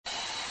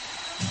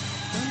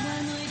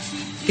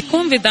Te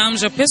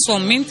convidamos a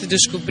pessoalmente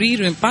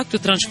descobrir o impacto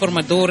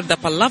transformador da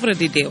Palavra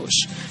de Deus,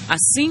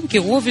 assim que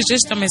ouves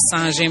esta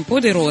mensagem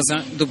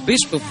poderosa do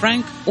Bispo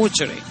Frank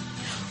Ochery.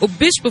 O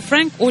Bispo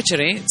Frank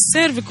Ochery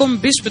serve como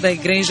Bispo da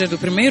Igreja do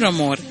Primeiro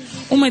Amor,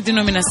 uma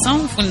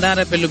denominação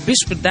fundada pelo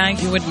Bispo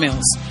Doug Hewitt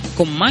Mills,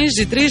 com mais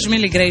de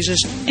 3.000 igrejas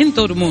em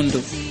todo o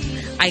mundo.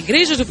 A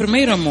Igreja do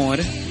Primeiro Amor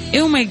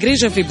é uma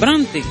igreja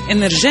vibrante,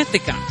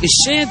 energética e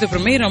cheia de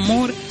primeiro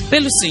amor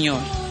pelo Senhor.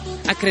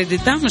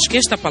 Acreditamos que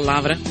esta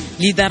palavra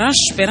lhe dará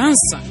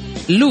esperança,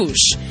 luz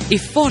e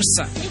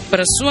força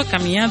para a sua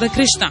caminhada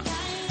cristã.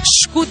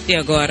 Escute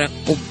agora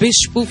o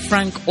Bispo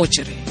Frank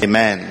Ochery.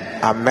 Amen.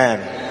 Amém.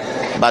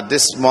 But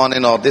this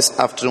morning or this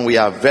afternoon we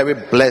are very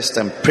blessed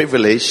and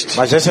privileged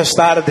Mas esta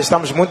tarde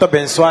estamos muito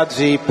abençoados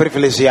e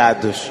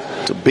privilegiados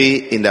to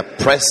be in the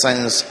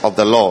presence of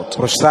the Lord.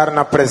 por estar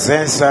na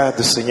presença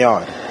do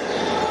Senhor.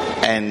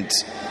 And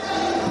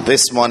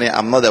this morning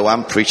I'm not the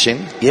one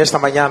preaching, E esta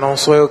manhã não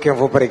sou eu quem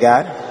vou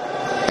pregar.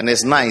 and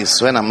it's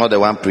nice when I'm not the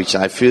one preaching.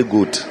 I feel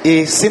good.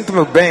 E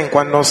sinto-me bem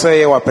quando não sou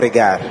eu a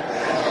pregar.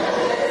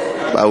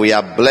 But we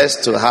are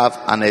blessed to have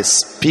an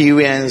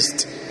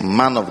experienced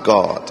man of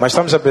God, Mas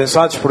estamos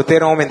abençoados por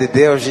ter um homem de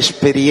Deus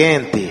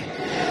experiente.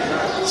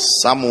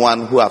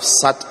 someone who have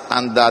sat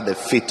under the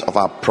feet of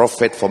our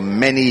prophet for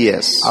many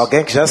years,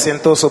 Alguém que já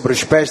sentou sobre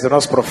os pés do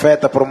nosso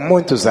profeta por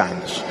muitos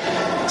anos.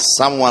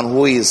 someone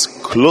who is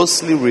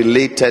closely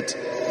related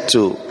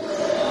to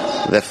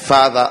the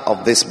father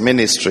of this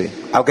ministry.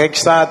 Alguém que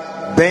está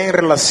bem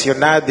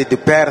relacionado e de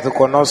perto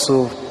com o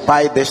nosso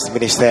pai deste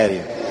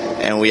ministério.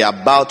 And we are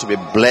about to be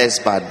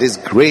blessed by this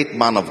great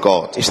man of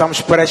God.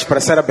 Estamos prestes para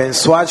ser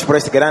abençoados por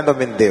este grande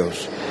homem de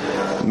Deus.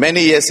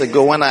 Many years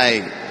ago, when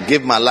I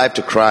gave my life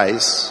to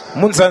Christ,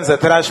 Muitos anos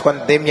atrás,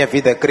 quando dei minha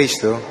vida a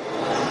Cristo,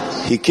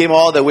 he came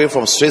all the way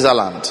from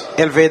Switzerland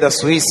ele veio da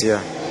Suíça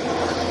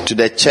to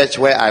the church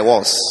where I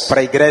was, para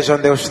a igreja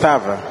onde eu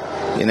estava,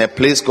 in a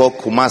place called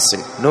Kumasi.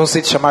 num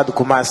sítio chamado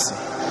Kumasi.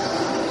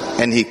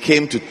 And he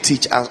came to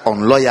teach us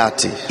on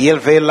loyalty. E ele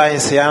veio lá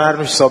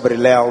ensinar-nos sobre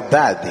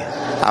lealdade.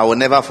 I will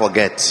never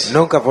forget.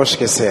 Nunca vou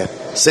esquecer.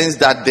 Since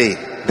that day,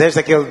 Desde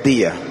aquele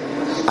dia,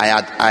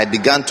 I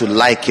began to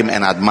like him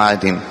and admire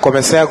him.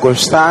 comecei a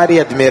gostar e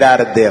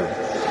admirar dele.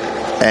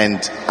 And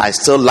I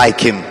still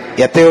like him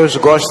E até hoje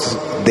gosto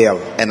dele.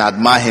 and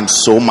admire him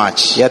so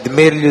much. E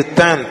admiro-lhe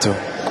tanto.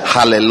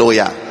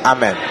 Hallelujah.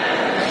 Amém.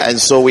 And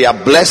so we are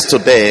blessed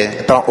today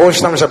Então hoje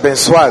estamos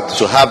abençoados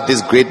to have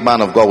this great man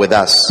of God with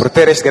us. por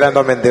ter este grande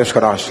homem de Deus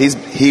conosco.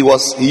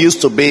 He used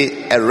to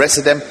be a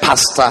resident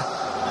pastor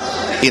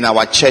in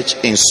our church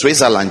in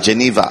Switzerland,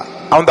 Geneva.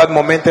 A um dado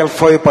momento ele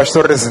foi o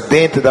pastor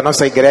residente da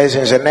nossa igreja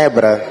em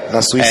Genebra,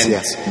 na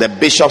Suíça. And the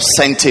bishop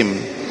sent him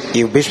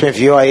E o bispo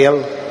enviou a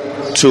ele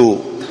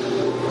to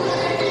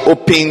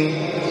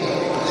open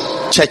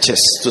churches,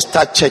 to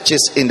start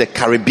churches in the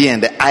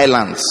Caribbean, the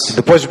islands.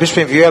 Depois o bispo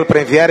enviou ele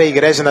para enviar a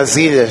igreja nas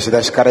ilhas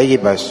das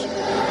Caraíbas.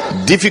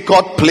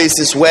 Difficult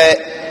places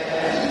where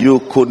you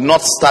could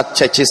not start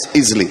churches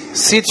easily.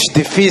 Sítios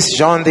difíceis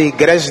onde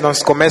igrejas não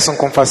se começam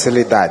com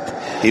facilidade.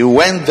 He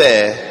went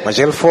there, Mas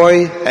ele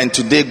foi, and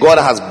today God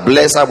has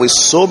blessed us with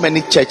so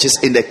many churches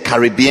in the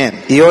Caribbean.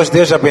 e hoje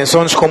Deus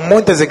abençoa-nos com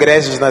muitas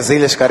igrejas nas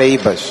Ilhas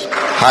Caraíbas.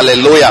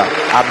 Hallelujah.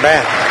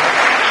 Amém.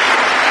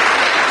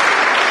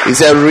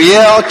 He's a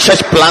real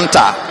church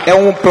planter É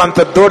um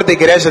plantador de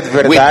igreja de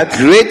with verdade,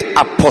 great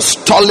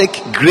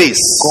apostolic grace,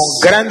 com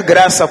grande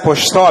graça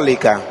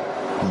apostólica,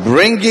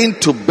 bringing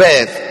to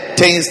birth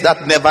things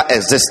that never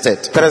existed.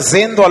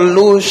 trazendo à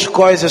luz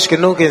coisas que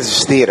nunca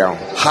existiram.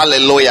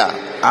 Hallelujah.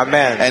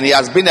 Amém. And he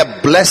has been a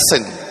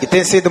blessing E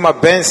tem sido uma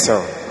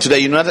bênção to the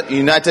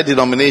United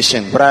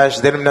Denomination para as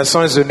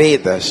denominações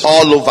unidas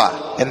all over.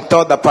 em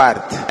toda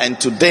parte. And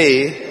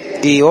today,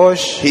 E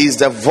hoje he is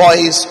the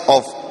voice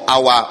of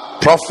our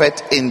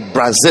prophet in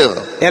Brazil.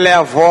 ele é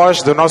a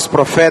voz do nosso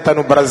profeta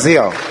no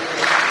Brasil.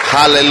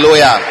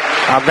 Hallelujah.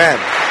 Amém.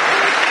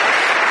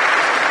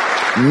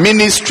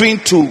 Ministering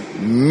to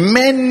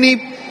many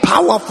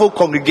powerful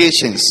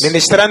congregations.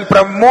 Ministrando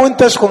para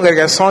muitas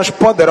congregações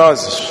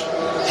poderosas.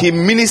 He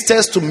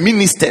ministers to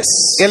ministers,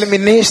 Ele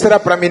ministra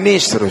para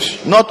ministros,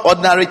 not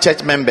ordinary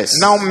church members.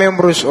 não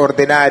membros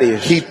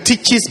ordinários. He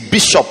teaches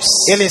bishops,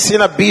 Ele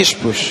ensina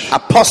bispos,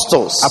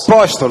 apostles,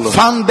 apóstolos,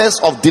 founders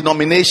of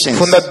denominations.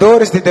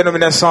 fundadores de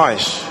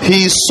denominações.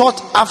 He is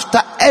sought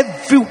after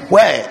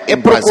everywhere É in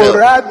Brazil.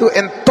 procurado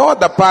em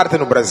toda parte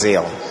no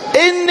Brasil.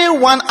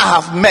 Anyone I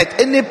have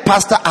met, any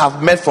pastor I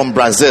have met from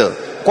Brazil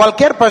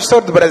Qualquer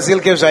pastor do Brasil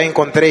que eu já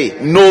encontrei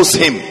knows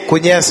him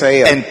conhece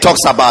ele and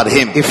talks about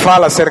him. e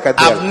fala acerca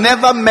I've dele.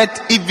 never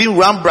met even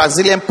one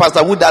Brazilian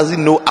pastor who doesn't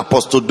know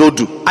Apostle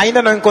Dodoo.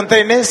 Ainda não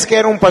encontrei nem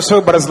sequer um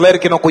pastor brasileiro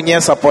que não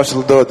conheça o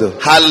apóstolo Dodoo.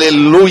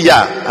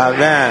 Hallelujah.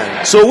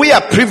 Amém. So we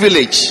are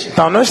privileged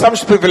Então nós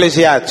estamos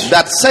privilegiados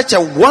that such a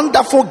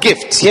wonderful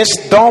gift que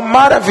este dom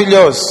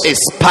maravilhoso is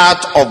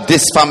part of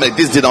this family,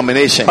 this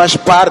denomination. faz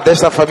parte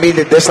desta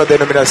família, desta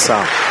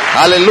denominação.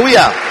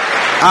 Hallelujah.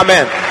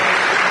 Amém.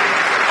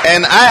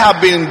 And I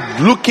have been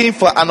looking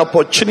for an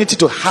opportunity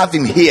to have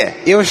him here.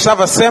 Eu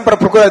estava sempre à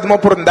procura de uma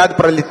oportunidade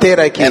para lhe ter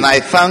aqui. And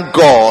I thank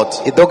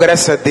God E dou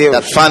graças a Deus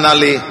that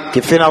finally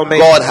que finalmente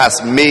God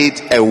has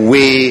made a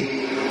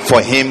way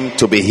for him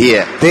to be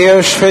here.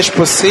 Deus fez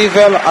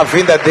possível a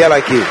vinda dele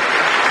aqui.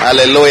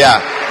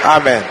 Hallelujah.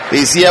 Amém.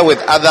 He's here with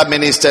other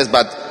ministers,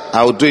 but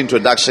I will do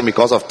introduction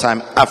because of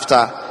time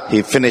after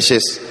he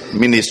finishes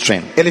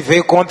ministering. Ele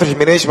veio com outros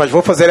ministros, mas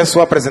vou fazer a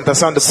sua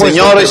apresentação depois.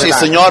 Senhores e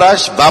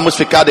senhoras, vamos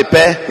ficar de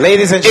pé.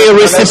 Ladies and E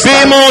gentlemen,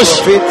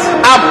 recebemos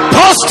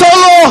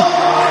Apóstolo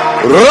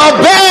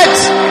Robert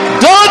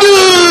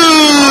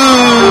Dodoo.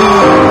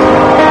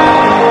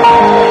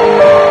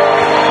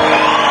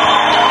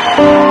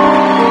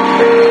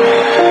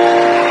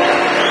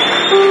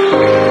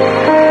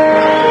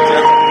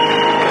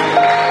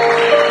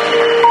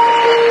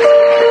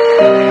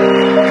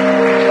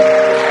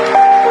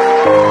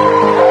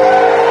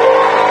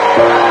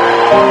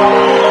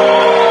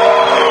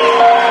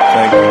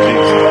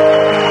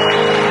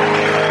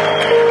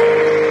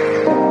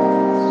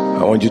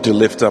 I want you to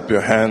lift up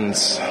your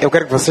hands, Eu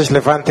quero que vocês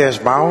levantem as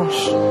mãos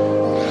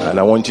and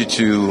I want you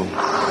to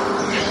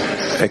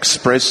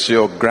express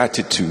your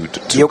gratitude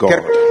e to eu God.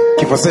 quero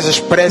que vocês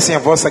expressem a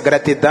vossa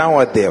gratidão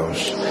a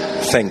Deus.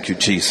 Thank you,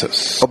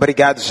 Jesus.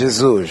 Obrigado,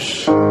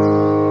 Jesus.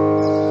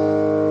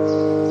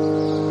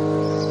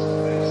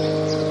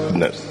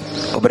 Goodness.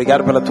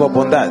 Obrigado pela tua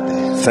bondade.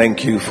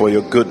 Thank you for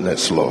your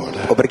goodness, Lord.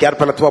 Obrigado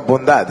pela tua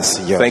bondade,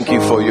 Senhor. Thank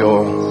you for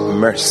your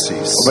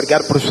mercies.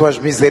 Obrigado por suas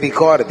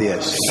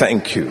misericórdias.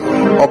 Thank you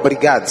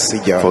Obrigado,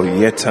 Senhor, for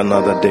yet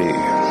another day.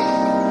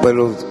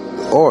 pelo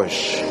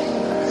hoje.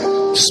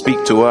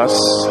 Speak to us.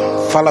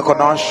 Fala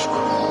conosco.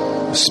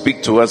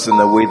 Speak to us in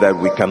a way that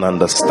we can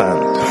understand.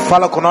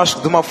 Fala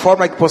conosco de uma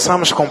forma que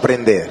possamos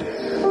compreender.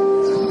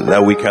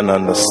 That we can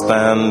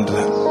understand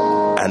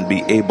and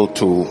be able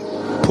to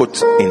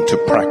put into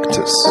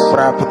practice.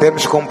 Para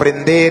podermos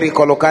compreender e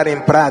colocar em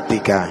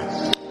prática.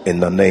 In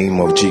the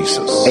name of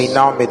Jesus. Em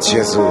nome de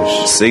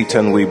Jesus.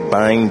 Satan, we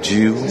bind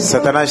you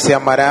Satanás, te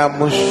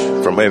amaramos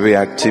from every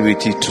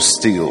activity to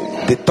steal,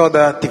 de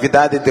toda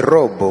atividade de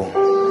roubo,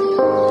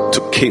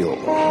 to kill,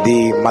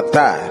 de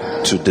matar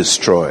to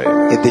destroy.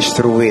 e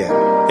destruir.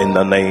 In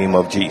the name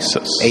of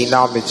Jesus. Em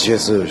nome de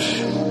Jesus.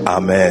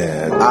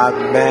 Amen.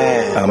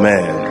 Amém.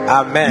 Amen.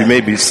 Amém. You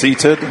may be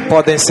seated.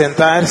 Podem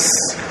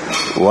sentar-se.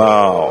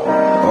 Wow.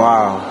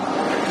 Uau.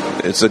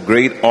 It's a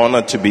great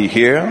honor to be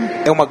here.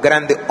 É uma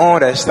grande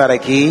honra estar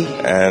aqui.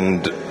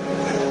 And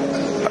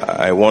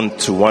I want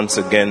to once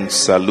again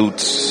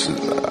salute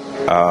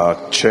our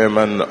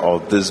chairman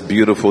of this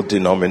beautiful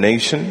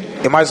denomination.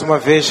 E mais uma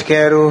vez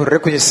quero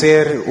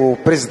reconhecer o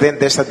presidente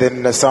desta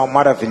denominação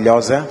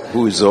maravilhosa,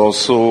 Who is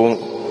also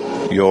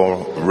your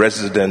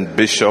resident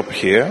bishop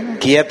here.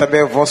 que é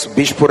também o vosso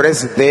bispo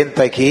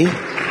residente aqui.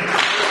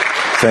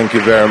 Thank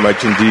you very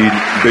much indeed,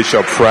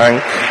 Bishop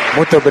Frank.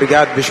 Muito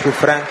obrigado, Bispo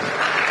Frank.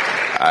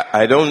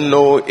 I don't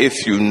know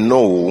if you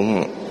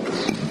know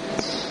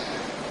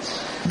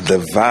the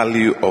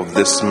value of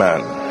this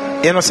man.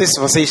 Eu não sei se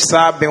vocês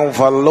sabem o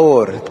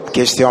valor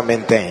que este homem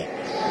tem.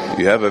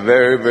 You have a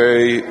very,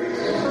 very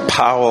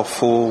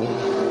powerful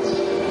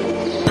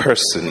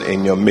person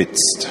in your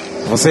midst.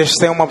 Vocês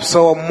têm uma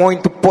pessoa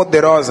muito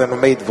poderosa no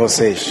meio de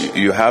vocês.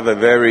 You have a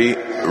very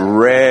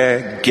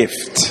rare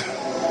gift.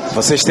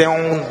 Vocês têm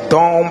um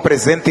dom, um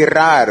presente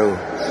raro.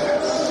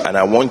 And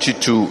I want you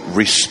to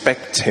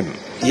respect him.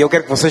 E eu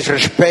quero que vocês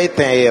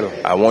respeitem a ele.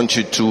 I want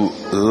you to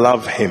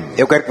love him.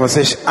 Eu quero que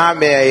vocês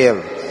amem a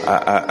ele.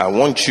 I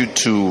want you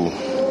to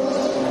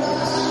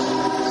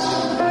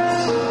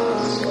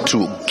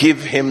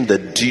give him the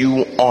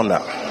due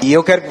honor. E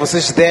eu quero que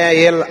vocês deem a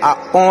ele a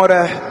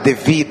honra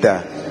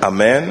devida.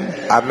 Amen.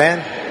 Amém?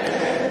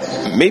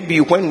 Maybe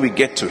when we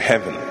get to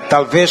heaven,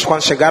 Talvez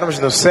quando chegarmos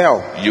no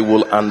céu, you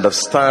will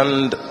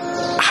understand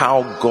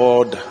how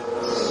God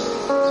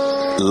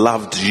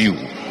loved you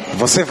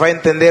você vai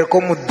entender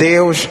como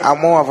Deus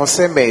amou a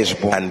você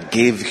mesmo and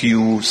gave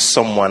you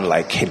someone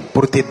like him.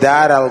 por te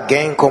dar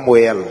alguém como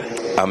ele.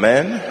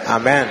 Amen.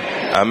 Amém.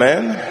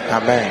 Amen.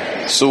 Amém.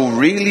 So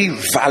really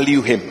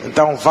value him.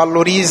 Então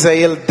valoriza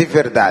ele de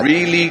verdade.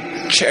 Really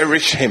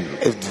cherish him.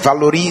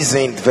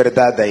 Valorizem de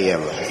verdade a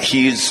ele.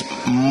 He is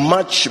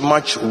much,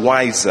 much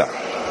wiser.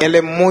 Ele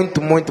é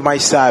muito, muito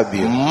mais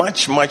sábio.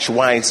 Much, much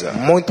wiser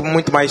Muito,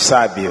 muito mais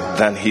sábio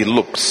than he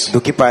looks.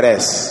 do que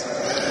parece.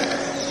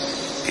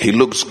 He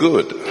looks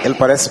good. Ele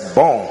parece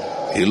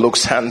bom, He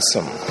looks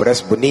handsome.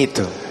 parece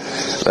bonito.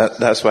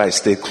 That's why I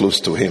stay close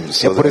to him. É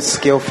So por that, isso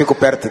que eu fico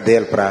perto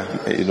dele para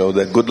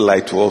the good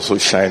light will also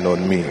shine on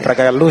me.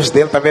 que a luz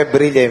dele também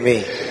brilhe em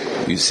mim.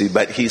 You see,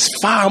 but he's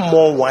far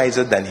more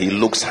wiser than he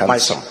looks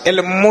Mas handsome. ele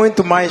é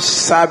muito mais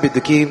sábio do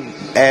que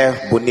é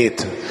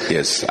bonito.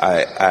 Yes,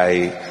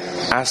 I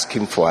ask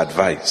him for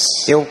advice.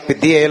 Eu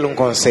pedi a ele um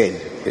conselho.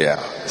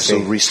 Yeah. So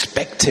Sim.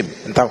 respect him,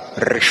 Então,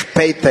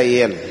 respeita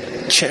ele,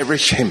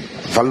 cherish him,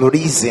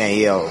 valorizem a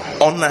ele,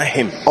 honor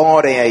him,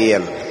 orem a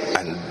ele.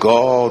 and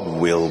God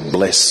will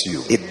bless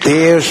you. E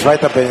Deus vai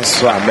te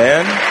abençoar.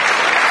 Amen.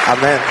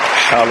 Amém.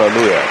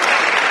 Hallelujah.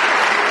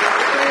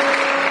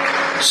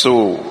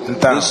 So,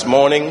 Então, this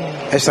morning,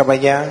 esta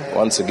manhã,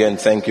 once again,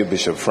 thank you,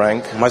 Bishop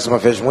Frank, mais uma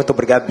vez, muito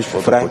obrigado, Bispo for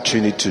the Frank,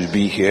 opportunity to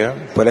be here.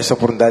 por esta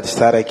oportunidade de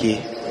estar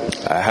aqui.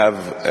 I have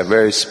a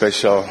very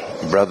special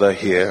brother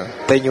here.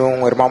 Tenho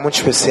um irmão muito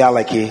especial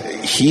aqui.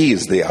 He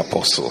is the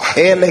apostle.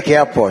 Ele é que é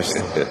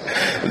apóstolo.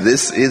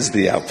 This is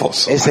the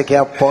apostle. Esse aqui é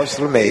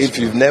apóstolo mesmo. If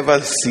you've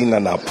never seen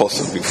an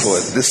apostle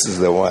before, this is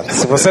the one.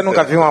 Se você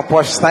nunca viu um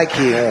apóstolo, está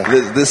aqui.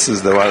 This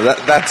is the one.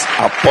 That's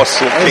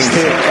Apostle Este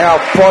Kingston. é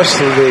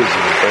apóstolo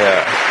mesmo.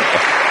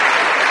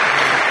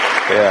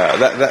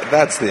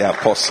 That's the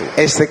apostle.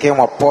 Este aqui é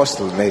um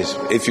apóstolo mesmo.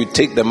 If you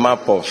take the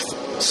map of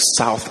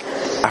South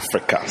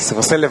Africa, Se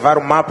você levar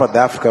o mapa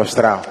da África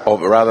Austral, or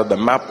rather the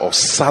map of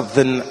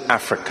Southern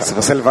Africa, se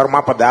você levar o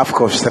mapa da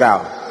África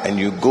Austral, and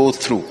you go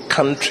through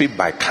country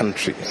by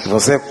country, se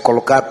você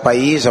colocar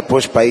país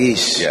após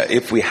país,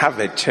 if we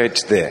have a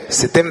church there,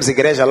 se temos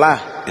igreja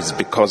lá, it's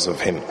because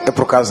of him. é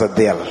por causa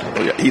dele.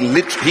 He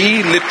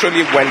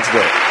literally went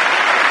there.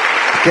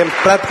 Porque ele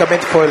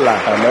praticamente foi lá.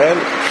 Amen.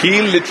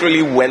 He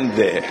literally went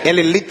there.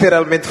 Ele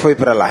literalmente foi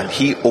para lá.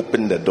 He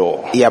opened the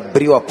door E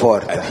abriu a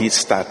porta. and he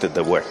started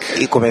the work.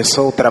 E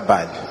começou o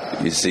trabalho.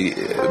 You see,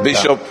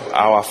 Bishop,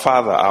 our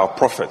father, our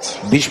prophet,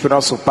 Bispo,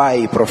 nosso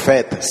pai e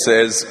profeta,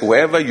 says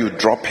wherever you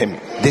drop him,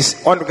 disse: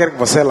 onde quer que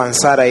você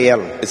lançar a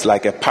ele, it's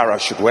like a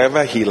parachute.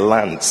 Wherever he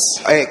lands,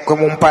 é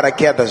como um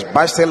paraquedas.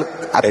 Basta ele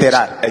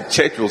aterrar. a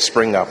church will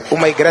spring up.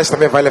 Uma igreja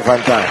também vai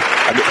levantar.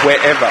 I mean,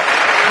 wherever.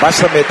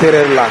 Basta meter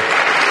ele lá.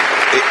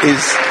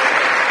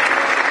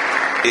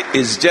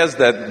 It's just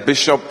that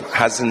Bishop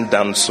hasn't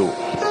done so.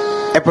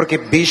 É porque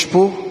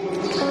bispo,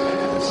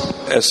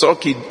 Só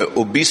que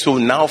o bispo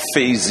não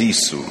fez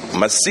isso.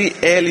 Mas se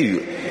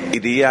ele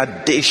iria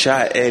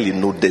deixar ele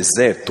no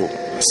deserto,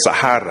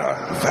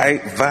 Sahara,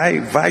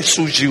 vai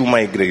surgir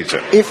uma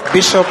igreja. if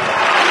bishop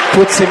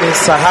puts him in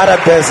Sahara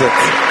Desert,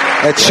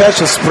 a church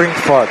will spring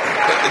forth.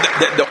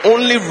 The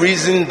only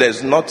reason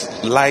there's not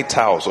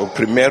lighthouse or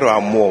Primeiro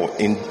Amor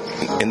in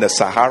the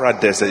Sahara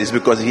Desert is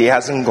because he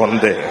hasn't gone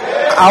there.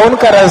 A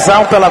única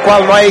razão pela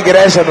qual não há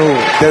igreja no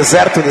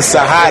deserto de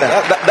Sahara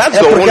That's é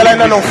the porque only ele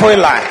ainda não reason. foi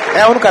lá.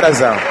 É a única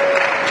razão.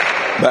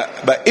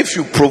 But if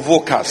you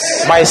provoke us,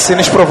 Mas se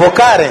nos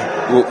provocarem,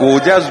 we'll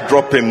just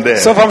drop him there.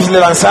 só vamos lhe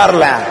lançar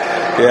lá.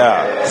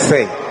 Yeah.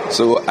 Sim.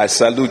 So I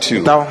salute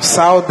you, Então,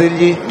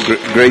 saúde-lhe,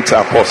 great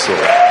apostle.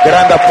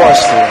 grande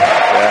apóstolo.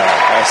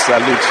 Yeah, I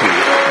salute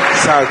you.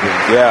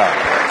 Saúde. Yeah,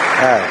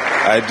 É.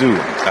 I do.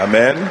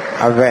 Amen.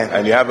 Amém.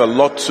 And you have a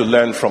lot to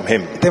learn from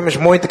him. Temos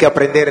muito que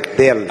aprender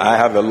dele. I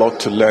have a lot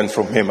to learn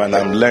from him, and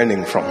I'm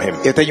learning from him.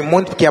 Eu tenho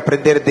muito que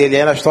aprender dele,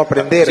 eu estou a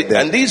aprender See,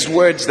 dele. and these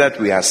words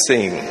that we are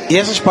saying, E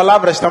essas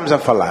palavras que estamos a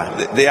falar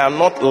they are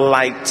not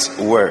light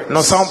words.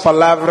 não são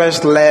palavras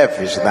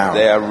leves, não.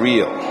 They are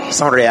real.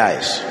 São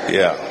reais.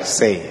 Yeah.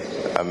 Sim.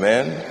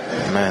 Amen.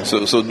 Amém.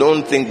 So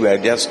don't think we are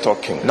just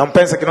talking. Não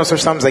pensa que nós só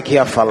estamos aqui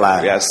a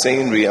falar. We are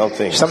saying real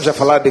things. Estamos a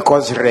falar de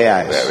coisas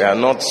reais. We are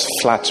not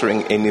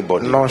flattering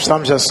anybody. Não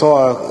estamos a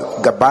só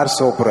a gabar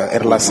sobre em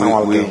relação a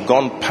alguém. We've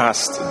gone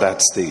past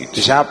that stage.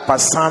 Já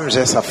passamos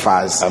essa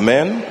fase.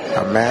 Amen.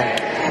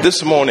 Amém.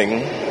 This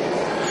morning,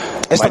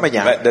 Esta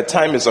manhã, the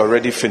time is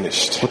already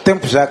finished. o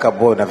tempo já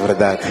acabou, na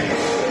verdade.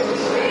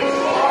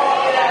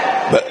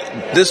 But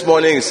this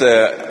morning is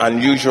an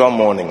unusual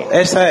morning.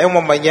 Esta é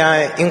uma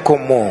manhã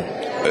incomum.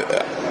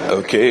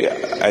 Okay,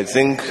 I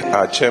think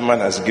our chairman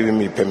has given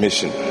me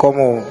permission.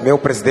 Como meu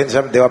presidente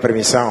já me deu a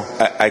permissão,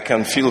 I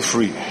can feel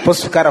free.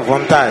 posso ficar à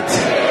vontade.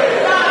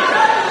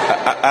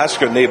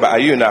 Ask your neighbor, are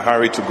you in a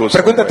hurry to go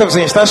Pergunta a teu somewhere?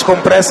 vizinho: estás com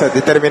pressa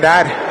de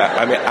terminar?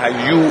 I mean, are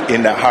you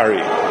in a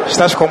hurry?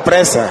 Estás com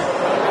pressa?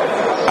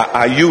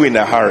 Are you in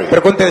a hurry?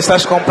 Pergunta: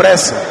 estás com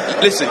pressa?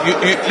 Listen,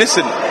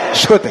 listen.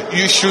 Escutem,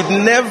 You should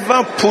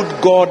never put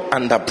God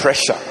under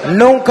pressure.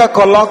 nunca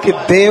coloque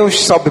Deus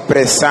sob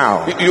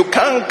pressão. You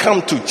can't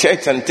come to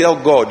church and tell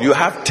God you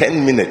have 10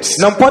 minutes.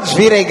 Não podes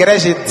vir à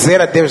igreja e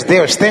dizer a Deus: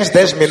 Deus, tens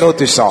 10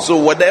 minutos só. So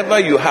whatever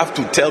you have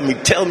to tell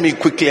me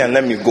quickly and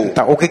let me go.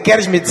 Então, o que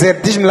queres me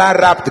dizer, diz-me lá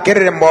rápido, quero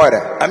ir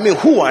embora. I mean,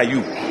 who are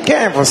you? Quem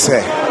é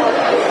você?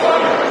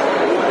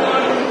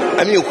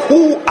 I mean,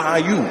 who are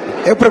you?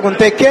 Eu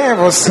perguntei: quem é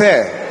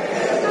você?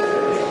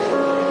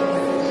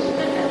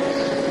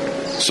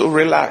 So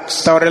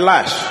relax, Então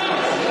relaxa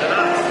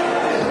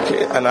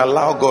okay, and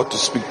allow God to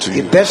speak to e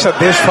you. deixa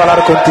Deus falar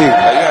contigo.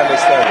 Are you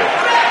understanding?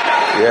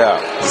 Yeah.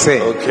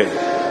 Sim. Okay.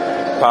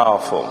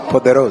 Powerful.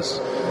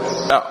 Poderoso.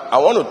 Now, I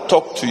want to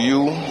talk to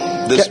you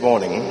this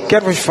morning.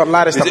 Quero vos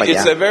falar esta manhã.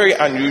 It's a very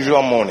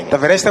unusual morning. Tá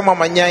vendo? Esta é uma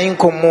manhã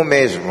incomum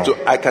mesmo. So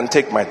I can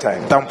take my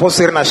time. Então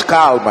posso ir nas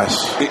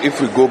calmas.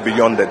 If we go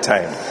beyond the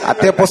time.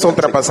 Até posso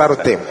ultrapassar o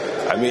tempo.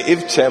 I mean,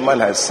 if chairman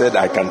has said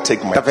I can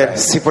take my Tá time. vendo?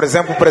 Se, por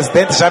exemplo, o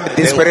presidente já me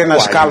disse para ir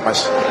nas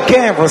calmas,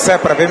 quem é você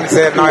para vir me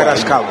dizer não ir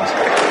nas calmas?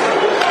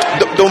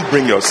 Don't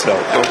bring yourself.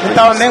 Don't bring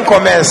Então nem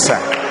começa.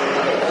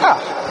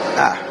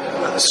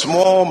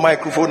 small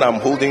microphone I'm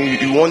holding,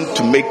 you want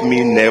to make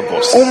me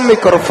nervous.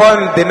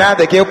 Microfone de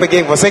nada que eu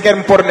peguei, você quer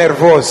me pôr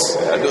nervoso.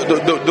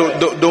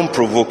 Don't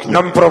provoke me.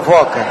 Não me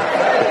provoca.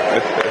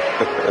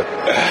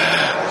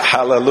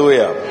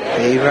 Hallelujah.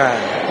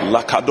 Amen.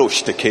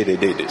 Lakadosh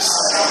tekededes.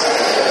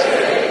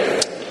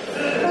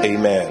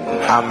 Amen.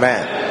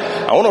 Amém.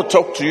 I want to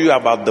talk to you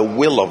about the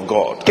will of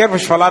God. Quero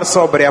vos falar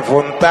sobre a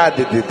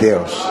vontade de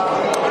Deus.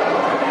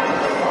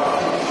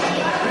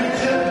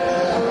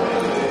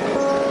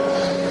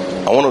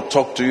 I want to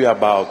talk to you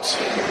about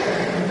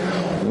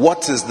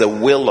what is the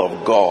will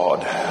of God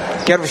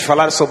Quero vos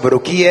falar sobre o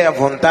que é a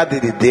vontade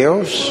de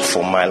Deus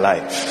for my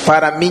life.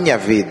 para a minha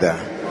vida.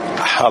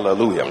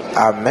 Hallelujah.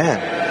 Amém.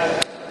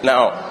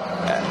 Now,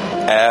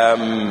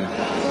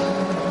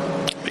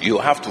 you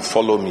have to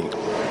follow me.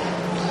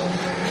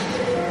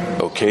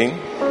 Okay?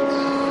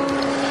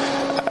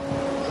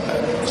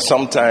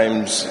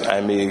 Sometimes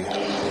I may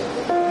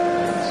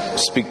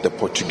speak the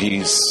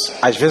Portuguese.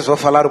 Às vezes vou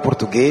falar o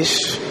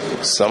português,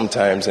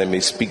 Sometimes I may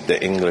speak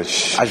the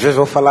English. às vezes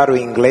vou falar o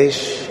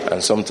inglês,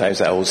 And sometimes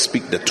I will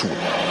speak the two.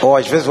 ou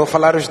às vezes vou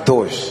falar os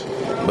dois.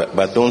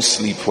 But don't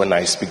sleep when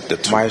I speak the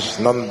two. Mas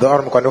não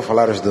dormo quando eu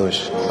falar os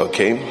dois.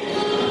 Okay?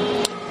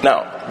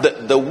 Now,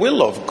 the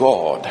will of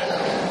God,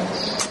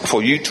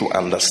 for you to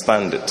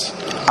understand it,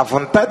 A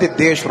vontade de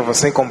Deus para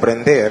você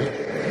compreender,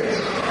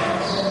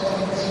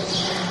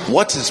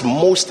 what is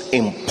most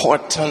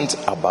important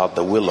about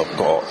the will of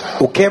God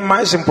o que é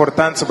mais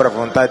importante sobre a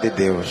vontade de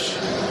Deus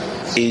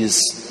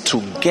is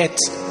to get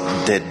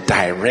the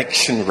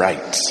direction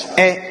right.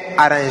 é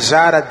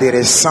arranjar a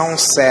direção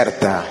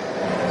certa.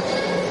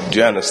 Do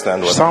you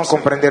understand what Estão I'm a saying?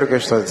 compreender o que eu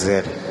estou a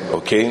dizer?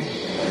 Okay?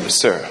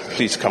 Sir,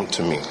 please come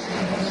to me.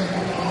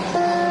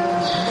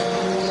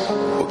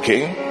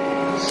 Okay?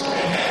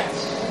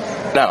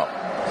 Now,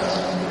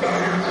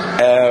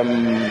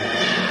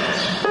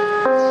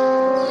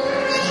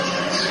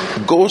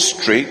 go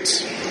straight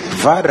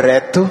Vá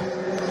reto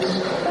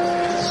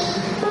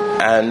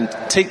and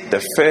take the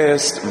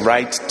first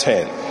right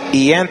turn.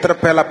 e entra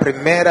pela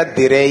primeira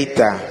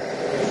direita.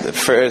 The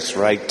first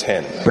right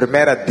turn.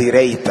 Primeira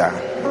direita.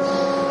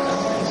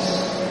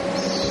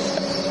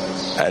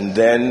 And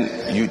then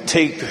you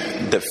take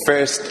the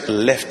first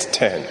left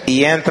turn.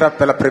 E entra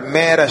pela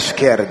primeira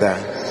esquerda.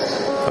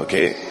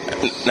 Okay?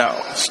 Now,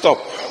 stop.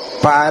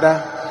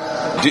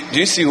 Para. Do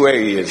you see where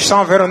he is? Estão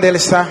a ver onde ele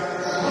está?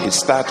 He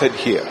started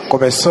here.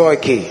 Começou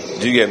aqui.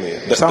 Do you get me?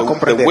 Estão a The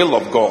compreender? will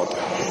of God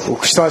O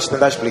que estou a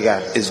tentar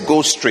explicar? is go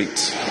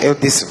straight, Eu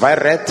disse, vai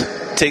reto,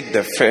 take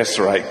the first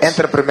right,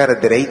 entra a primeira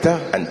direita,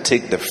 and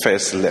take the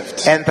first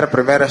left. entra a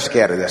primeira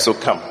esquerda. So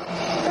come,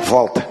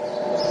 Volta,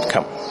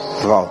 come.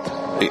 volta.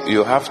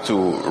 You have to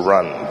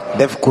run,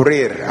 Deve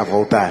correr a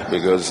voltar.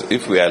 because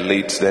if we are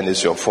late, then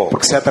it's your fault.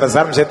 Porque se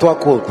atrasarmos é tua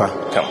culpa.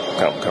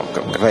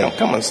 Come,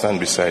 come and stand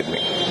beside me.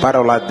 Para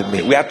o lado de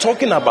mim. We are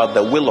talking about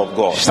the will of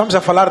God. Estamos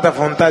a falar da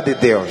vontade de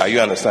Deus. Are you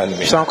understanding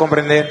me? Estão a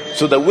compreender?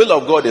 So the will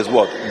of God is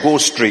what? Go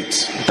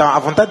straight. Então a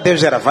vontade de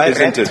Deus era vai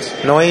Isn't reto.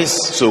 it? Não é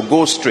isso? So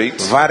go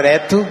straight. Vá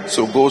reto,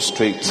 So go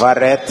straight. vá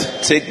reto,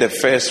 Take the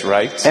first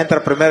right, entra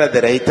a primeira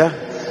direita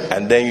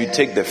and then you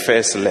take the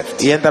first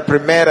left. e entra a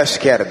primeira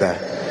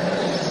esquerda.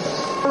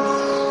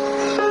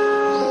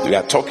 We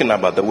are talking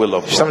about the will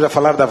of God. Estamos a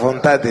falar da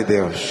vontade de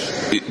Deus.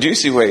 Do you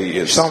see where he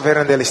is? Estão a ver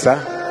onde ele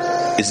está?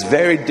 It's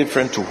very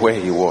different to where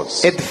he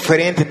was, É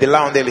diferente de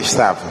lá onde ele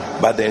estava.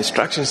 but the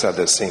instructions are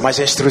the same. Mas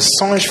as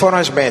instruções foram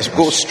as mesmas.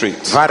 Go straight,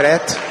 Vá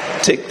reto,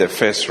 take the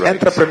first right,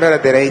 entra a primeira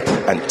direita,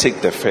 and take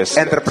the first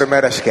entra a left.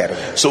 primeira esquerda.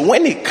 So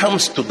when it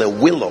comes to the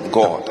will of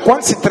God,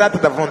 Quando se trata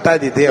da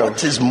vontade de Deus,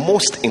 what is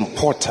most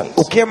important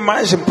o que é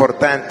mais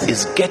importante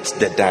is get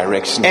the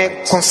direction é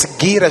right.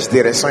 conseguir as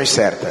direções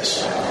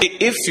certas.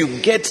 If you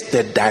get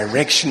the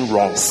direction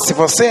wrong, Se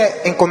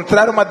você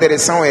encontrar uma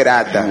direção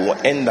errada, you will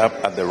end up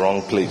at the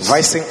wrong place.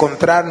 vai se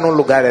encontrar num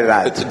lugar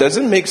errado. Does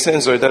it make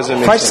sense or it doesn't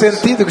make Faz sense?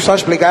 sentido o que estou a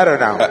explicar ou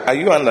não? Are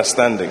you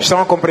understanding?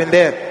 Estão a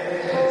compreender?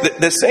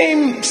 The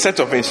same set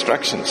of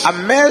instructions. A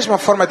mesma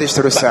forma de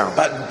instrução.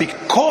 But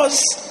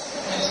because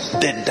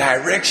the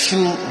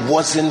direction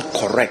wasn't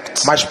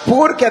correct, Mas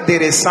porque a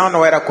direção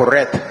não era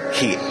correta,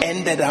 he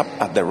ended up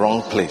at the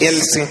wrong place.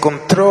 ele se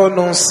encontrou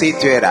num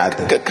sítio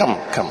errado. Come.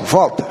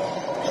 Volta,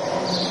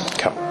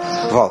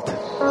 volta.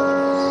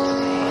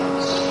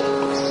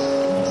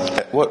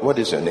 What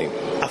is your name?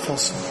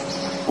 Afonso.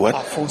 What?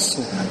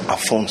 Afonso.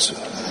 Afonso.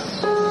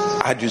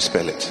 How do you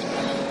spell it?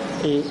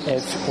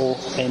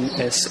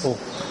 Afonso.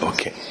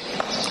 Okay.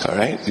 All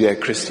right. You're a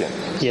Christian.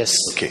 Yes.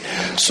 Okay.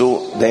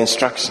 So the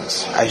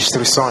instructions: As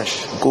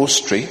instruções. go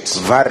straight.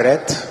 Vá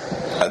reto.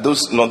 Are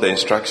those not the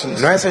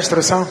instructions? Não é essa a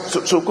instrução?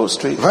 So go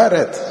straight. Vá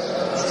reto.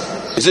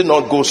 Is it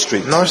not go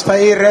straight? Não está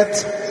aí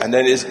reto. And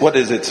then what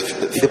is it?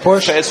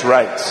 Depois- First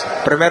right.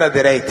 Primeira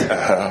direita.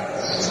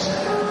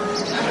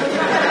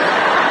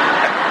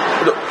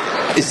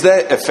 Is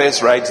there a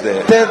first right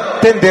there?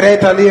 Tem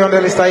direita ali onde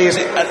ele está aí.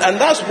 And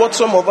that's what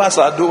some of us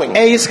are doing.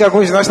 É isso que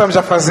alguns de nós estamos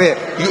a fazer.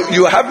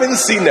 You haven't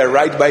seen a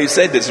right, but you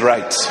said it's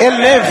right. Ele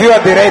nem viu a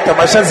direita,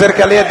 mas está a dizer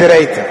que ali é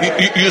direita.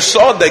 You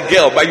saw the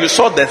girl, but you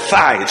saw the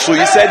thigh, so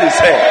you said it's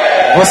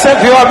her. Você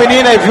viu a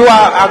menina e viu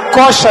a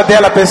coxa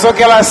dela, pensou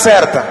que ela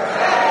acerta.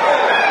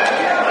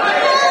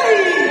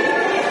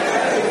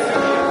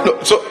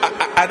 No, so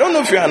I don't know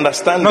know if you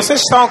understand. Não sei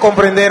se estão a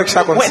compreender o que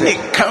está When acontecendo.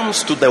 it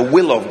comes to the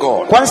will of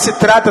God, Quando se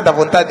trata da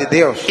vontade de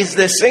Deus, it's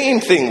the same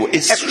thing.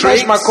 It's é a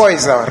straight, mesma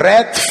coisa.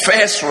 Reto,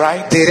 first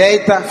right,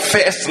 direita,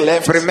 first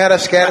left. primeira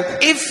esquerda.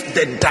 If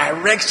the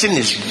direction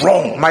is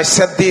wrong, Mas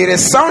se a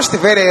direção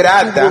estiver you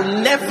errada,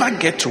 will never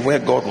get to where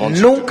God wants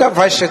you. nunca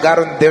vai chegar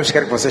onde Deus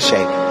quer que você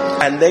chegue.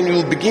 And then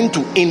you begin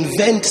to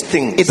invent E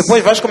things.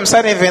 depois vais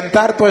começar a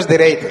inventar tuas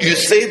direitas. You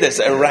say there's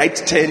a right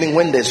turning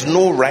when there's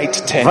no right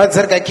turning. Vai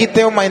dizer que aqui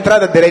tem uma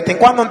entrada direita,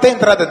 enquanto não tem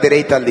entrada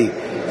direita ali.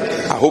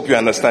 I hope you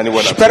understand what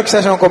I'm saying. Espero que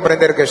estejam a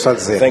compreender o que eu estou a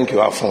dizer. Thank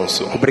you,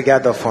 Alfonso.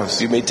 Obrigado,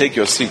 Afonso. You may take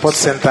your seat. Pode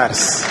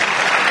sentar-se.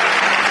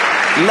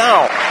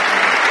 Now,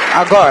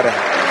 Agora,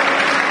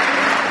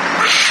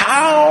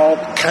 how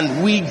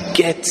can we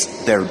get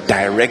the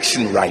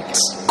direction right?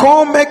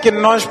 como é que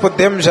nós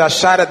podemos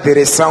achar a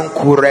direção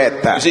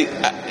correta? You see,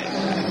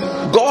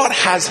 God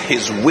has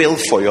His will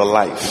for your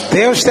life.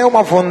 Deus tem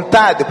uma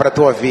vontade para a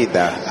tua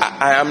vida.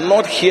 I am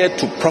not here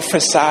to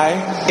prophesy.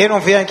 Eu não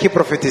venho aqui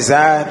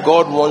profetizar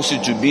God wants you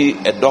to be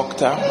a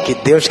doctor. que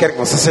Deus quer que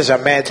você seja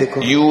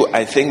médico, You,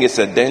 I think, is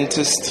a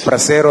dentist. para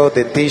ser o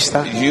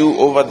dentista. You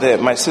over there,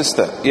 my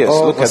sister. Yes,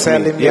 Ou look at você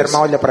ali, me. minha Yes.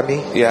 irmã, olha para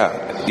mim. Yeah,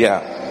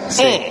 yeah.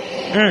 Sim.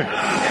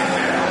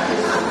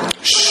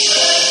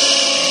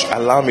 Shh.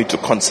 Allow me to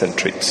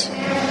concentrate.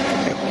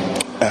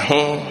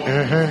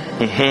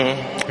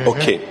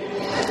 Okay.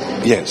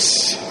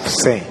 Yes,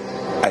 Sim.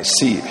 I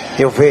see.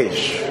 Eu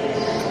vejo.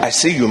 I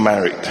see you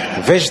married.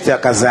 Vejo-te a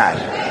casar.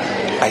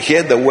 I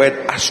hear the word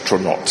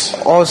astronaut.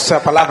 Ouça a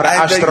palavra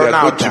Either you are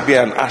going to astronauta. be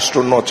an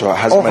astronaut or a Ou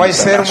husband vai is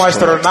ser an um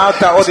astronaut.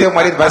 astronauta ou teu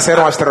marido vai ser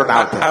um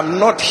astronauta. I'm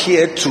not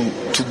here to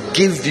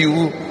give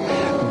you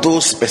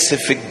those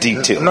specific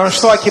details. Não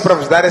estou aqui para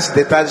vos dar esses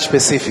detalhes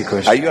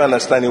específicos. Are you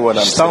understanding what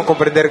I'm Estão a saying?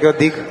 compreender o que eu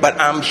digo? But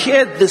I'm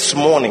here this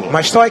morning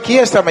Mas estou aqui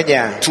esta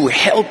manhã to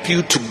help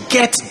you to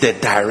get the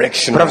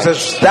direction para vos right.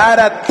 ajudar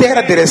a ter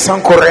a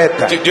direção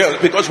correta.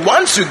 Because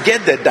once you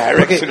get the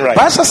Porque direction right,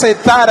 basta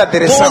aceitar a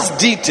direção, those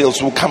details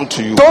will come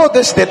to you.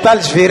 todos esses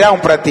detalhes virão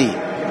para ti.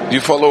 You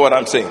follow what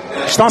I'm saying?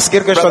 Estão a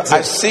seguir o que eu estou a But I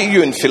dizer? see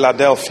you in Te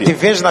Philadelphia.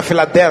 vejo na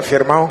Filadélfia,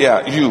 irmão.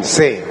 Yeah, you.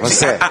 Sim,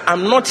 você.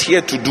 I'm not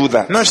here to do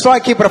that. Não estou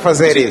aqui para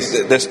fazer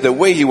isso. The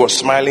way he was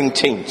smiling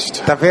changed.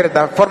 Está a ver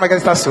da forma que ele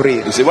está a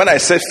sorrir. You see, when I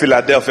said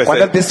Philadelphia, I Quando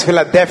ele said, disse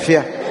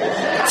Filadélfia,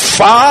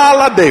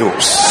 fala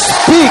Deus.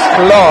 speak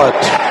Lord,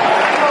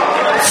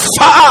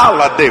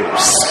 Fala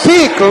Deus.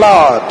 speak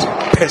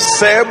Lord.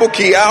 Percebo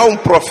que há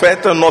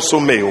profeta no nosso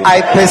meio.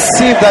 I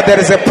perceive that there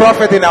is a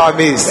prophet in our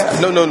midst.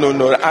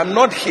 No. I'm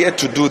not here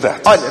to do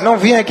that. Olha, não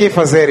vim aqui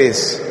fazer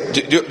isso.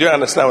 Do you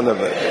understand what I'm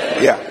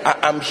saying? Yeah.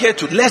 I'm here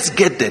to, let's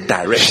get the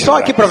direction Estou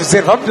aqui right. para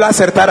dizer, vamos lá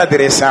acertar a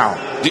direção.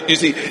 You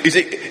see,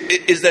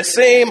 it's the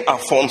same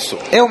Alfonso.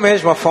 Eu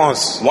mesmo,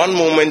 Afonso. One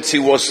moment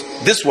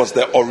this was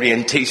the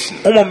orientation.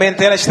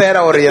 Momento esta era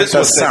a This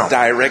was the orientação.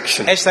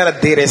 direction. Esta era a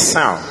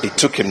direção. It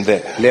took him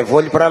there.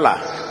 Levou-lhe para lá.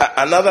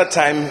 Another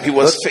time he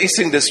was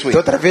facing this way. De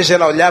outra vez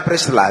ele olhar para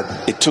este lado.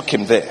 It took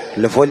him there.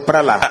 Levou-lhe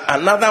para lá.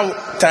 Another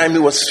time he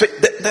was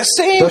the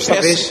same De outra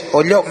person vez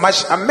olhou,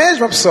 mas a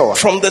mesma pessoa.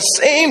 from the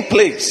same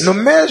place. No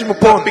mesmo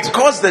ponto.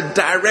 Because the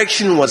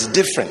direction was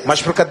different.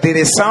 Mas porque a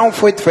direção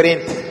foi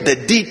diferente. The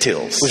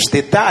details Os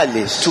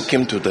detalhes took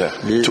him to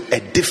a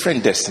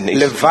different destination.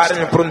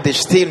 levaram-lhe para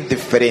destino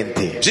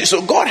diferente.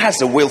 So God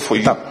has a will for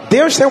you. Então,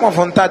 Deus tem uma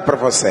vontade para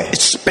você.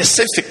 It's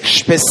specific.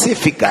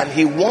 Específica. And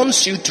He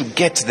wants you to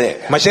get there.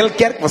 Mas Ele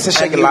quer que você And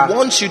chegue He lá.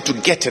 wants you to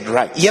get it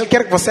right. E Ele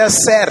quer que você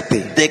acerte.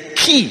 The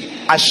key,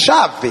 A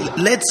chave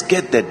let's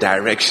get the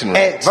direction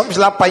é, right. vamos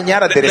lá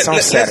apanhar a direção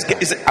certa.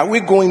 Are we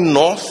going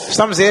north?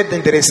 Estamos indo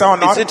em direção ao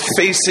Is norte? it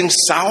facing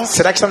south?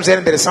 Será que estamos indo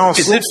em direção ao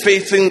Is sul? it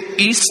facing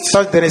east?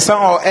 Estamos em direção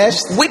ao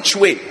oeste? Which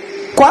way?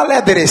 Qual é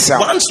a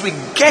direção? Once we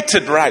get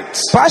it right,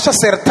 Basta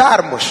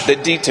acertarmos the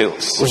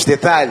details, os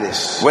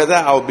detalhes. whether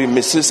I'll be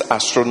Mrs.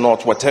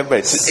 Astronaut, whatever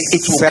it is, it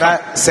will come.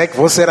 Será se é que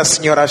vou ser a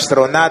senhora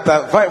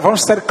astronauta? Vão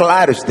ser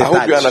claros os I hope you're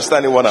detalhes.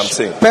 understanding what I'm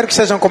saying. Espero que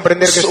estejam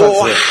compreendendo o que eu estou a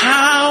So dizer.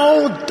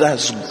 how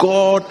does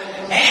God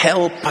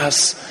help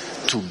us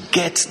to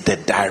get the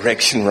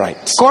direction right?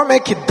 Como é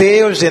que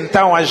Deus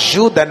então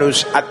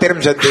ajuda-nos a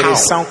termos a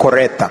direção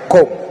correta?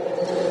 Como?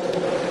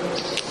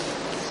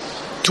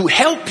 To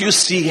help you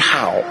see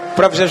how,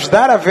 Para vos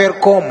ajudar a ver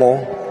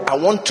como, I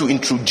want to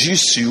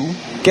introduce you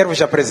quero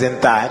vos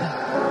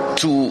apresentar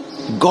to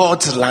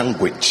God's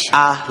language.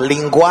 a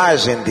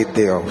linguagem de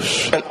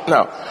Deus. And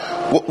now,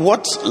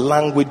 what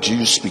language do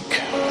you speak?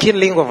 Que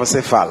língua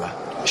você fala?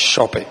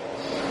 Shopping.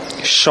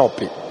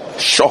 Shopping.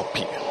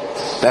 Shopping.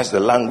 That's the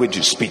language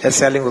you speak.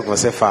 Essa é a língua que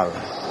você fala.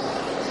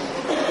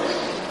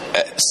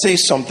 Say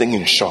something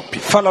in shopping.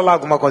 Fala lá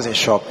alguma coisa em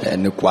shopping.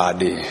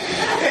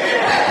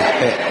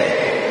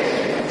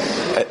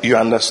 You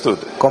understood?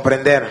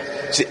 Compreenderam?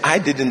 See, I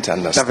didn't Tá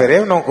understand. vendo?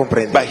 Eu não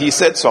compreendi. But he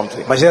said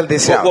something. Mas ele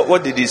disse algo.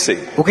 What did he say?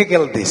 O que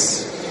ele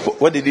disse?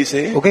 What did he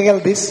say? O que ele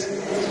disse?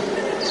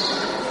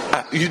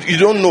 You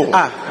don't know.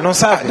 Não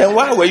sabe. Then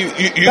why were you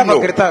Estava a know?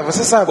 gritar.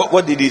 Você sabe.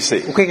 What did he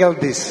say? O que ele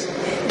disse?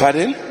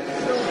 Pardon?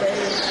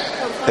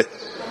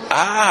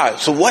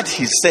 So what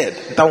he said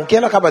Então o que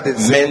ele acaba de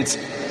dizer meant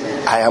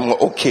I am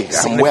okay. I'm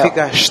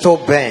significa well. estou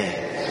bem.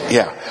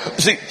 Yeah.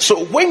 See,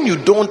 so when you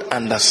don't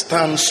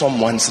understand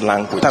someone's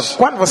language, Então,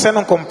 quando você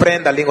não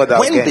compreende a língua de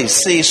when alguém, they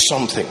say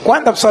something,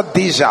 quando a pessoa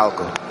diz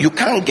algo, you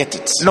can't get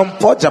it. não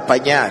pode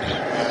apanhar.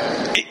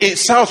 It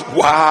sounds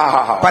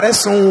wow.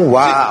 Parece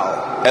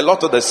uau. A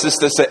lot of the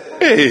sisters say,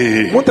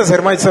 hey. Muitas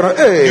irmãs disseram,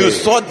 ei, You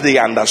thought they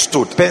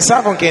understood.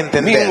 pensavam que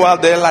entenderam. Meanwhile,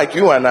 they're like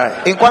you and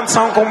I. Enquanto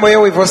são como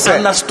eu e você,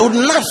 Understood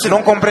nothing.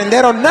 não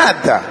compreenderam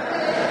nada.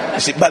 You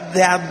see, but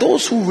there are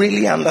those who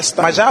really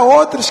understand. Mas há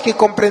outros que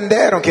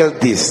compreenderam o que ele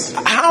disse.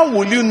 How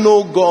will you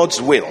know God's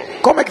will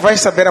Como é que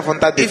vais saber a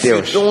vontade de if you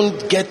Deus?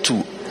 don't get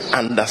to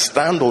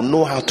understand or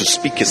know how to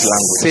speak His Se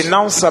language?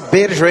 não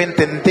saberes ou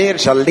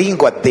entenderes a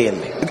língua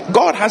dele.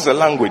 God has a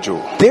language. Oh.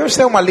 Deus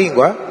tem uma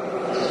língua.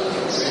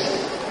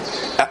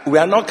 We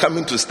are not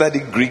coming to study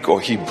Greek or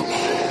Hebrew,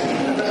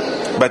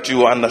 but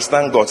you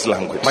understand God's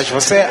language. Mas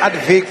você há de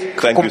vir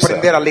Thank you,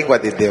 compreender a língua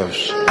de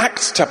Deus.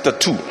 Acts chapter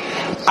 2.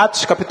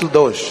 Atos capítulo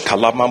 2.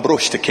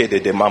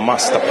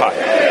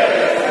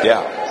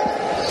 Yeah.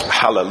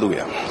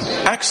 Hallelujah.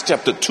 Acts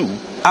chapter 2,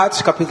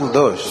 Atos capítulo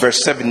 2,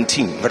 verse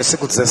 17.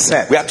 versículo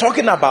 17. We are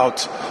talking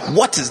about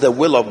what is the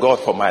will of God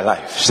for my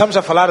life. Estamos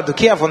a falar do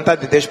que é a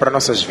vontade de Deus para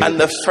nossas vidas. And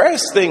the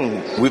first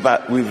thing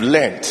we've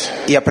learned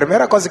E a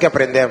primeira coisa que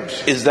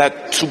aprendemos is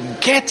that to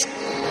get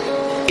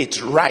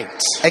it right,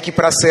 é que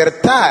para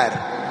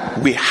acertar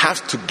we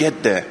have to get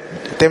the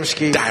temos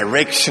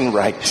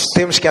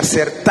que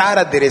acertar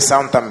a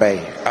direção também.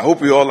 I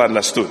hope you all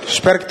understood.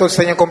 Espero que todos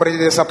tenham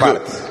compreendido essa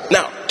parte.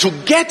 Now, to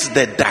get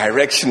the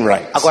direction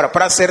right, Agora,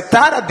 para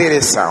acertar a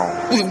direção,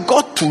 we've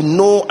got to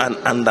know and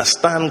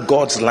understand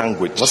God's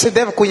language. você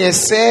deve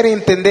conhecer e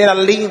entender a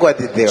língua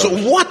de Deus. So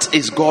what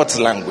is God's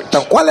language?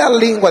 Então, qual é a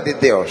língua de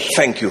Deus?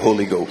 Thank you,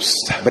 Holy Ghost.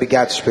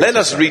 Obrigado, Espírito.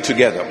 Let us read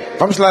together.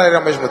 Vamos lá ler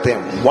ao mesmo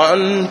tempo.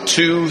 1,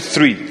 2,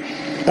 3.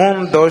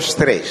 2,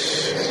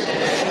 3.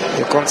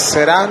 E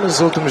acontecerá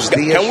nos últimos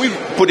dias. Can we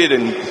put it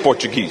in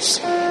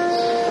Portuguese?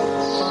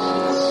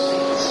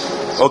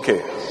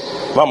 Ok,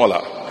 vamos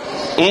lá.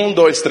 1,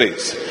 2,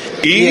 3.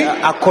 E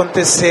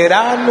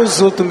acontecerá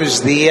nos últimos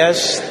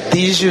dias,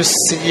 diz o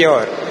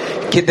Senhor,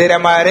 que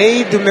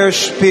derramarei do meu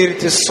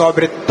espírito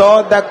sobre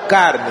toda a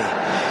carne,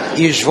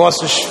 e os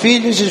vossos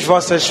filhos e as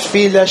vossas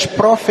filhas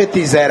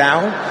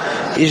profetizarão,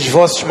 e os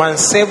vossos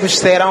mancebos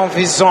terão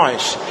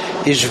visões,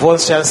 e os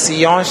vossos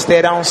anciões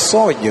terão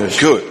sonhos.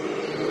 Good.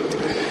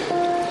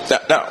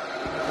 Now,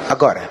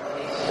 agora,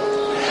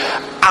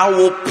 I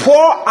will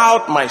pour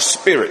out my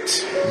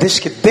spirit diz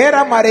que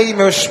derramarei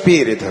meu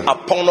espírito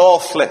upon all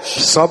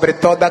flesh. sobre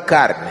toda a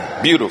carne.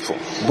 Beautiful.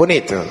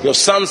 Bonito. Your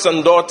sons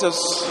and daughters,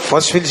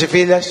 Vossos filhos e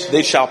filhas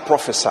they shall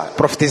prophesy.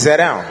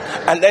 profetizarão.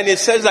 And then it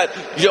says that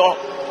your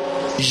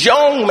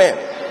young men,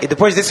 E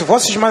depois disso,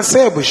 vossos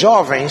mancebos,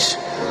 jovens,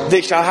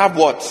 they shall have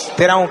what?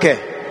 terão o quê?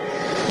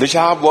 They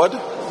shall have what?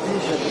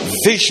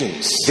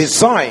 Visions.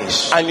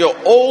 Visões. And your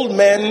old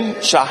men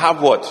shall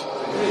have what?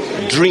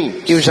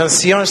 Dreams. E os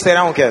anciãos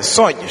terão o quê?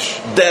 Sonhos.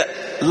 The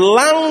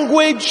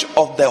language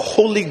of the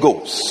Holy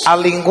Ghost, A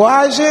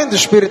linguagem do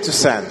Espírito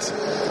Santo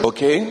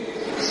okay,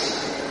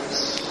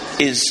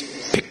 is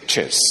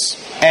pictures.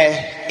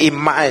 é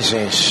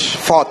imagens,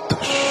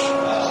 fotos.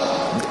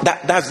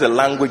 That's the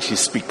language he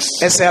speaks.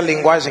 Essa é a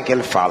linguagem que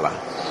ele fala.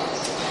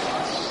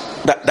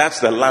 That's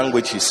the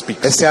language he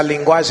speaks. Essa é a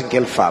linguagem que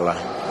ele fala.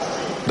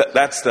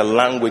 That's the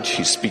language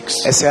he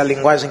speaks. Essa é a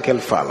linguagem que ele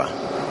fala.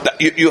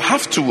 You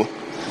have to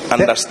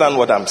understand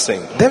what I'm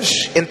saying.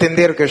 Deves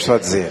entender o que eu estou a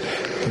dizer.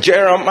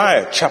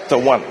 Jeremiah chapter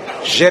 1,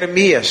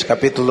 Jeremias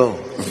capítulo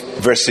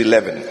 1, verse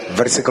 11.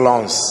 versículo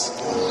 11.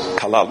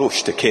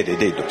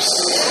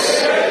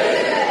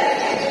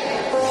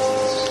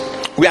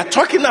 We are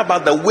talking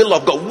about the will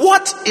of God.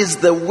 What is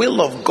the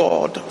will of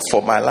God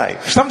for my life?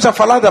 Estamos a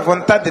falar da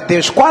vontade de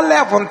Deus. Qual é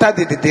a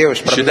vontade de Deus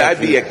para Should minha I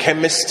be vida? a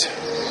chemist?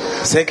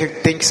 Sei que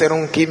tem que ser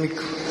um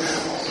químico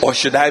Or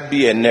should I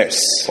be a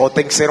nurse? ou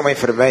tem que ser uma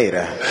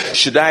enfermeira?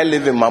 Should I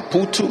live in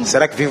Maputo?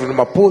 Será que vive no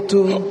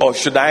Maputo Or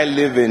should I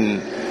live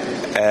in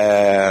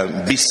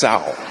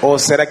Bissau? ou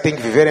será que tem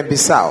que viver em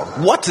Bissau?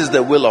 What is the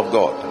will of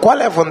God? Qual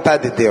é a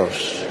vontade de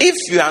Deus?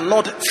 If you are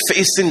not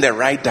facing the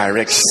right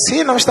direction,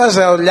 Se não estás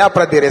a olhar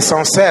para a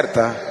direção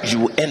certa,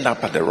 you will end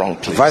up at the wrong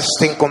place. vais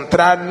te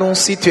encontrar num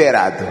sítio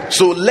errado.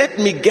 So let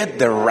me get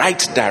the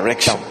right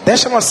direction.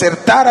 Deixa-me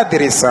acertar a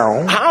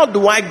direção. How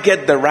do I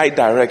get the right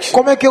direction?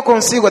 Como é que eu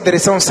consigo a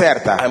direção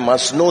certa? I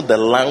must know the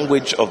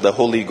language of the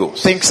Holy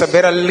Ghost. Tenho que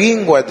saber a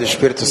língua do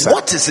Espírito Santo.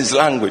 What is his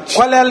language?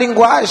 Qual é a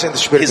linguagem do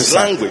Espírito His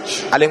Santo?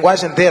 language. A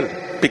linguagem dele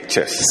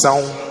Pictures.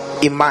 são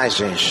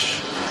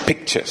imagens.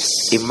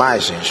 Pictures.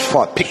 Imagens,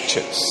 fotos.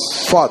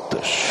 Pictures.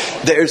 Fotos.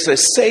 There's a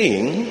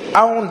saying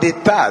Há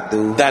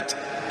ditado that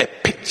a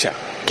picture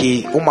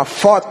que uma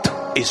foto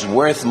is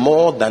worth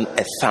more than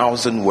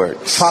 1,000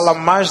 words. fala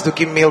mais do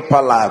que 1000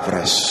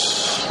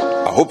 palavras.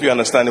 I hope you're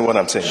understanding what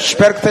I'm saying.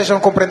 Espero que estejam a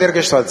compreender o que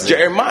eu estou a dizer.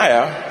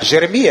 Jeremiah,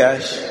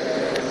 Jeremias,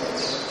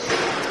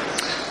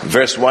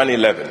 verse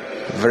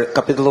 111.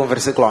 capítulo 1,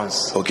 versículo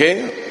 11.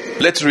 Okay?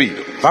 Let's read.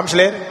 Vamos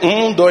ler?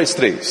 1, 2,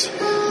 3.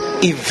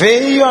 E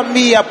veio a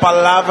mim a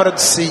palavra do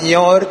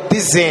Senhor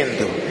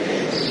dizendo: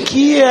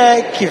 que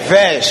é que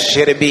vês,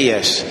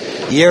 Jeremias?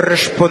 E eu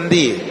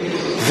respondi: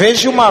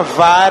 vejo uma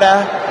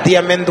vara de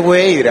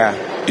amendoeira.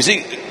 You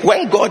see,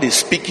 when God is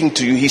speaking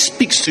to you, He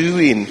speaks to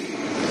you in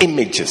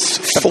images,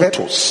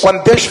 photos,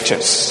 Quando Deus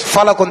pictures.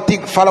 fala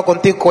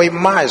contigo com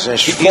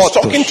imagens, He's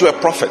talking fotos. to a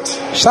prophet,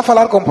 Está a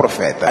falar com o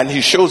profeta. and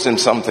He shows him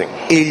something.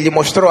 E lhe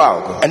mostrou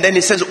algo. And then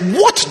He says,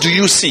 what do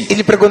you see?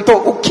 Ele perguntou: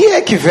 o que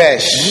é que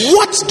vês?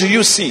 What do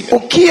you see?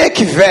 O que é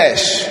que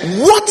vês?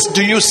 What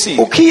do you see?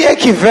 O que é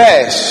que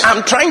vês?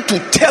 I'm trying to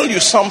tell you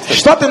something.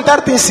 Estou a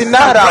tentar te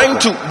ensinar I'm trying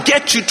algo. to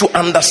get you to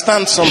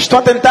understand something. Estou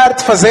a tentar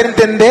te fazer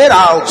entender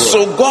algo.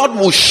 So God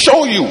will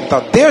show you.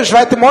 Então Deus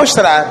vai te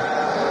mostrar.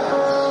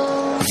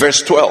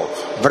 Verse 12.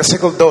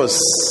 Versículo 12.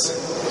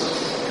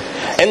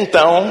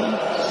 Então,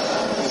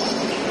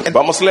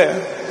 vamos ler.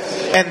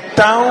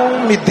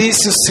 Então me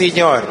disse o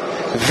Senhor: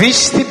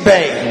 viste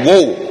bem.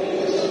 Whoa.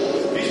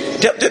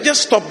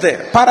 Just stop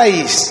there. Para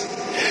isso.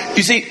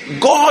 You see,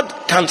 God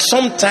can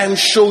sometimes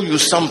show you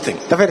something,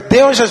 Tá vendo?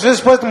 Deus às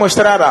vezes pode te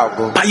mostrar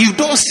algo, but you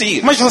don't see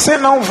it. mas você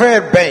não vê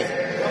bem.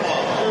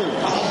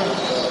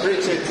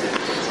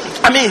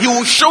 I mean, He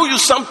will show you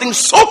something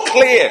so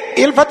clear,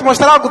 Ele vai te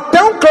mostrar algo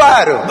tão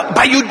claro,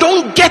 but you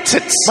don't get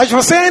it. mas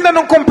você ainda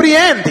não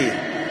compreende.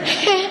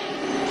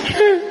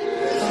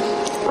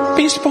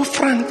 Bispo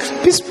Frank,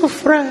 Bispo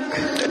Frank,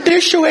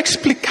 deixa eu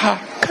explicar.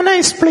 can I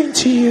explain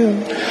to you?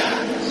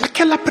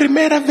 Aquela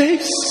primeira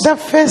vez, The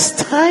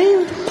first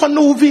time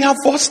quando ouvi a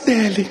voz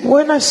dele,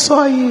 when I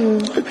saw you,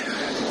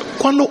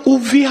 quando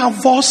ouvi a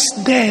voz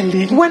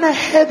dele when I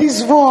heard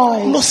his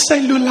voice no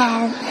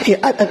celular,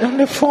 on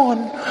the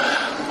phone,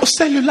 o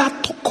celular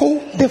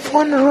tocou, the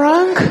phone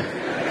rang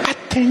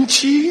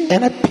atendi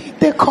and I picked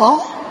the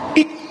call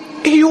e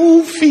eu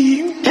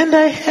ouvi. and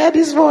I heard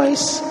his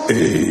voice.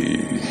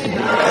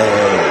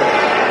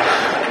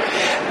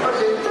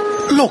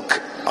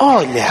 Look,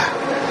 Olha,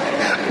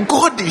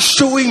 God is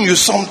showing you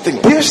something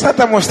Deus está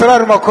a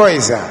mostrar uma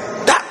coisa,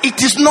 that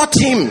it is not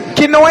Him,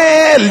 que não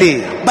é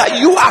ele. but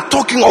you are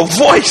talking of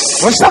voice.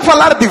 Você está a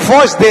falar de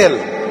voz dele.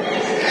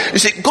 You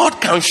see, God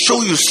can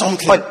show you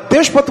something, Olha,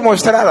 Deus pode te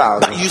mostrar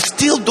algo, but you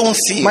still don't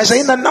see mas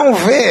it. ainda não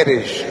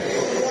vês.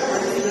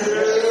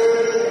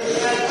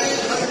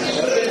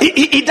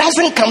 He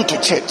doesn't come to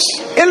church.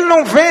 Ele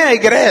não vem à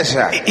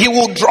igreja. He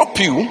will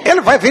drop you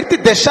Ele vai vir te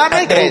deixar na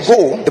And then igreja.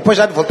 go. Depois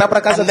já de voltar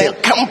para casa and then dele.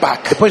 come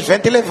back Depois vem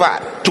te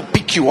levar to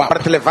pick you para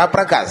up. te levar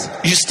para casa.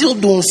 You still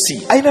don't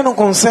see. Ainda não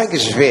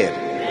consegues ver.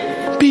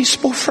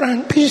 Bispo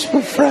Frank,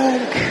 Bispo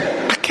Frank,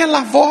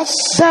 aquela voz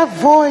that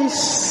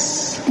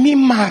voice me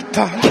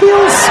mata.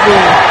 kills me.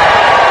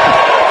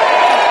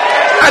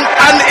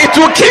 And it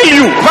will kill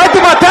you. Vai te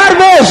matar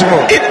mesmo.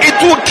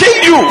 It will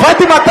kill you. Vai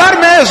te matar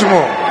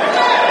mesmo.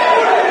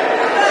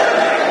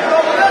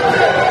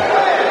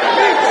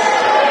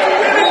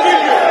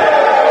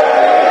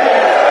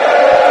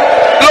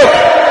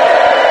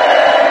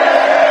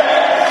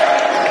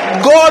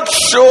 God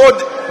showed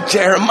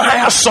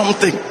Jeremiah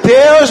something.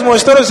 Deus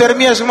mostrou a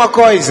Jeremias uma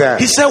coisa.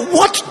 He said,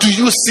 what do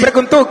you see?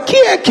 Perguntou: o que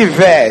é que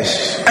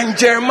vês? And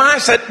Jeremiah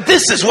said,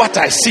 this is what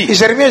I see. E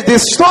Jeremias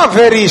disse: estou a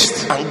ver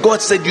isto. And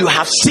God said, you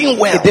have seen E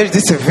well. Deus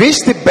disse: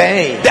 viste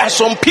bem. There are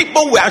some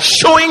people we are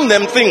showing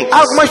them things.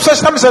 Algumas pessoas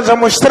estamos a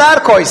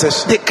mostrar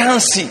coisas, They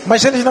can't see.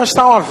 mas eles não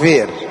estão a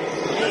ver.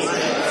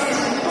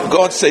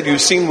 God said,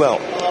 you've seen well.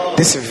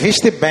 Disse: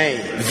 viste bem.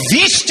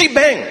 Viste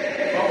bem.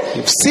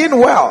 You've seen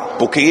well.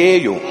 Porque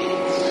eu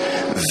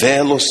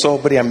velo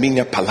sobre a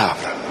minha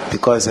palavra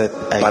Because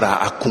para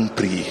a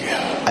cumprir.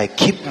 I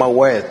keep my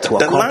word to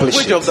The accomplish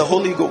language of it. the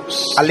Holy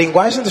Ghost. A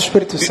linguagem do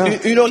Espírito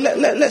Santo. You know,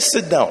 let's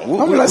sit down.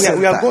 Vamos lá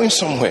We are sentar. going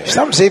somewhere.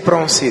 Estamos aí para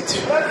um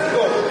sítio.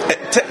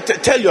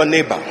 Tell your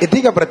neighbor, E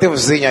diga para teu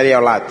vizinho ali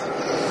ao lado: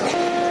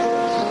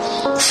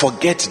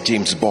 forget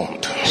James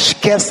Bond.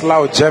 esquece lá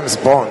o James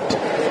Bond.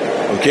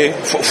 Okay?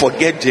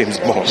 Forget James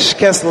Bond.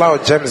 Esquece lá o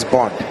James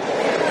Bond.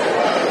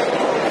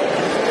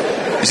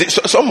 You see,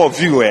 some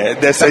of you,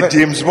 there's a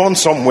James Bond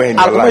somewhere in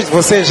your Alguns life. de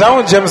vocês já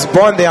um James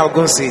Bond em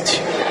algum sítio.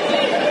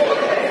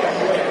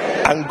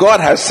 And God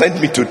has sent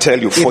me to tell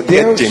you, E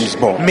forget Deus James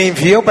Bond. me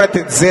enviou para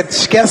te dizer: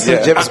 esquece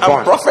o James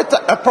Bond.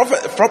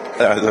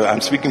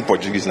 I'm speaking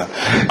Portuguese now.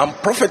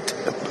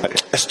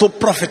 Estou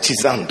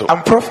profetizando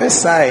I'm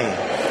prophesying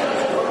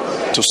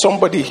to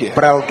somebody here.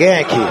 para alguém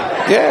aqui.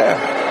 Yeah.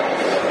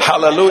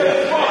 Hallelujah.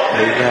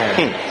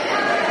 Amen.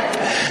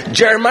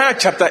 Jeremiah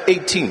chapter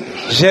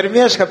 18,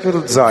 Jeremias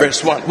capítulo 18.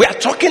 verse 1. We are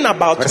talking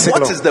about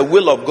Versículo. what is the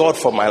will of God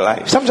for my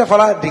life. Estamos a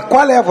falar de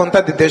qual é a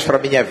vontade de Deus para a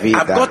minha I've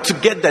vida. got to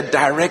get the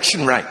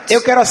direction right.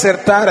 Eu quero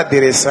acertar a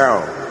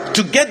direção.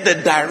 To get the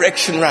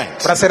direction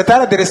right, Para acertar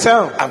a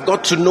direção, I've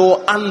got to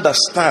know,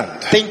 understand.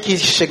 tem que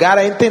chegar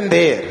a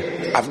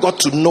entender. I've got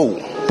to know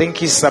Tem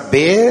que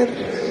saber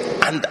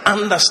and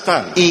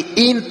understand e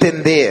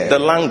entender the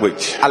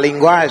language a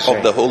linguagem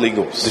of the Holy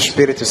do Ghost.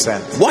 Espírito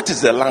Santo. What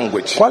is the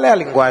language Qual é a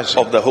linguagem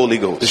of the Holy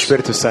do Ghost?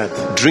 Espírito Santo?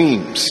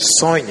 Dreams,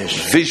 Sonhos,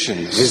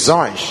 visions,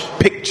 visões,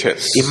 pictures,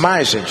 Pictures.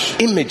 Imagens.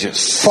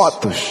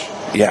 Fotos.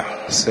 Yeah.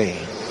 Sim.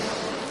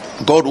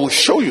 God will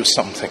show you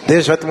something.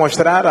 Deus vai te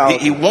mostrar algo.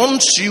 He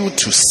wants you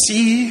to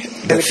see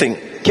the thing.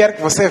 Quer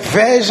que você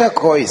veja a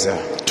coisa.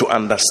 To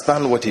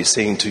understand what he's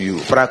saying to you.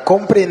 Para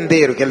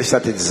compreender o que ele está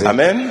te dizendo.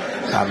 Amen.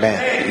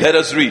 Amém. Let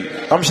us read.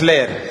 Vamos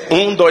ler.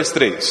 1, 2,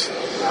 3.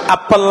 A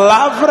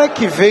palavra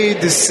que veio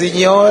do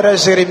Senhor a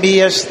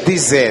Jeremias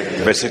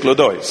dizendo: Versículo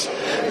 2.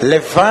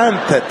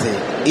 Levanta-te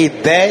e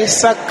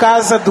desce à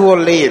casa do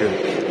oleiro,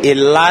 e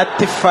lá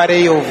te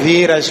farei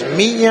ouvir as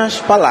minhas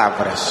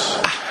palavras.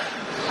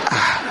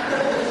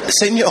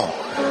 Senhor,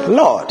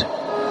 Lord,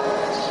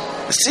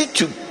 se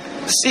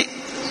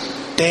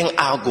tem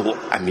algo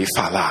a me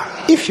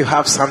falar, if you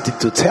have something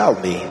to tell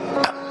me,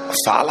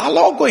 fala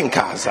logo em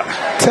casa.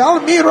 tell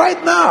me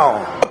right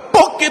now.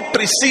 Porque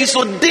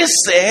preciso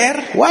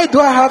descer Why do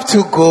I have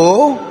to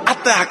go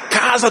até a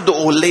casa do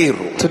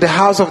oleiro? to the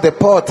house of the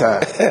potter?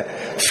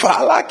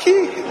 Fala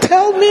aqui.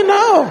 Tell me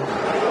now.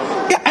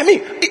 Yeah, I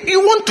mean,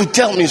 you want to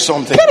tell me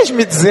something? Queres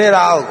me dizer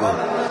algo?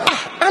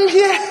 I'm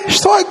here.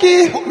 Estou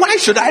aqui. Why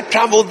should I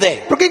travel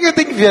there? Por que eu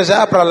tenho que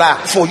viajar para lá?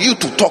 For you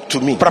to talk to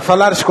me. Para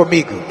falares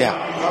comigo.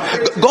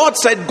 Yeah. God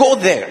said, go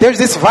there. Deus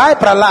disse, vai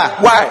para lá.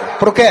 Why?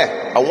 Por quê?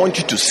 I want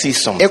you to see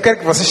something. Eu quero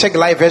que você chegue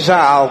lá e veja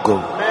algo.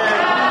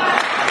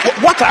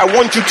 What I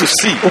want you to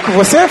see. O que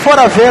você for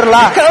a ver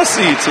lá, You can't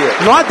see it here.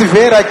 não há de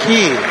ver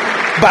aqui.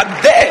 But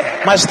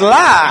there, Mas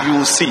lá, you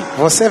will see.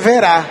 você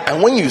verá.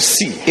 And when you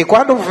see, E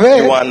quando ver,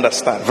 you will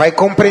understand. vai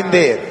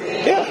compreender.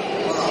 Yeah.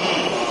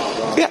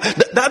 Yeah.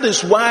 That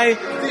is why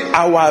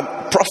our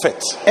prophet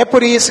É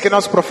por isso que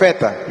nosso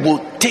profeta will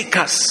take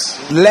us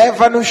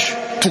leva-nos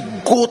to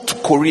go to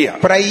Korea.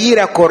 para ir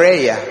à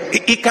Coreia.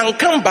 He can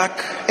come back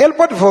Ele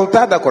pode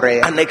voltar da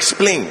Coreia and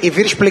explain. e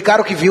vir explicar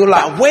o que viu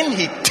lá. But when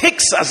he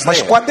takes us Mas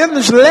there, quando ele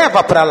nos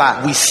leva para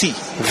lá, we see.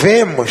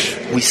 vemos.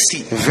 We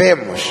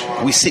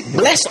see.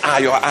 Blessed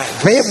are your eyes.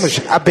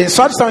 Vemos.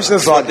 Abençoados estão os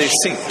teus For they olhos,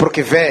 see.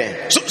 porque veem.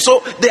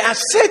 So there are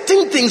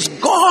certain things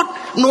God,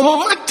 no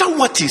matter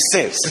what he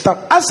says, Então,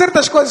 há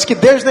certas coisas que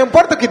Deus, não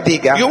importa o que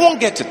diga, you won't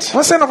get it.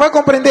 você não vai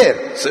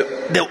compreender. So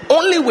the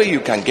only way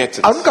you can get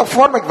it A única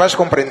forma que vais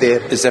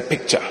compreender is a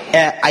picture.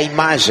 é a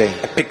imagem,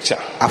 A picture.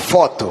 a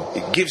foto.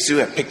 It gives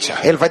you a picture.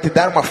 Ele vai te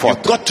dar uma You've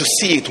foto. got to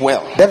see it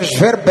well. Deves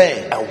ver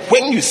bem. And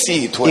when you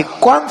see it E well,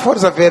 quando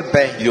fores a ver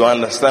bem, you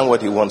understand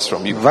what he wants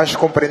from you. vais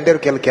compreender o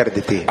que ele quer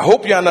de ti. I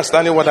hope you're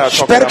understanding what I'm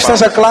talking Espero que about.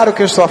 esteja claro o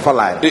que eu estou a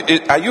falar.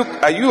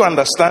 Are you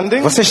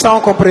understanding? Vocês estão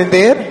a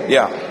compreender?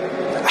 Yeah.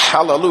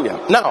 Hallelujah.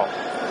 Now,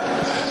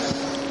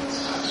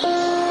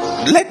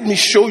 let me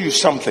show you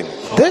something.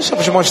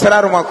 Deixa-vos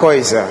mostrar uma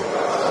coisa.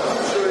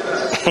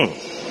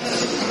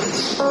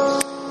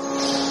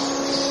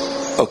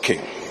 Okay.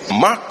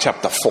 Mark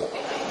chapter 4,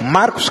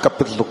 Marcos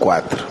capítulo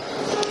 4,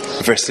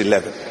 verse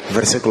 11.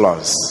 versículo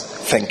 11.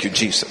 Thank you,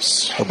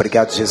 Jesus.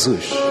 Obrigado,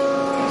 Jesus.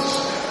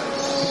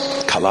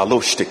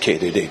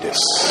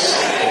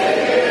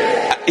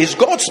 Is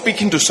God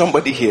speaking to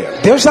somebody here?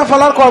 Deus está a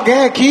falar com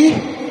alguém aqui?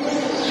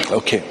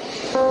 Okay.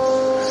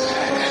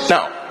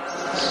 Now,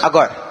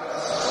 Agora,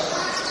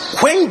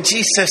 when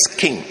Jesus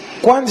came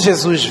quando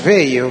Jesus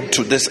veio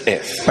to this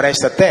earth, para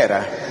esta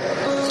terra,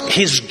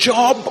 his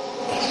job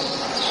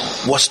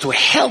was to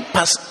help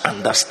us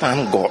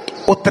understand God.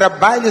 o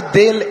trabalho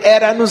dele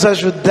era nos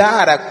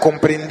ajudar a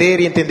compreender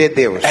e entender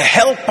Deus.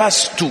 Help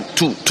us to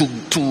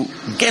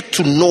get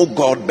to know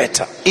God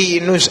better. E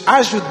nos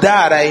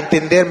ajudar a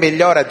entender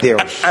melhor a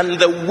Deus. And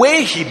the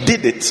way he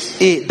did it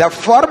E da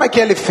forma que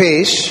ele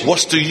fez,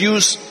 was to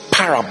use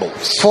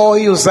parables.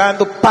 foi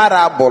usando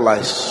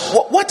parábolas.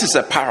 What is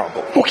a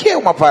parable? O que é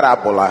uma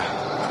parábola?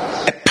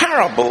 A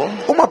parable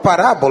Uma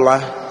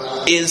parábola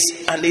is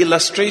an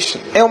illustration.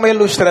 é uma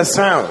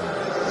ilustração,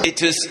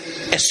 It is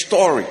a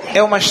story.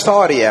 é uma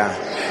história,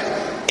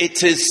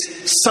 It is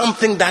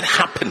something that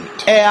happened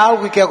é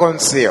algo que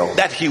aconteceu,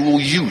 that he will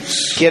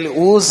use que ele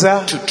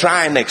usa to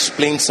try and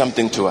explain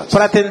something to us.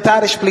 para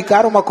tentar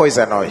explicar uma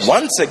coisa a nós.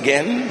 Once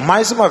again,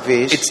 Mais uma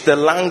vez, it's the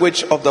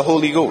language of the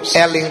Holy Ghost.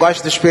 é a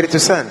linguagem do Espírito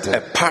Santo.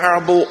 A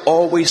parable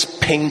always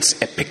paints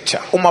a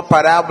picture. Uma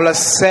parábola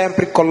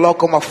sempre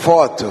coloca uma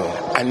foto.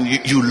 And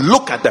you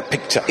look at the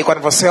picture. E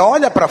quando você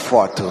olha para a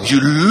foto, You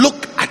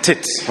look at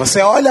it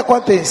você olha com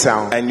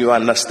atenção and you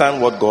understand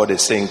what God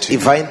is saying to e you.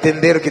 vai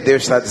entender o que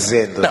Deus está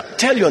dizendo. Now,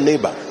 tell your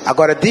neighbor,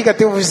 Agora diga a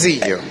teu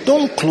vizinho,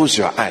 don't close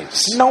your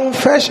eyes. não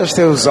feche os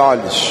teus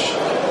olhos.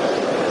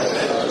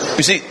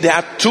 You see, there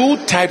are two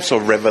types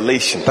of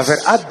revelations Tá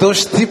vendo? Há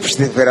dois tipos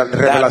de that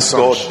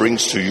revelações God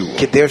brings to you.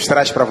 que Deus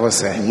traz para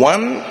você.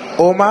 One,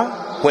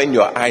 Uma, when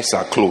your eyes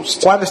are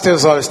closed. quando os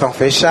teus olhos estão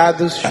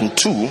fechados. And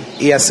two,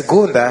 E a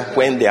segunda,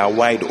 when they are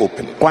wide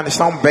open. quando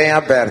estão bem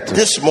abertos.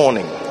 This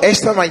morning,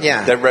 Esta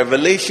manhã, the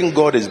revelation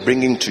God is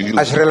bringing to you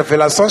as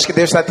revelações que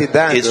Deus está te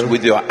is dando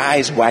with your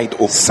eyes wide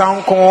open.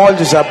 são com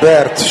olhos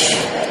abertos.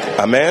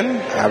 Amen?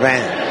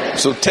 Amém?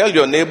 So tell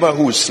your neighbor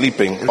who is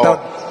sleeping, Então,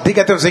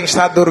 diga a teu vizinho que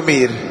está a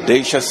dormir.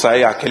 deixa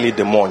sair aquele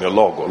demônio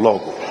logo,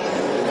 logo.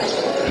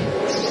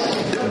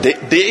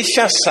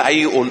 Deixa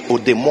sair o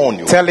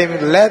demônio. Tell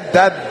him, let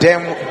that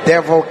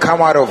devil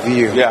come out of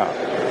you. Yeah.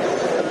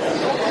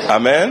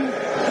 Amen.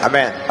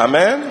 Amen.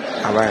 Amen.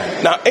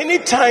 Amen. Now,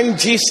 anytime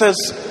Jesus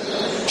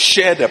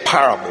shared a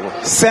parable,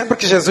 Sempre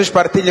que Jesus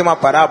partilha uma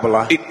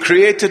parábola, it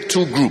created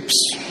two groups.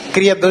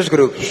 cria dois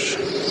grupos.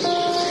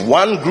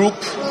 One group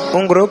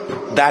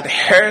Grupo that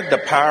heard the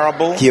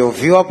parable que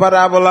ouviu a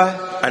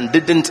parábola and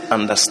didn't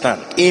understand.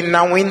 e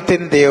não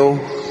entendeu.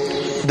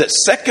 The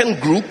second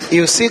group E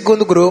o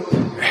segundo grupo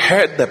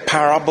heard the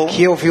parable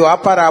que ouviu a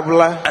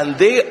parábola and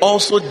they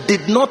also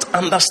did not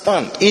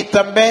understand. e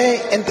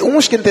também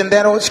uns que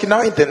entenderam, outros que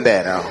não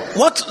entenderam.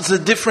 What's the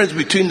difference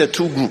between the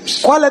two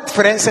groups? Qual é a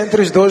diferença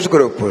entre os dois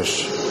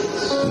grupos?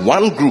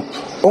 One group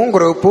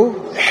Grupo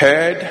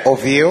heard,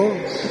 ouviu,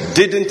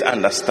 didn't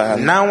understand,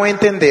 não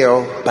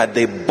entendeu, but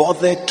they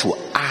bothered to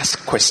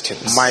ask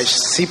questions. mas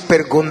se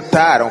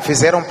perguntaram,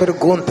 fizeram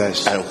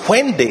perguntas. And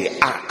when they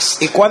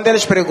asked, E quando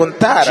eles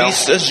perguntaram,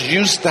 Jesus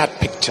used that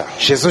picture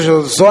Jesus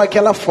usou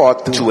aquela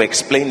foto to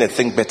explain the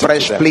thing better para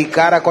to them.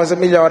 explicar a coisa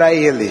melhor a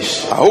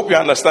eles. I hope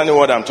you're understanding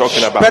what I'm talking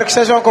Espero about. que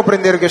estejam a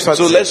compreender o que eu estou a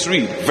So dizer. let's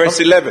read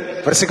verse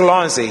 11. Versículo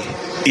 11.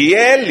 E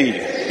ele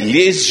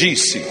lhes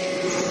disse: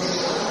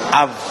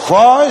 A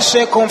vós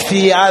é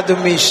confiado o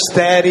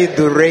mistério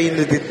do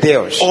reino de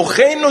Deus. o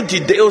reino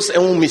de Deus é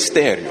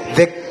mistério.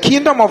 The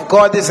kingdom of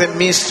God is a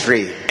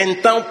mystery.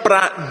 Então,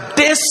 para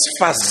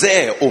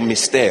desfazer o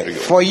mistério,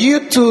 For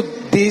you to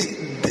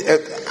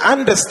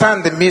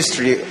understand the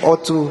mystery or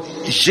to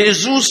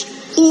Jesus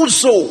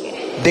usou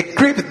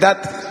decrypt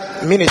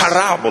that ministry,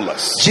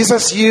 parábolas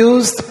Jesus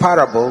used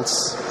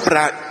parables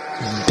para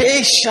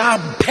deixar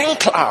bem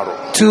claro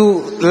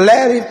to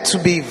let it to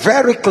be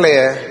very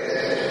clear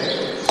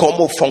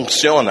como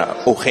funciona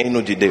o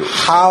reino de Deus.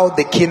 how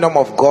the kingdom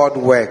of God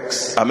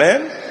works.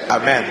 Amém?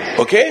 Amen.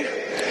 Ok?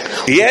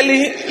 E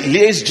ele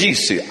lhes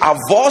disse: a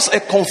vós é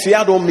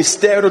confiado o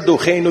mistério do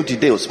reino de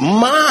Deus,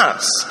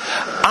 mas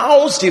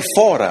aos de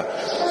fora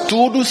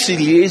tudo se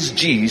lhes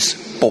diz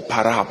por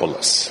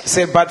parábolas.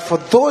 Say, but for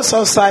those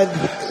outside,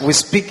 I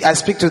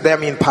speak to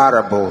them in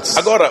parables.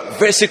 Agora,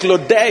 versículo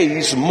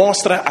 10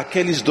 mostra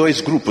aqueles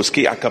dois grupos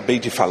que acabei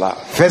de falar.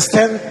 Verse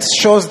 10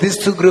 shows these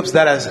two groups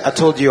that I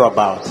told you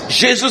about.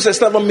 Jesus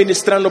estava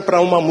ministrando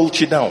para uma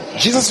multidão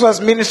Jesus was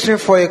ministering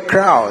for a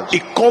crowd. e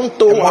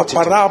contou A a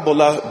multidão.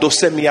 parábola do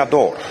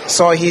semeador.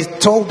 So he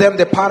told them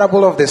the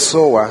parable of the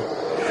sower.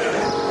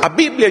 A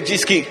Bíblia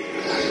diz que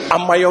a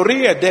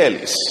maioria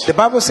deles The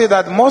Bible says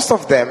that most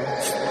of them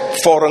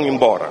foram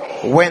embora.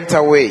 went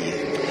away.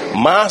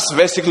 Mas,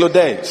 versículo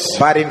 10,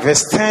 But in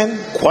verse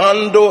 10,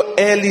 quando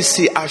ele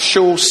se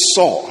achou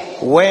só,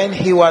 when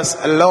he was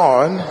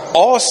alone,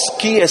 os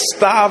que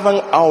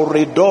estavam ao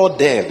redor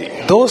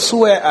dele, those who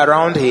were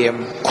around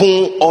him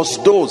com os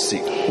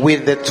 12,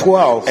 with the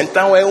 12.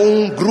 então é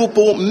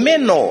grupo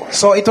menor,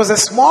 So it was a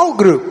small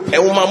group. é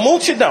uma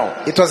multidão.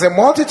 It was a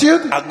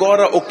multitude.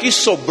 Agora, o que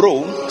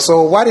sobrou,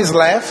 So what is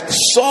left?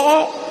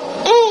 só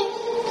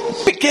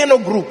pequeno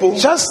grupo,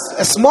 Just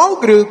a small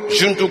group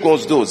junto com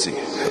os 12.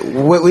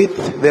 with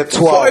the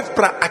Foi 12.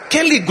 para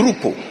aquele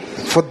grupo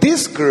For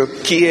this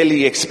group, que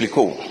ele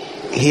explicou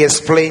he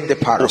explained the o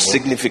parable,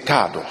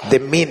 significado the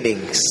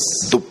meanings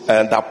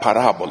da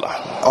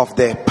parábola, of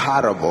the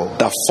parable,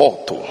 da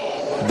foto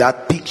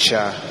that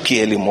picture que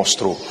ele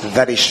mostrou.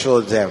 that he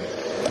showed them.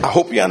 I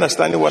hope you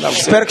understand what I'm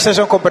saying. Espero que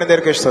estejam a compreender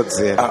o que eu estou a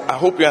dizer. I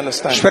hope you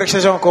understand. Espero que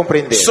estejam a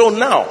compreender. So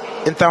now,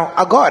 Então,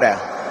 agora,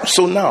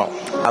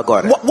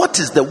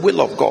 what is the will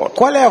of God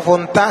qual é a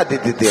vontade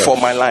de Deus for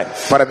my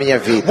life? para a minha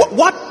vida?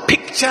 What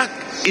picture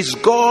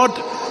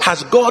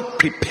has God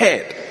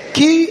prepared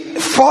Que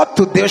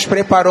foto Deus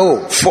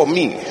preparou for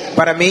me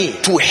para mim,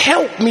 to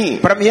help me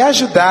para me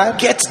ajudar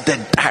get the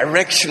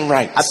direction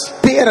right, a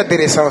ter a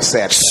direção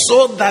certa,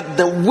 so that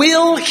the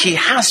will He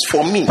has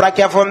for me para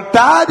que a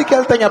vontade que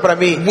Ele tenha para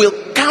mim will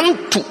come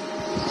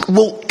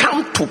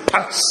to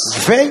pass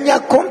venha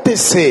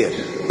acontecer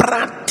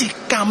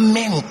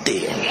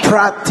praticamente.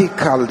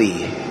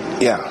 practically.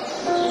 Yeah.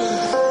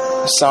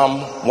 Psalm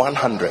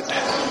 100.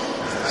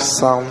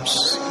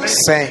 Psalms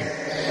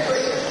 100.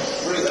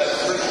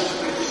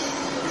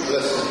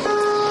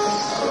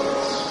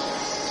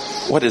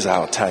 What is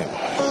our time?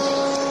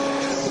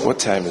 What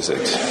time is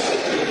it?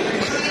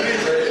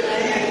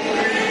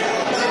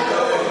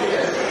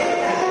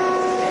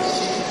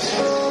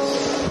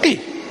 Hey,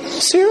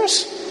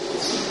 serious?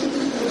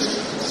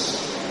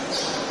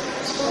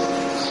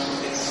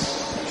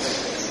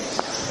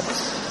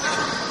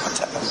 What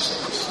time is it?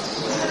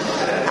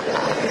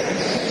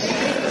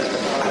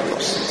 I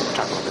lost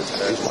track of it.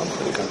 At least one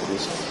thing I could do.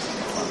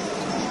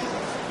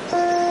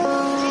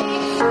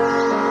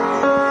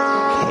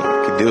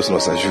 Que Deus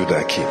nos ajuda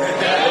aqui.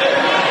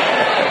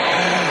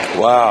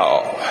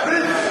 Wow.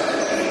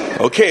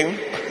 Ok.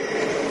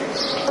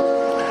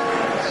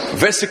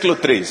 Versículo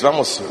 3.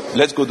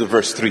 Let's go to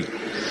verse 3.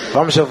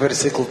 Vamos ao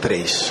versículo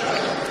 3.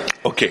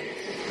 Ok.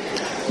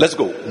 Let's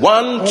go.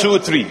 1, 2,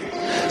 3.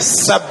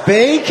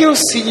 Sabei que o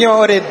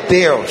Senhor é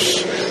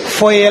Deus.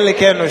 Foi Ele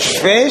que nos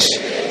fez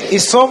e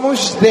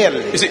somos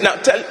dele. You see, now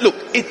look,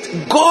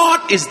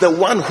 God is the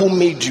one who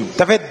made you.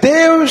 Tá vendo?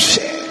 Deus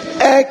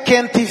é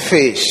quem te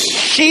fez.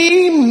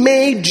 He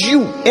made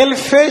you. Ele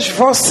fez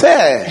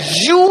você.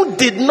 You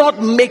did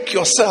not make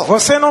yourself.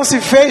 Você não se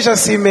fez a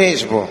si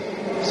mesmo.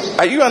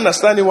 Are you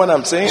understanding what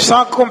I'm saying?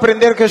 Só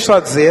compreender o que eu estou a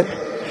dizer?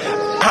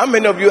 How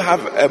many of you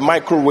have a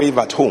microwave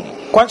at home?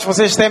 Quantos de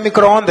vocês têm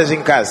micro-ondas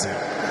em casa?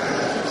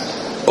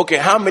 Okay,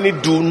 how many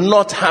do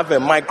not have a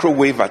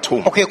microwave at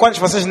home? Ok, quantos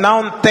de vocês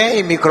não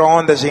têm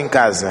micro-ondas em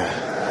casa?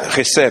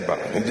 Receba.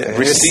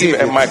 Receive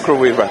a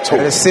microwave at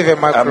home.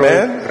 Receba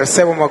Amen?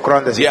 receba um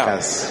micro-ondas em Yeah.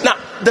 casa. Now,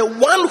 the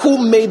one who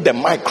made the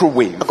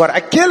microwave Agora,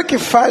 aquele que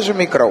faz o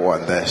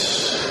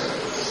micro-ondas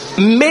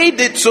made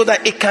it so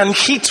that it can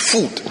heat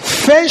food.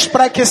 fez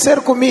para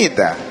aquecer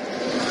comida.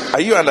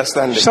 Are you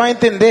understanding? Estão a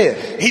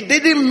entender? He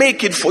didn't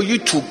make it for you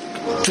to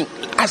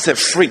as a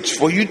fridge,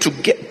 for you to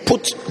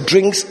put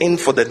drinks in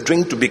for the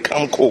drink to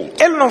become cold.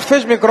 Ele não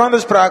fez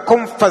micro-ondas para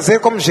fazer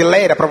como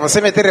geleira, para você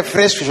meter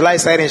refrescos lá e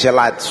saírem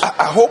gelados.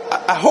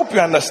 I hope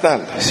you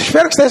understand.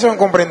 Espero que estejam a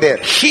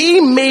compreender.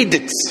 He made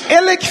it.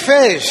 Ele é que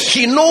fez.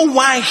 He knows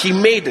why he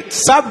made it.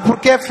 Sabe por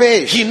que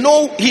fez? He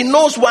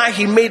knows why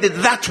he made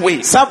it that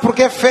way. Sabe por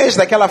que fez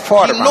daquela He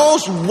forma?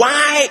 knows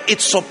why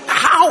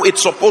how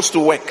it's supposed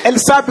to work. Ele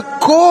sabe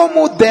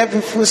como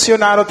deve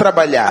funcionar ou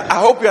trabalhar. I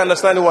hope you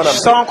understand what I'm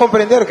Estão saying. a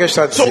compreender o que eu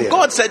estou a So dizer?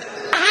 God said,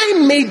 I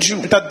made you.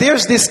 Então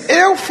Deus disse,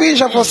 eu fiz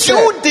a você.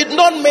 You did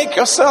not make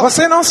yourself.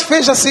 Você não se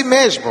fez a si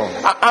mesmo.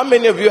 How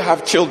many of you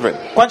have children?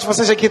 Quantos de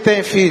vocês aqui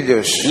têm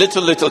filhos?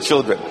 Little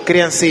children.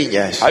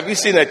 Criancinhas. Have you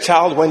seen a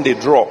child when they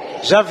draw?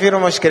 Já viram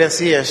umas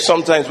criancinhas?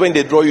 Sometimes when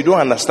they draw, you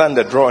don't understand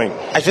the drawing.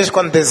 Às vezes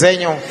quando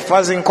desenham,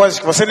 fazem coisas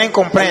que você nem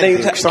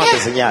compreende o que estão a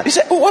desenhar. You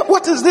say,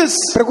 what is this?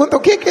 Pergunta, o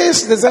que é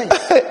esse desenho?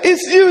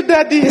 It's you,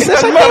 daddy. Você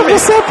And é mommy.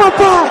 você,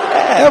 papá.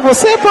 É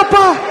você,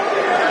 papá.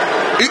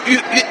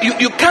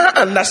 You can't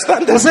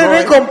understand the Você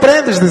nem drawing.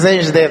 compreende os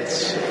desenhos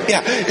deles.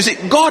 Yeah. You see,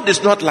 God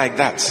is not like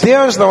that.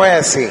 Deus não é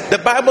assim. The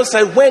Bible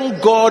says when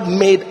God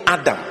made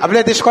Adam, A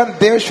Bíblia diz que quando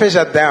Deus fez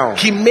Adão,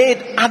 He made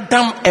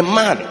Adam a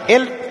man.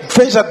 Ele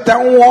fez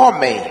Adão um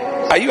homem.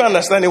 Are you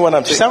understanding what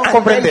I'm saying? Estão a And then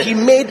compreender? He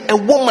made a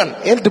woman.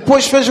 Ele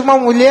depois fez uma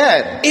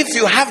mulher. If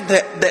you have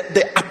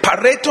the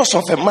apparatus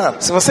of a man,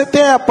 Se você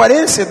tem a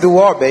aparência do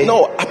homem,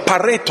 no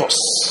apparatus.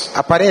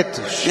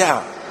 aparelhos.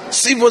 Yeah.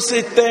 Se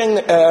você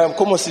tem,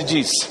 como se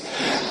diz?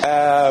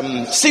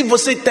 Se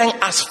você tem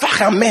as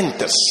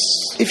ferramentas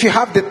If you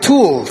have the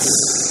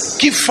tools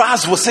que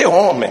faz você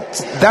homem,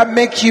 that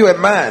make you a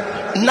man,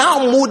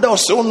 não muda o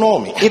seu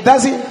nome. it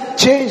doesn't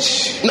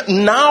change.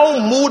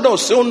 Não muda o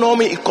seu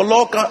nome e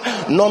coloca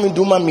nome de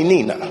uma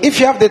menina. If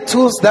you have the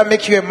tools that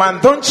make you a man,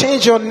 don't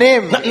change your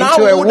name Não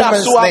into a muda a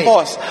woman's sua name.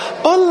 voz.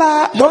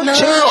 Olá. Don't Não,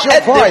 change é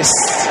your voice.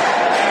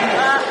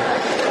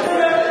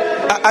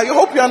 I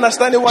hope you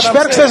understand what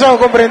Espero I'm que saying. vocês vão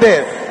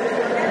compreender.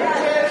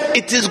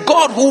 It is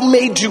God who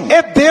made you.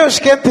 É Deus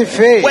quem te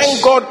fez.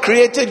 When God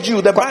created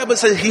you, the Bible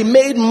says He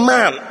made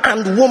man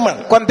and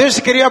woman. Quando Deus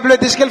te criou, a Bíblia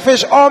diz que Ele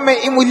fez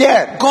homem e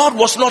mulher. God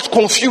was not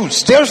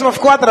confused. Deus não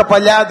ficou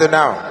atrapalhado,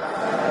 não.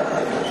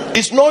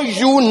 It's not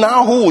you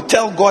now who will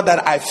tell God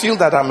that I feel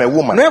that I'm a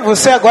woman. Não é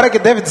você agora que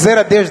deve dizer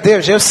a Deus,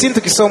 Deus, eu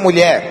sinto que sou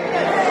mulher.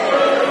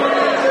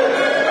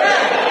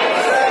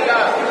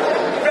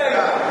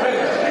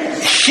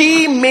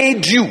 He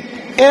made you.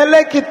 Ele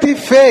é que te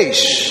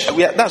fez.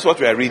 That's what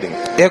we are reading.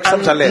 É o que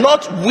estamos a And ler.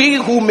 not we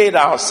who made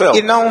ourselves.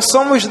 E não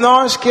somos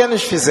nós que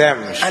nos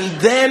fizemos. And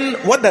then,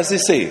 what does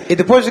it say? E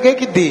depois o que é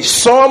que diz?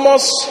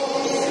 Somos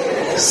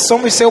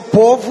Somos seu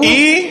povo,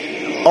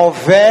 e...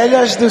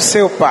 ovelhas do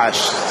seu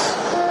pasto.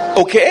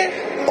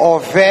 Okay?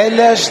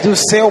 Ovelhas do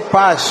seu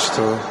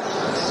pasto.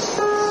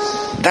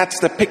 That's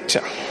the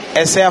picture.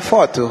 Essa é a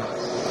foto.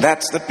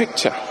 That's the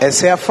picture.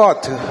 Essa é a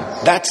foto.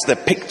 That's the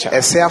picture.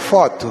 Essa é a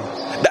foto.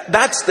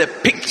 That's the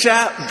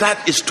picture that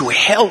is to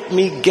help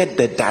me get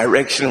the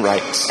direction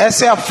right.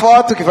 Essa é a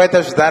foto que vai te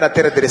ajudar a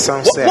ter a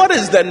direção certa. What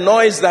is the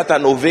noise that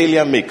an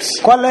ovelia makes?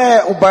 Qual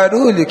é o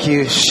barulho que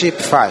o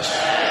sheep faz?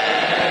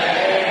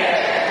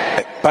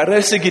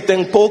 Parece que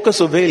tem poucas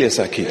ovelhas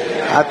aqui.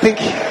 I think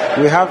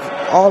we have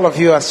all of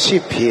you as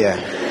sheep here.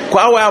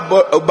 Qual é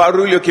o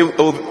barulho que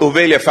a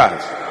ovelha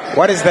faz?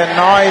 What is the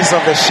noise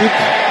of the sheep?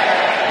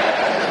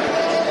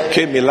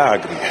 Que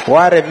milagre.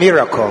 What a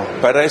miracle.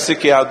 Parece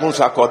que alguns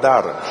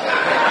acordaram.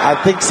 I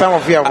think some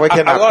of you are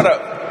waking up.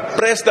 Agora,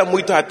 presta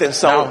muita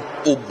atenção.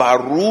 O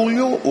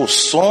barulho, o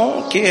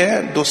som que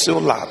é do seu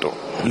lado.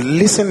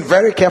 Listen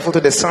very careful to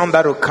the sound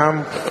that will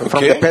come from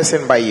Okay. the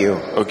person by you.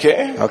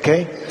 Ok?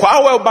 Okay?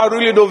 Qual é o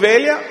barulho da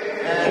ovelha?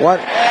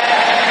 What?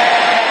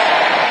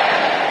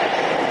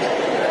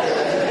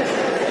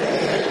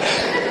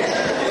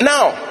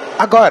 Não.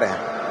 Agora,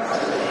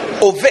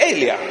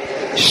 Ovelha.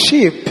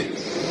 sheep.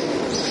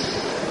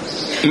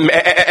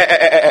 Mé.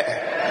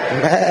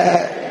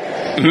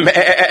 Mé.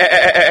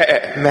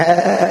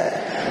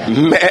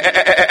 Mé.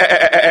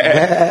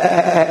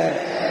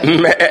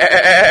 Mé.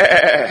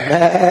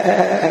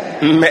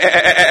 Mé.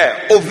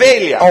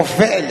 Ovelha.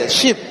 Ovelha,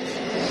 sheep.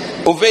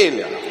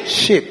 Ovelha.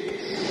 Sheep.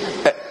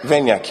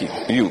 Venha aqui.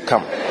 You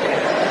come.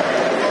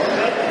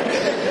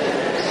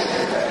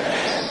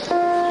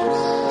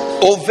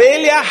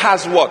 Ovelha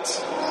has what?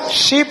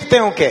 Sheep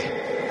tem o quê?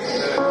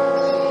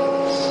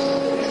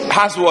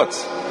 Has what?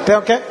 Tem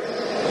o quê?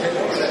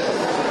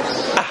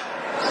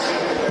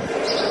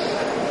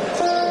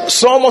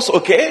 Somos o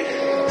quê?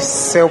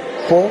 Seu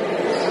povo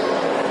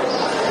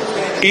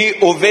E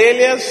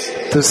ovelhas.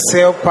 do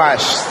seu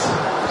pasto.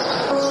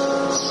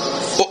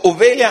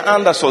 Ovelha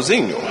anda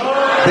sozinho.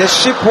 The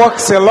sheep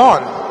walks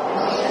alone.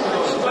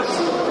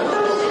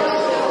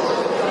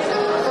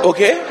 O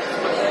quê?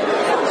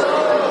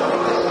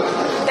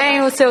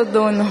 Tem o seu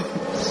dono.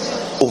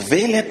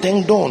 Ovelha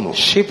tem dono.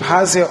 Sheep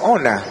has a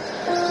owner.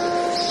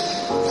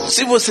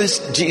 Se você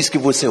diz que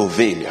você é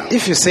ovelha,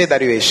 If you say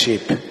that you're a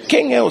sheep,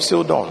 quem é o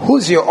seu dono?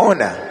 who's your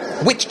owner?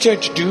 Which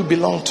church do you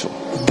belong to?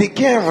 De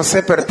quem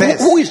você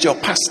pertence? Who is your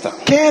pastor?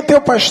 Quem é teu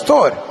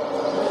pastor?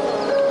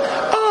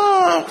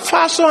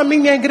 Faço a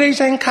minha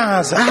igreja em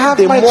casa. I É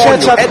have my demônio,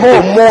 church at é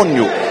home.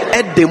 demônio,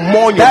 é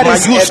demônio That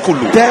is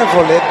maiúsculo. a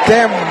devil, a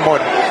demon.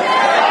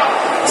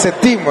 It's a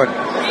demon.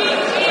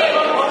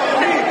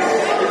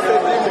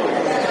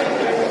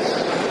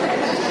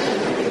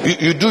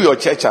 You do your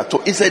church at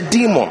home. It's a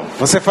demon.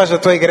 Você faz a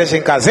tua igreja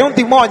em casa. É um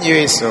demônio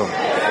isso.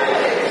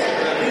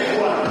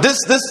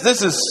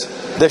 This is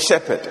the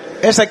shepherd.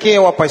 Este aqui é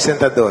o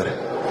apacentador.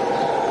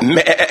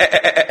 Meh,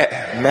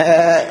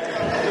 Mé.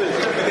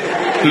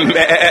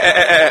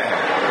 meh.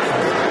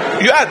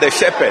 You are the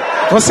shepherd.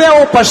 Você é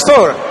o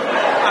pastor.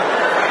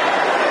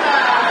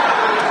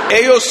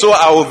 Eu sou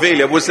a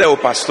ovelha, você é o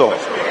pastor.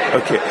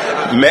 Ok.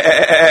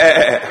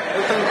 Meh.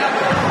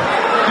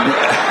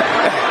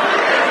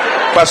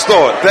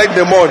 Pastor, tem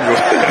demônio.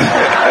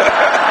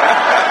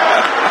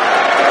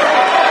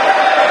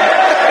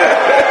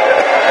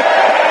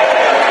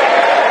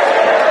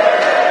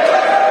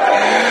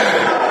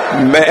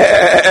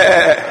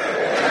 Meh.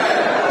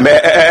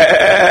 Meh.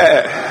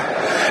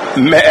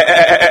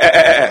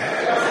 Meh.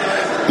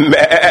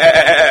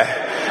 Meh.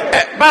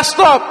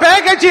 Pastor,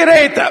 pega a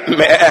direita.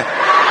 Meh.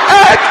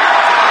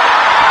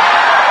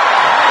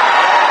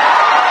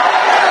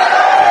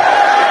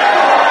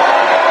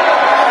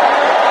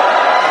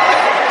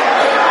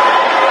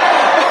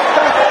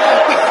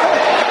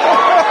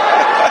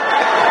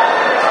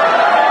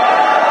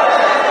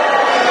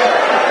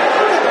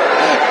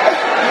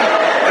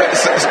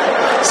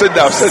 Sit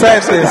down, sit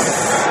down, sit down.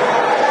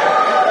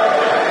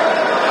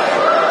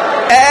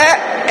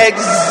 É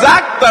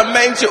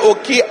exatamente o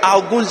que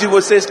alguns de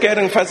vocês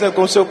querem fazer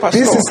com seu pastor.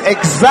 This is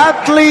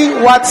exactly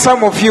what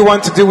some of you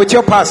want to do with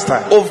your pastor.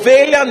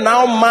 Ovelha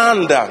não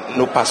manda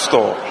no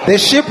pastor. The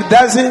sheep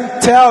doesn't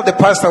tell the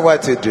pastor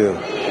what to do.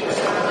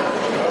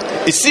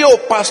 E se o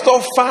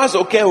pastor faz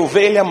o que a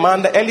ovelha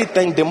manda, ele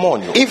tem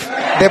demônio. If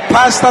the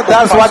pastor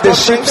does what the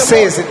sheep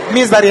says, it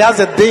means that he has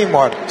a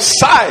demon.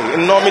 Sai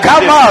em nome de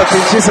Come Jesus. out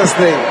in Jesus'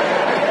 name.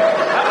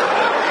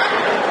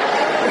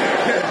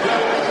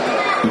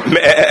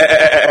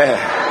 Meh.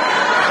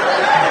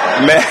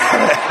 Meh.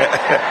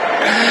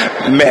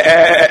 Meh.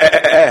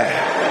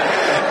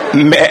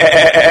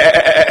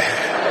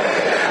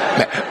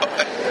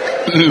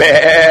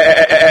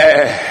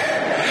 Meh.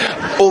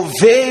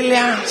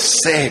 Ovelha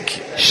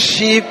segue.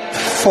 Sheep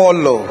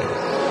follow.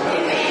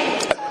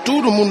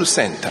 Todo mundo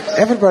senta.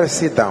 Everybody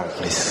sit down,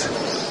 please.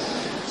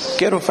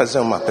 Quero fazer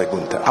uma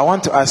pergunta. I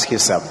want to ask you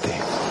something.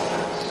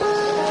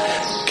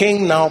 Quem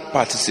não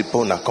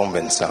participou na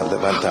convenção?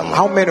 Levanta a mão.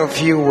 How many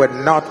of you were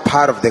not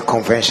part of the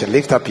convention?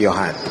 Lift up your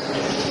hand.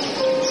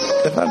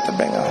 Levanta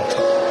bem alto.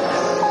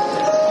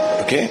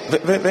 Ok?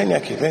 Vem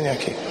aqui, vem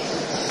aqui.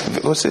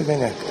 Você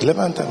vem aqui.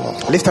 Levanta a mão.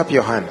 Lift up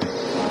your hand.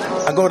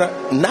 Agora,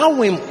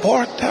 não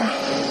importa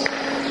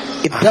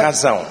a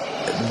razão.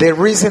 The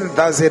reason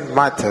doesn't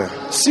matter.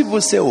 Se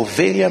você é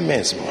ovelha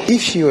mesmo,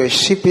 If you're a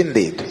sheep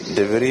indeed,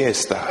 deveria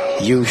estar.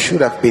 you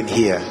should have been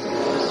here.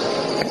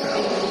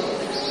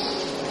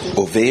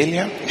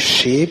 Ovelha,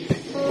 Sheep,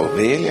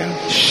 ovelha,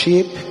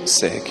 sheep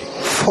segue.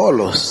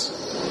 follows.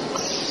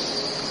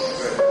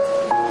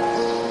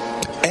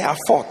 É a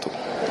foto.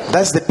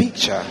 That's the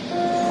picture.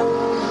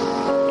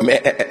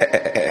 Meh.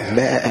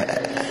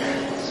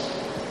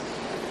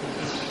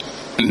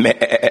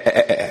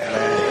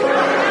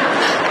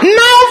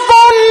 Não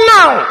vou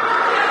não.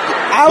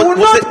 I will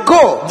not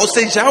go.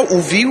 Você já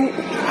ouviu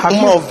Have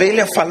uma you-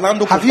 ovelha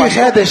falando com o Have you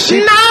pastor? heard the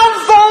sheep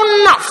Não vou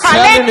não.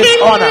 Falei telling his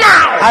que owner?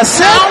 não. I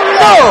said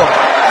no.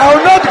 I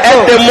will not É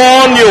go.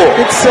 demônio.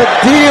 It's a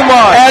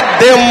demon. É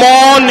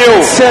demônio.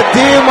 It's a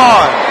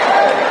demon.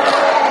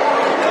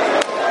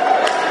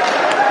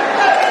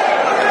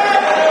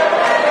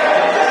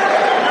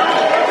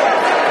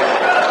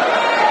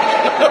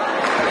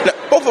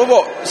 Por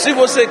favor, se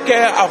você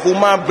quer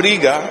arrumar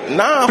briga,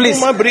 não Please.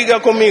 arruma briga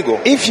comigo.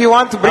 If you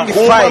want to bring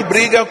Arruma fight,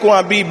 briga com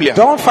a Bíblia.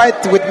 don't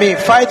fight with me.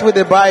 Fight with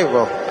the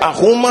Bible.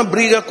 Arruma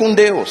briga com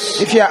Deus.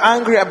 If you are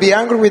angry, be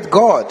angry with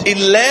God. E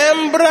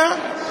lembra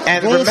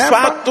And um remember-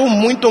 fato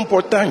muito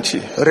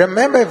importante.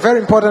 Remember a very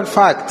important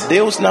fact.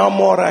 Deus não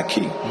mora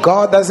aqui.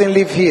 God doesn't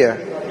live here.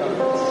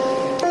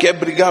 Quer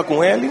brigar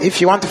com Ele? If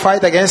you want to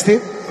fight against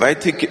him,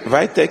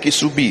 vai ter que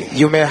subir.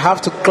 You may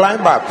have to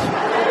climb up.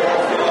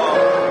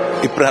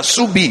 E para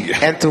subir,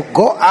 And to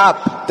go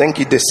up, tem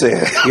que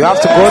descer. you have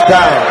to go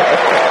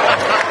down.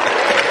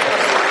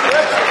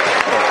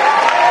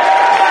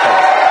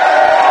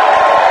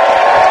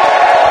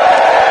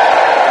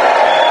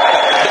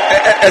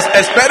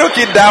 Espero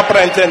que dá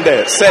para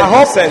entender. I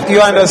hope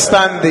you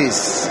understand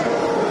this.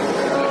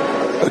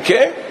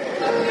 Ok?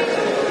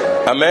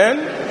 Amém?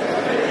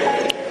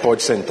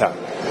 Pode sentar.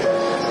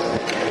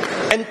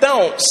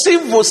 Então, se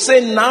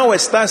você não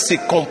está se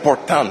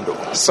comportando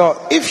So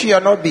if you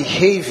are not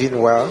behaving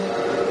well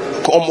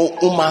como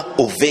uma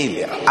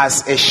ovelha,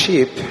 as a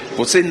sheep,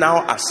 você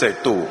não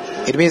acertou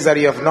it means that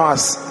you have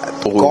not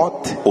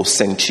got o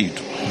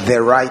sentido. the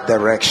right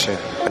direction.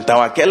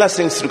 Então, aquelas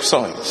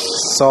instruções,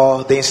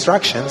 So the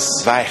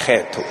instructions vai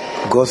reto,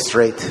 go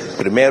straight,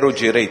 primeiro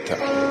direita,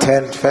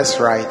 turn first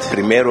right,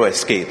 primeiro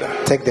esquerda,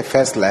 take the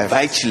first left.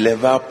 vai te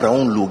levar para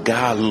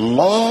lugar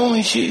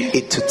longe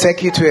It to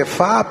take you to a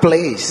far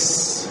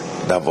place,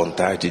 da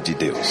vontade de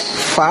Deus,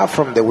 far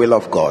from the will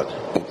of God,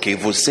 porque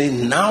você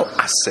não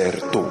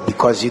acertou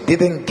because you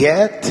didn't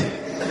get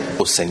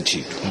o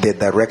sentido. the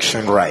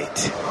direction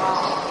right.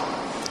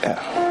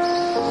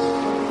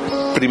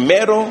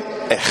 Primeiro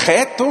é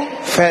reto,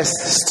 First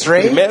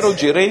straight, primeiro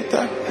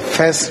direita,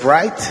 first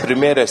right,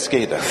 primeiro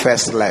esquerda.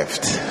 first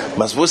left.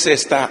 Mas você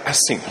está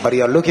assim. But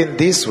you're looking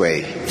this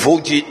way.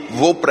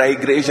 Vou para a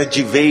igreja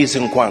de vez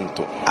em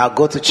quando. I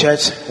go to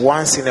church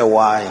once in a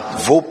while.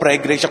 Vou para a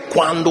igreja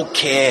quando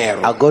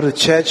quero. I go to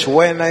church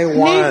when I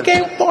want.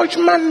 Ninguém pode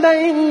mandar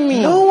em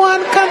mim. No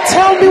one can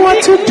tell me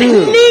what to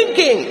do.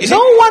 Ninguém. No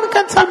one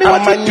can tell me A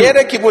what to do.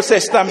 maneira que você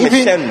está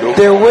mexendo Even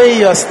the way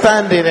you're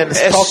standing and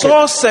é talking.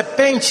 só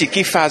serpente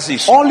que faz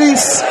isso. Only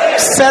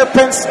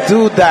serpents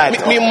do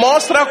that. Me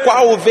mostra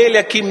qual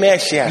ovelha que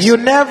mexe assim. You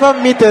never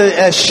meet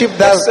a sheep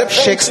that serpente.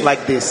 shakes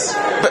like this.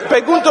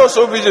 Pergunta ao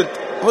seu vizinho,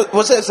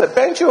 você é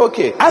serpente ou o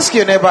quê? Ask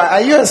your neighbor,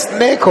 are you a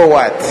snake or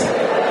what?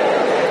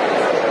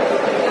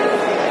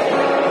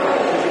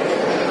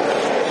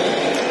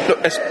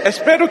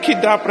 Espero que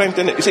dá para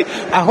entender.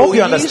 I hope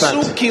you understand.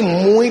 Por isso que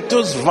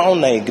muitos vão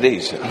na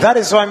igreja, That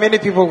is why many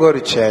people go to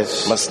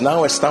church mas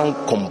não estão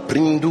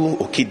cumprindo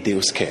o que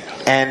Deus quer.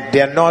 and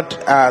they're not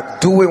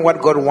doing what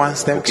God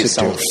wants them Porque to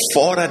são do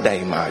fora da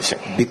imagem.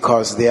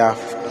 because they are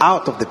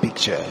out of the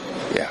picture.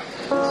 Yeah.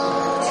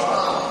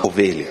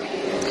 Ovelha.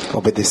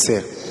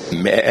 Obedecer.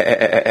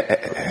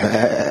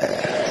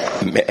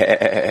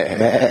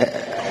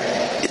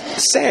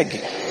 Segue.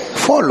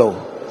 Follow.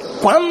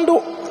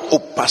 Quando o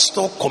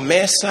pastor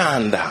começa a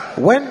andar,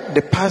 When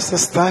the pastor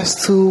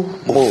starts to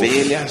move,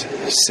 ovelha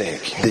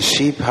segue. the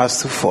sheep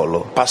has to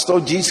follow. O pastor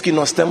diz que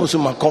nós temos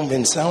uma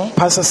convenção.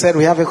 Pastor said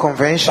we have a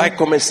convention. Vai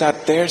começar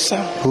terça,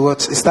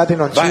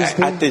 Starting on vai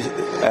Tuesday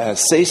até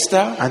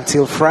sexta.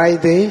 until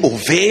Friday.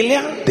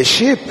 Ovelha, The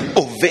sheep,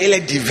 ovelha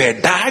de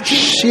verdade,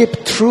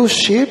 true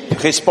sheep,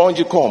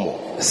 responde como?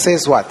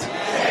 says what?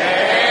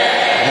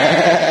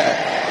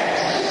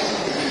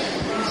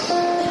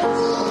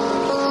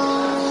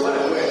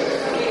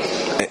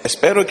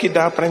 Espero que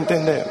dá para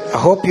entender, I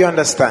hope you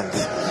understand.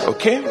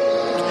 ok?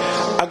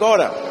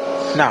 Agora,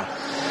 Now,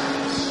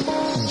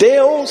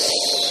 Deus,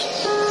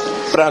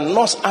 para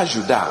nos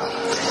ajudar,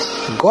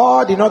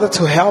 God, in order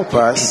to help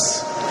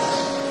us,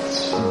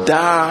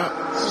 dá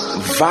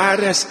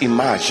várias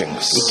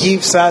imagens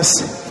gives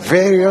us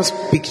various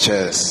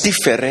pictures,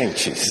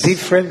 diferentes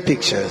different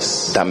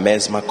pictures da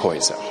mesma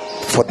coisa,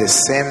 for the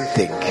same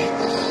thing.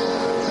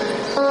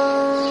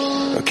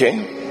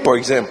 ok? Por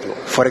exemplo,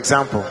 For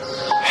example,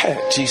 hey,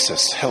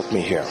 Jesus, help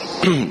me here.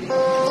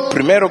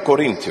 1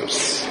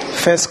 Coríntios,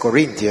 1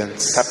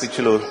 Corinthians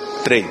capítulo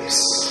 3,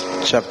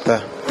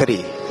 chapter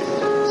 3,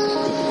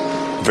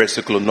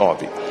 versículo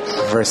 9.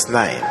 verse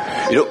 9.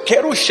 Eu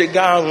quero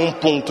chegar a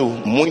ponto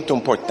muito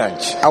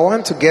importante. I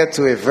want to get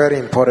to a very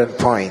important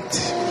point.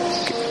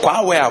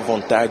 Qual é a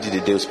vontade de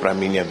Deus para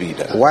minha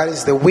vida? What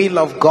is the will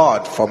of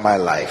God for my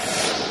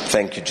life?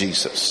 Thank you,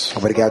 Jesus.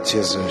 Obrigado,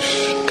 Jesus.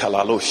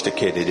 Kalalosh te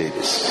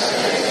quereres.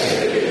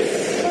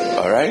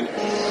 All right?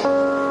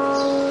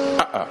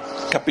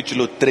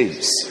 Capítulo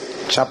 3,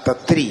 Chapter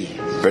 3,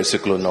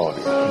 versículo 9.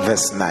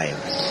 verse 9.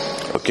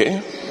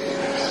 Ok?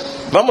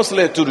 Vamos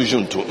ler tudo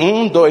junto.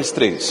 1, 2,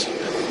 3.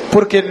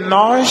 Porque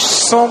nós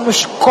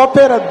somos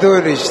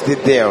cooperadores de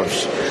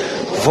Deus.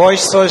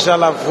 Vós sois a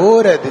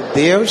lavoura de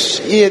Deus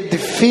e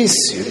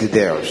edifício de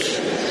Deus.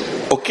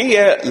 O que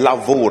é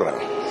lavoura?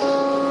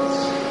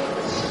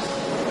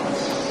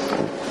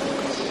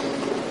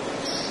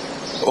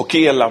 O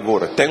que é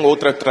lavoura? Tem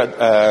outra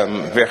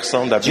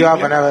versão da Do you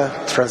have Bíblia? another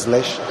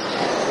translation?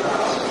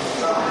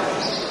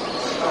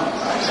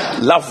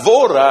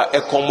 Lavoura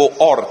é como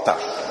horta,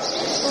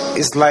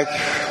 It's like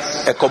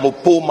é como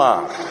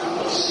pomar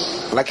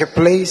a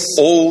place,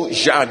 ou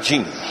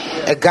jardim,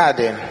 a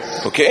garden.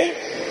 ok?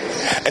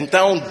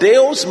 Então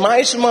Deus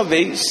mais uma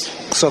vez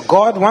So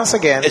God, once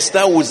again,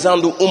 está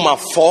usando uma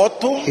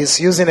foto is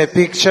using a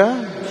picture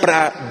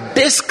para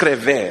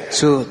descrever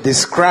to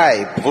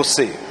describe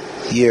você,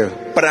 you,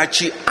 para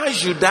te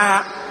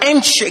ajudar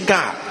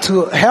enxergar,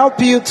 to help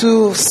you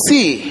to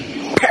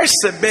see,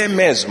 perceber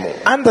mesmo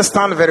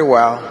understand very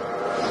well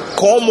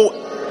como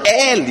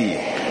Ele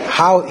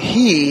how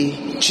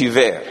He te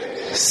vê.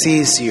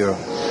 sees you.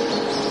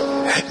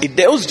 E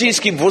Deus diz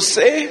que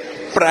você,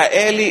 para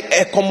Ele,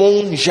 é como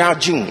um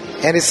jardim.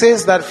 And it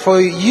says that for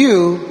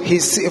you,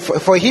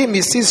 for Him,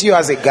 He sees you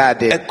as a É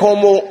garden,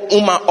 como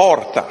uma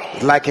horta.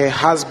 like a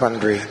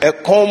husbandry, É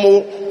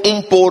como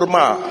um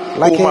pomar.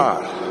 like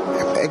pomar.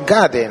 a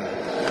garden.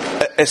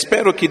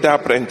 Espero que dá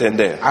para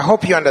entender. I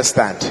hope you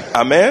understand.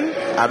 Amém?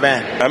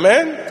 Amen.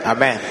 Amém?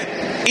 Amen.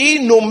 E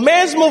no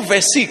mesmo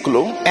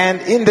versículo,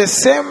 And in the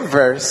same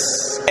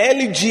verse,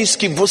 ele diz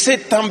que você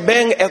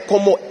também é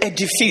como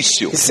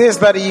edifício. it says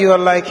that you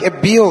are like a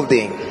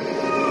building.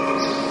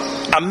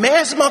 A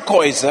mesma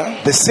coisa,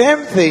 The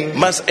same thing,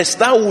 mas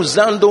está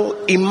usando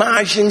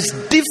imagens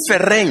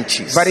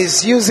diferentes but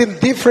it's using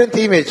different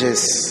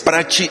images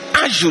para te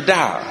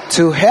ajudar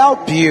to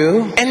help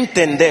you a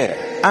entender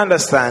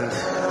understand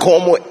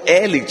como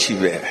ele te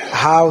vê.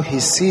 how He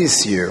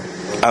sees you.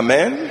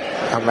 Amém?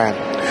 Amen.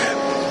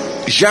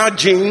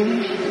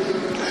 Jardim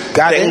tem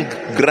Garden,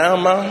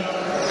 grama,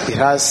 it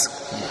has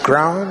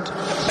ground,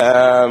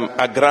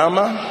 a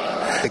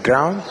grama, the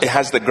ground, it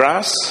has the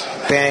grass,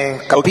 then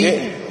capim,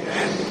 okay?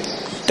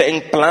 Tem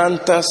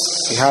plantas,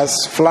 it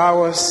has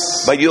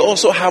flowers, but you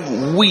also have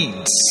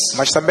weeds.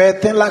 mas também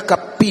tem lá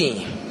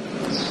capim.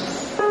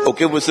 O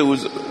que você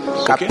usa?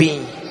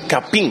 Capim.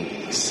 Capim.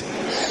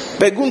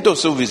 Pergunta ao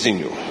seu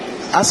vizinho: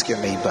 Ask your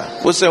neighbor.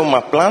 você é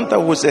uma planta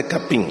ou você é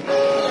capim?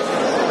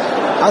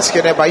 Ask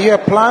your neighbor, are you a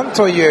plant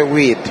or you a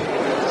weed?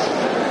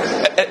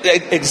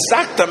 É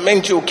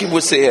exatamente o que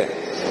você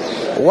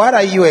é. What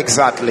are you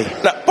exactly?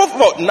 Por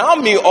favor, não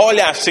me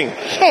olhe assim.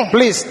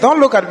 Please, don't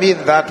look at me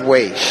that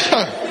way.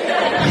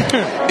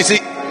 You see,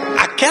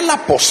 aquela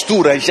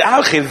postura já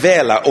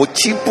revela o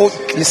tipo.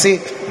 You see,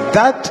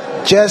 that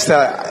just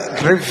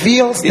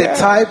reveals Yeah. the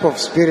type of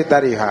spirit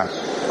that you have.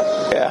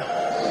 É.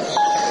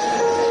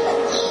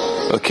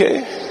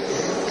 Ok?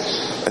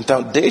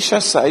 Então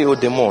deixa sair o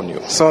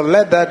demônio. So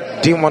let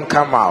that demon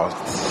come out.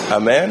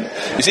 Amém?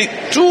 You see,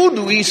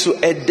 tudo isso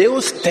é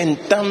Deus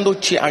tentando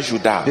te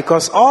ajudar.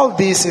 Because all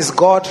this is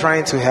God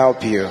trying to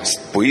help you.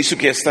 Por isso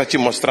que está te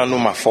mostrando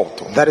uma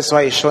foto, That is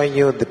why He's showing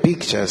you the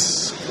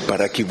pictures.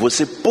 para que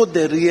você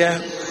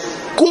poderia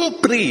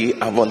cumprir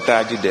a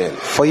vontade dele.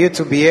 For you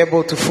to be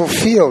able to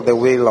fulfill the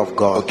will of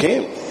God.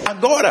 Ok?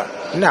 Agora,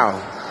 Now,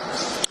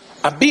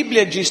 a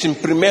Bíblia diz em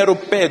 1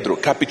 Pedro,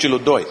 capítulo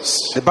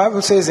 2, the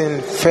Bible says in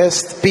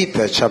 1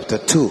 Peter chapter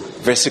 2,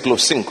 versículo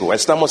 5.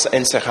 Estamos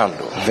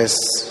encerrando.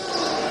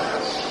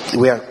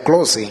 we are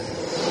closing.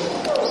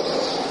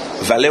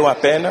 Valeu a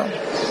pena?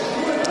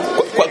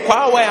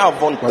 Qual é a Was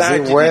vontade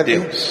it de worthy?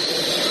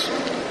 Deus?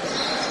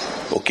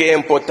 O que é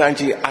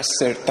importante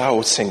acertar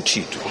o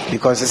sentido.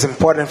 Because it's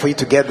important for you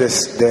to get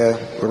the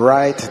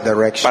right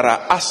direction.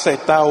 Para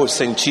acertar o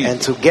sentido, And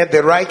to get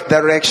the right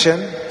direction,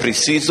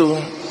 preciso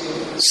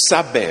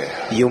saber,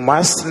 you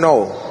must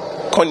know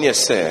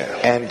conhecer.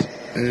 and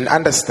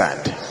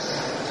understand.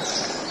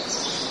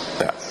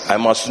 I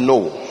must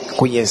know,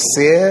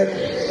 Conhecer,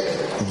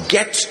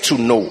 get to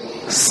know,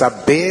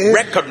 saber,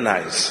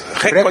 recognize,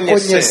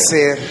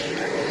 reconhecer,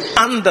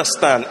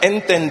 understand,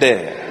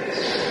 entender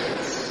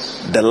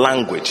the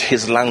language,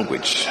 his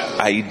language,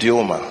 a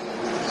idioma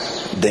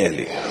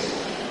dele.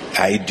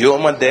 A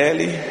idioma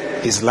dele,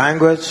 his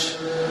language,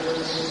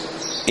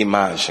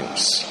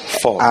 imagens,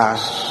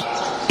 fotos,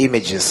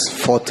 images,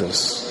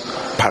 photos,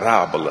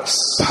 parábolas,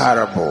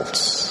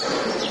 parables.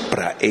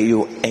 para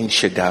eu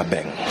enxergar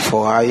bem.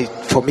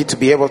 For me to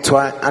be able to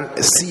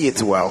see it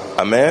well.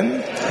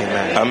 Amém?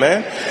 Amen.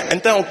 Amém?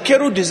 Então,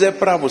 quero dizer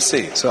para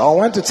você, So I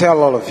want to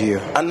tell all of you,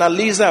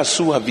 analisa a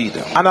sua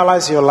vida.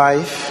 analyze your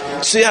life.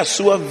 Se a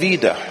sua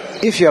vida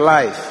If your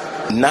life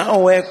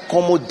não é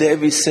como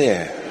deve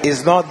ser,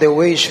 is not the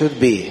way it should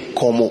be,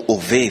 como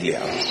ovelha,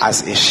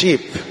 as a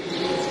sheep,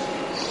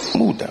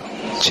 muda,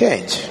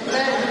 change,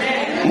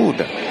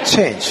 muda,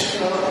 change,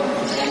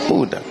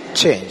 muda.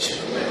 change.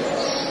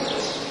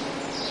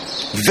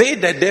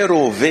 Verdadeira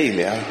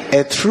ovelha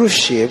A true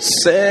sheep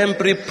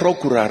sempre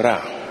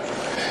procurará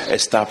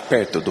estar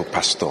perto do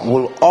pastor.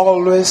 will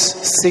always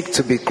seek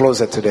to be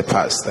closer to the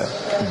pastor.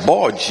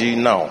 Bode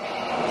não.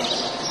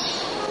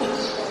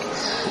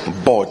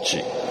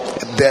 Bode.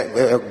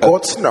 The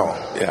goats know.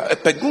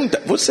 Pergunta,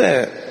 você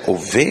é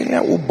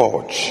ovelha ou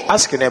bode?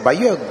 Ask your neighbor, are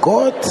you a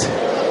goat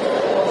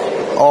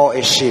or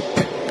a sheep?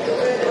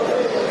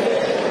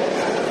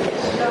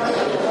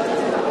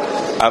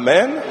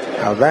 Amém?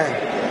 Amen.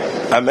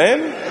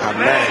 Amém?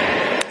 Amen.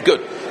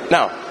 Good.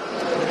 Now,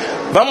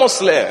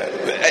 vamos ler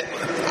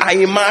a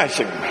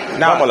imagem.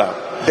 Now, Vamos lá.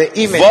 the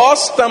image.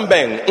 Vós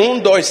também, 1,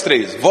 2,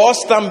 3.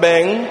 Vós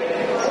também.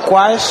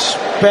 Quais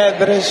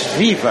pedras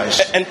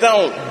vivas?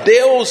 Então,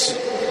 Deus,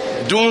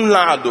 de um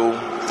lado,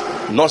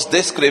 nos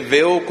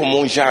descreveu como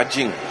um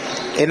jardim.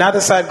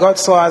 Another side, God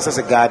saw us as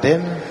a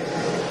garden.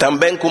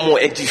 também como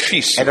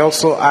edifício. and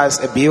also as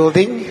a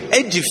building.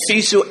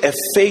 Edifício é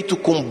feito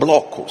com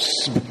blocos,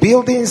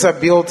 Buildings are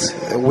built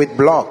with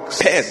blocks,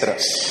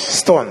 pedras.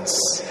 stones.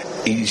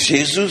 E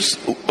Jesus,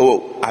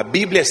 a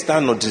Bíblia está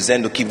nos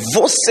dizendo que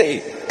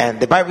você And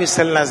the Bible is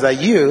telling us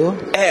that you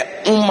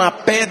é uma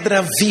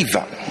pedra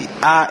viva.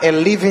 are a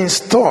living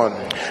stone.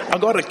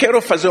 Agora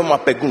quero fazer uma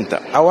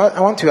pergunta. I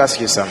want to ask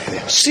you something.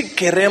 Se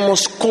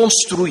queremos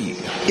construir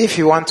If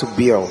you want to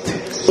build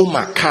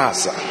uma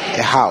casa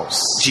a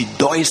house de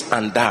 2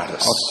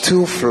 andares of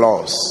 2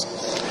 floors,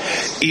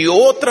 e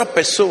outra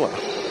pessoa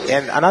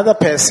and another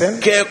person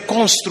quer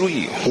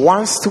construir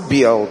wants to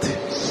build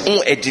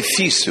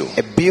edifício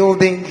a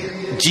building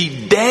de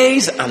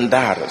 10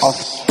 andares, of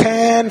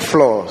 10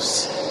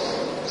 floors,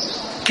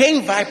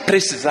 quem vai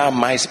precisar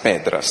mais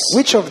pedras?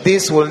 which of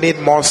these will need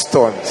more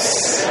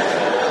stones?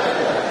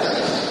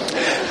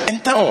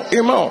 Então,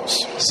 irmãos,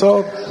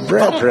 So,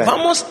 brethren,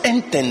 vamos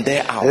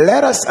entender algo.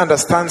 let us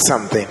understand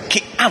something.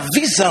 Que a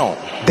visão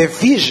The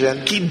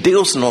vision que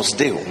Deus nos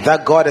deu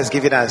that God has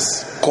given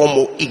us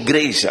como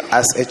igreja,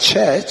 as a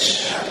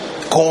church,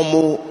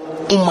 como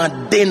uma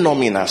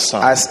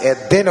denominação, as a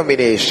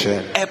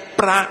denomination, é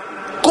para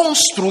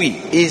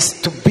construir. is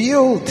to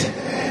build.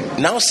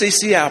 Não sei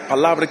se é a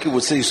palavra que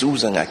vocês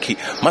usam aqui,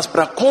 mas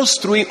para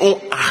construir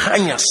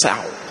arranha-céu.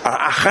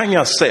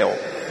 Arranha-céu.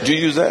 Do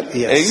you use that?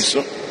 Yes. É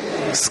isso?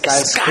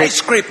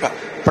 Skyscraper.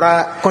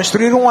 Para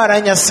construir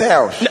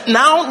arranha-céus.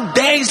 Não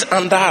 10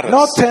 andares.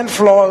 Not 10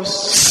 floors,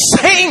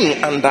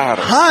 100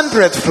 andares.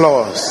 100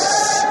 floors.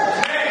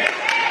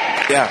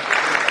 Yeah.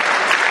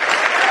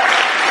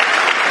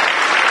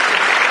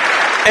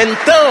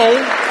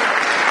 Então,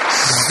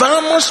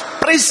 vamos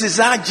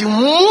precisar de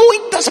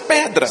muitas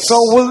pedras. So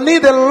we'll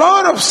need a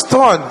lot of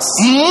stones.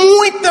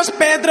 Muitas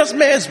pedras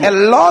mesmo. A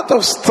lot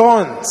of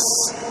stones.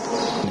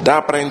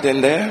 Dá para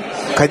entender?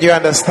 Can you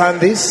understand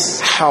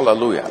this?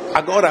 Aleluia.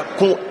 Agora,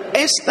 com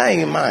esta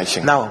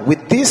imagem, Now,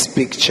 with this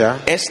picture,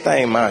 esta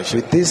imagem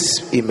with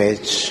this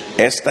image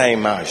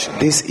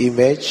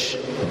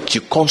de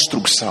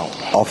construção,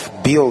 of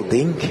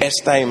building,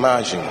 esta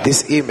imagem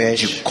this de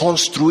image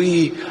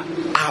construir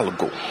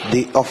algo,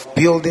 of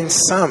building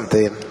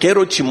something,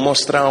 quero te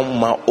mostrar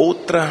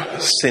outra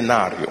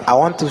cenário I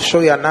want to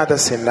show you another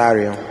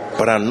scenario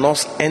para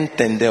nós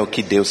entender o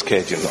que Deus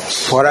quer de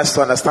nós. for us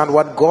to understand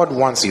what God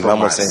wants E from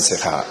vamos us.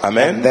 encerrar. And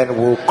Amém? then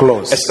we'll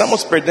close.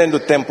 Estamos perdendo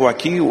tempo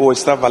aqui ou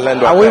está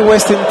valendo a Are we pena?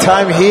 wasting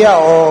time here,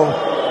 or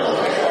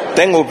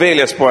Tem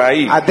ovelhas por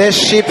aí? are there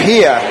sheep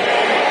here?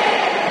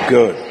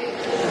 Good.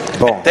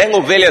 Bom. Tem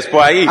ovelhas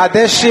por aí? Are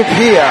there sheep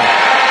here?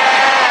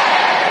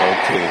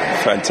 Ok,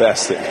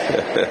 fantastic.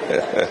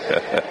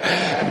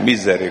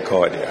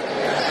 Misericórdia.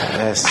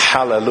 Yes.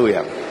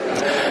 Aleluia.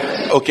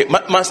 Ok,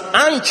 mas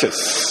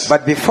antes,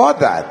 But before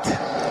that,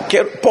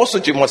 posso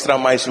te mostrar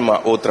mais uma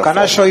outra can I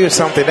forma? show you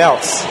something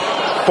else?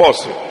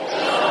 Posso?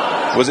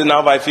 Você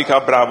não vai ficar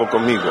bravo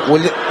comigo?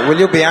 Will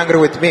you be angry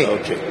with me?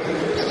 Ok.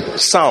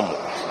 Salmo,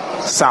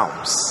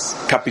 Psalms,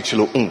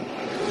 capítulo 1,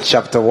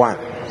 chapter 1,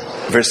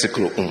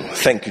 versículo 1.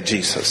 Thank you,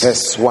 Jesus.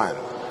 verse 1.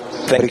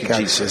 Thank you, Obrigado,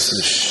 Jesus.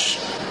 Jesus.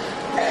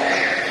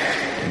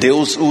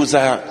 Deus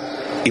usa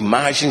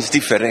imagens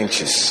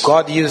diferentes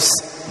God used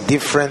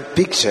different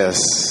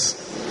pictures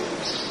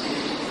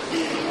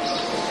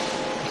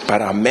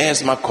para a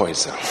mesma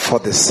coisa, for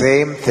the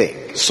same thing,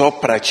 só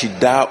para te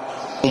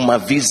dar uma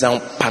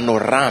visão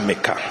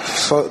panorâmica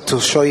so to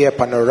show you a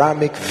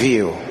panoramic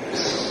view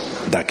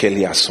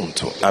daquele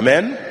assunto.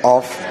 Amém?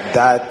 of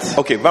that.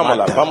 Ok, vamos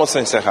lá, matter. vamos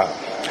encerrar.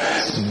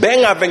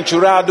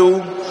 Bem-aventurado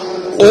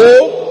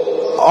o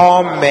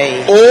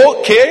Homem,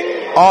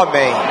 quem?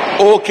 homem,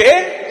 O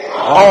quê?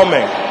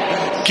 Homem.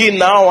 Que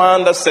não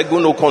anda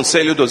segundo o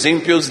conselho dos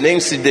ímpios, nem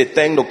se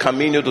detém no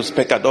caminho dos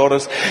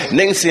pecadores,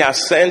 nem se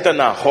assenta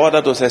na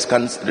roda dos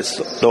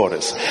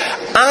escarnecedores.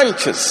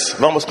 Antes,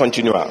 vamos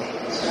continuar.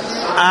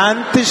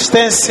 antes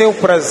tem seu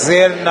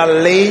prazer na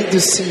lei do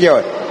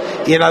Senhor,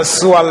 e na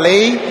sua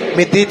lei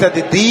medita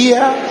de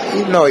dia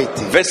e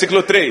noite.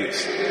 Versículo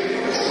 3.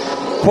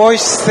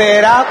 Pois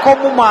será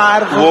como uma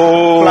árvore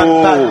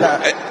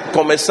plantada.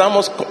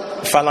 Começamos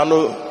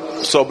falando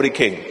sobre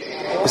quem?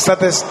 We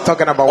started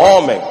talking about what?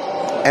 Homem.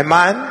 A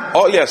man.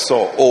 Olha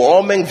só, o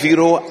homem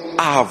virou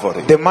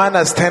árvore. The man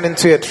has turned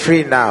into a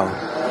tree now.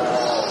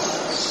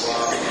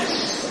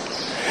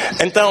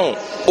 Então,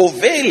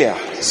 ovelha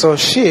So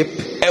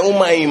sheep é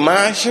uma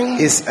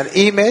imagem is an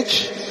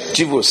image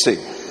de você,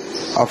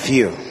 of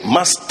you,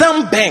 mas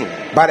também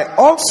but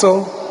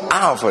also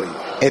árvore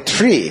a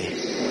tree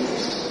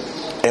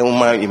é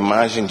uma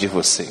imagem de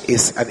você.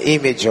 is an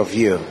image of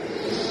you.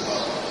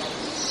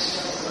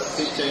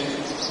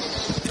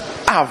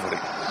 Árvore.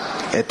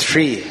 A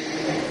tree.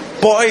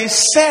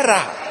 Pois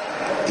será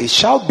It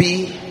shall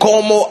be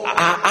como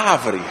a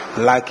árvore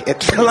like a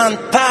tree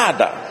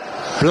plantada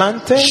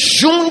planted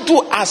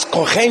junto às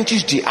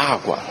correntes de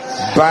água,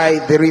 by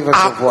the rivers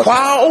a of water,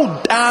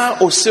 qual dá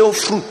o seu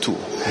fruto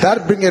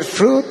that bringeth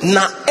fruit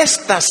na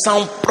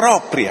estação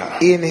própria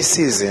in his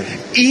season,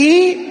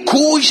 e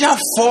cuja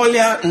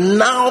folha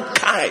não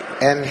cai,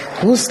 and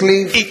whose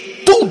leaf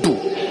e tudo,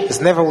 is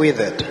never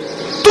withered.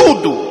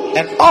 tudo,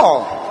 And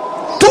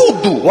all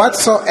tudo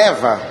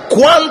whatsoever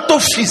quanto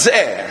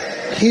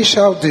fizer he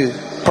shall do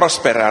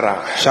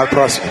prosperará. shall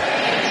prosper.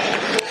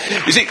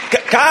 You see,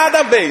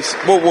 cada vez,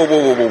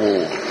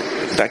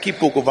 daqui a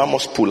pouco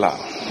vamos pular.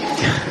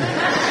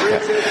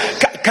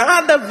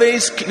 Cada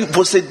vez que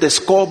você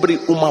descobre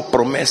uma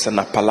promessa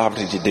na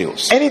palavra de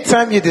Deus,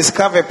 Anytime you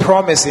discover a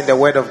promise in the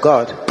word of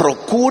God,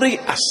 procure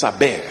a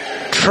saber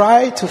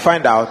try to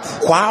find out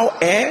qual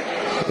é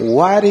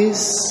what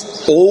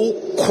is ou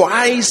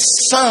quais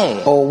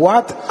são or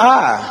what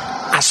are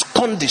as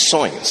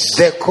condições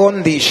the que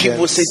conditions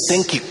você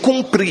tem que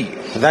cumprir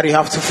that you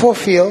have to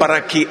fulfill para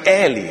que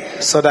ele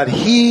so that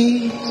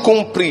he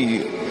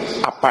cumprir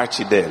a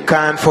parte dele.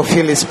 can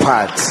fulfill his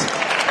part.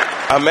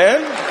 Amém?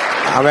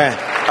 Amen.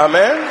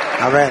 Amém?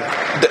 Amen.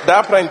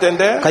 Dá para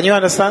entender? Can you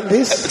understand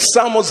this?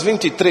 Salmos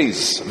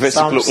 23,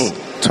 versículo Psalms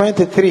 1.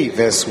 23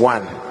 verse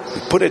 1.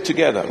 Put it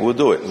together. We'll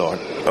do it, Lord.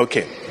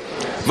 Okay.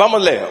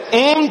 Vamos ler.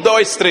 1,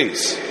 2,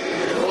 3.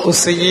 O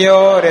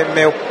Senhor é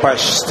meu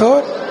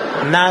pastor,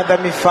 nada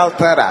me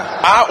faltará.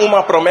 Há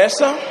uma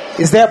promessa?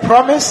 Is there a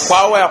promise?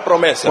 Qual é a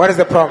promessa? What is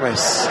the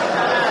promise?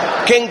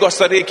 Quem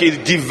gostaria que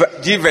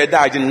de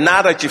verdade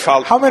nada te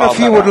How many of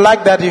you would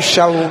like that you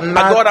shall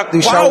Agora, not,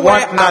 you shall qual é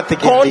want a nothing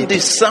indeed?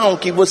 condição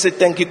que você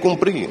tem que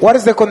cumprir? What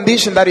is the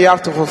condition that you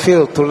have to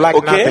fulfill to lack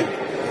O quê? nothing?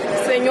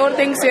 O Senhor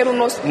tem que ser o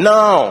nosso.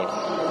 Não.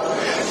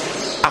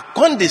 A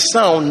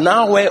condição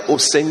não é o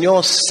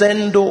Senhor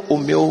sendo o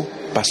meu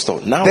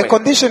pastor. Não The é.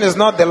 condition is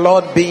not the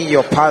Lord being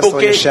your pastor,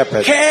 Porque your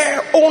shepherd.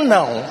 quer ou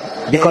não,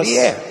 Because Ele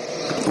é.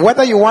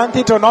 whether you want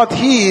it or not,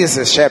 He is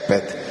a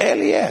shepherd.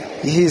 Ele é.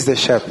 He is the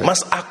shepherd.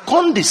 Mas a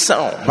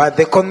condição But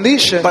the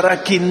condition para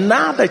que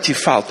nada te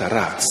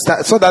faltará.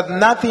 so that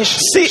nothing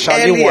Se shall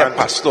you ele é want.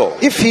 pastor,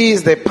 If He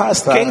is the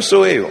pastor, quem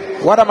sou eu?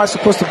 what am I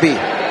supposed to be?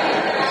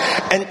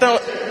 Então,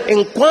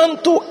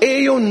 enquanto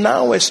eu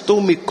não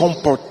estou me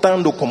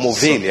comportando como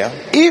ovelha,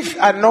 If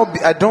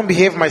I don't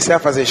behave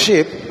myself as a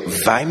sheep,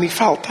 vai me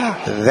faltar.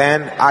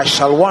 then I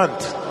shall want.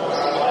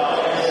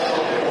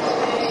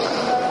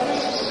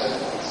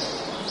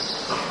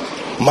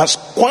 Mas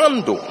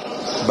quando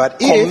But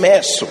if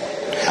começo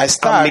I a me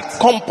start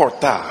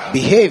comportar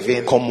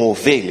behaving como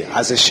ovelha,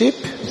 as a sheep,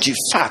 de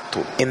fato,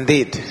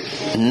 indeed,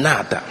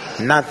 nada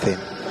nothing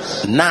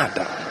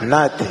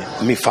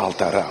me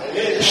faltará.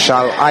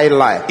 shall I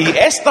lack. E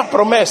esta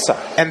promessa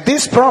And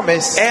this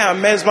promise é a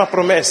mesma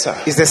promessa.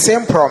 is the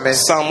same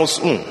promise Salmos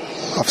 1,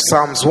 of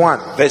Psalms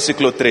 1,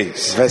 versículo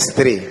 3. verse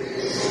 3.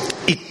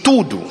 E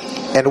tudo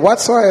And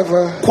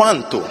whatsoever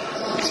quanto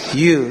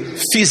you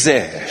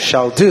fizer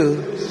shall do,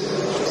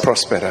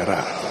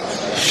 prosperará.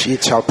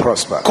 it shall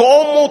prosper.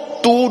 Como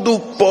tudo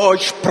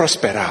pode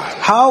prosperar?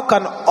 How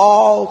can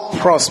all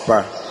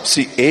prosper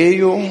Se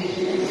eu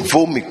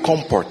vou me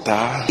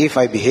comportar if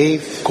I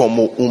behave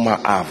como uma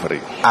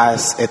árvore.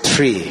 as a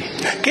tree?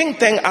 Quem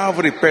tem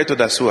árvore perto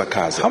da sua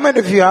casa? How many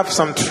of you have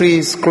some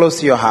trees close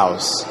to your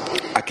house?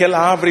 Aquela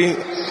árvore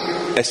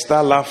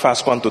está lá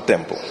faz quanto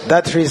tempo?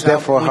 That tree is there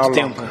for how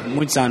Muito long? tempo,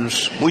 muitos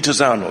anos.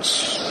 Muitos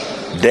anos.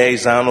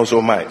 10 anos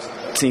ou mais.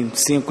 Sim,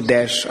 5,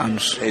 10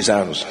 anos. 10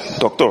 anos.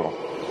 Doutor,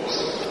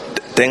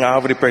 tem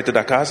árvore perto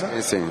da casa?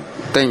 Sim,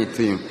 tenho.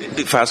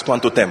 E faz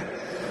quanto tempo?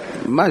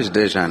 Mais de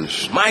 10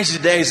 anos. Mais de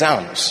 10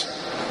 anos.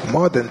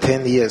 More than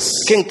 10 years.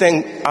 Quem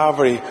tem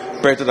árvore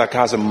perto da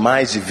casa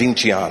mais de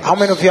 20 anos? How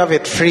many of you have a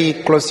tree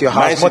close to your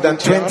house? Mais de More than 20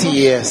 20 anos?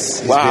 years it's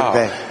been Uau.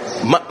 there.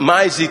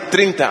 Mais de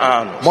 30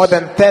 anos. More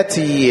than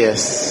 30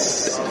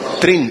 years.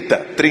 30.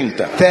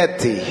 30.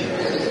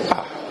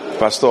 Ah,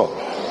 pastor,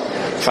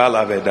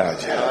 fala a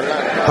verdade.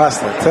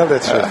 Pastor, tell the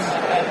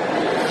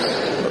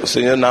truth. O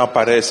senhor não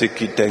parece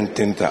que tem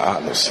 30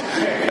 anos.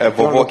 É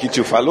vovô que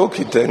te falou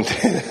que tem.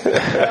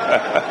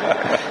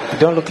 You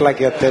don't look like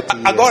you're 30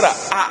 years. Agora,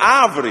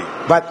 a árvore,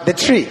 But the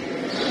tree,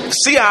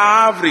 se a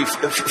árvore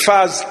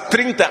faz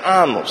 30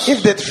 anos,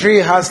 if the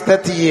tree has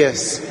 30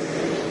 years,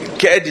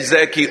 quer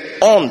dizer que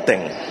ontem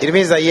it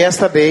means that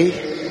yesterday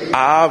a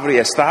árvore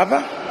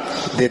estava?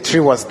 the tree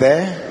was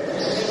there.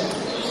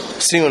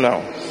 Sim ou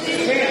não?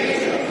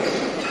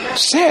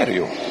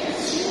 Sério?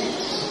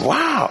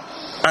 Uau!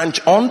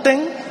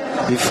 Ontem?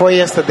 Before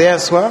yesterday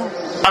as well.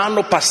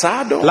 Ano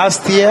passado?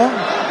 Last year.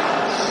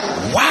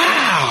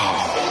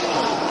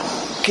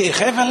 Uau! Que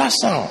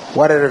revelação!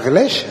 What a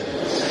revelation.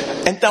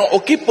 Então, o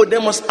que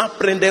podemos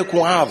aprender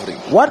com a árvore?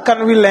 What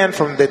can we learn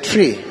from the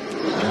tree?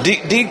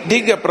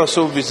 Diga para o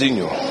seu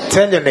vizinho.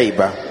 Tell your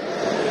neighbor.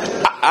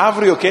 A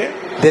árvore o quê?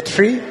 The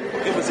tree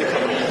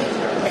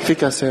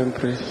Fica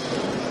sempre.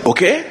 O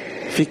quê?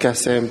 Fica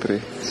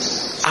sempre.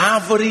 A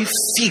árvore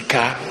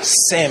fica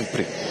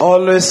sempre.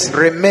 always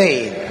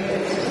remain.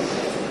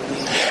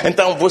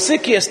 Então, você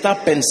que está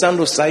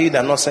pensando sair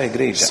da nossa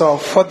igreja, So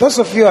for those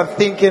of you who are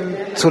thinking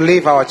to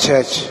leave our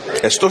church,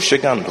 estou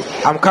chegando.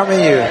 I'm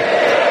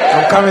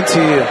coming to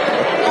you.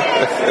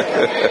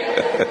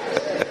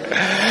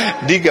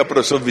 Diga para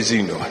o seu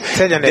vizinho.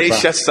 Tell your neighbor.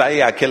 Deixa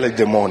sair aquele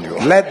demônio.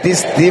 Let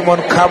this demon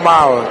come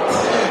out.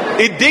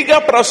 E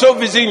diga para o seu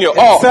vizinho.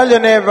 Tell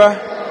your neighbor.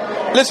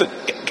 Listen.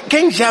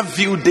 Quem já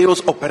viu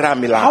Deus operar How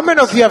milagres? many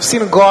of you have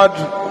seen God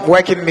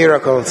working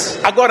miracles?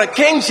 Agora,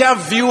 quem já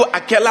viu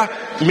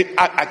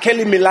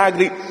aquele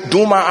milagre de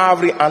uma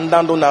árvore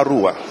andando na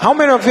rua? How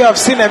many of you have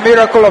seen a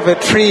miracle of a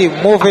tree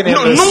moving in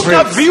the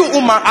Nunca street? viu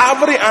uma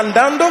árvore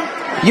andando?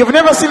 You've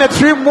never seen a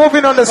tree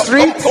moving on the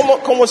street?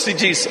 Como se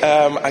diz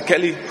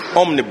aquele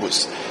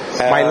ônibus?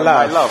 My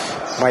love.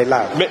 My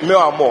love. Meu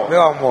amor.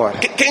 Meu amor.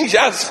 Quem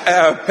já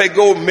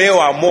pegou meu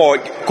amor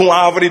com a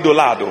árvore do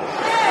lado?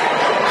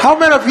 How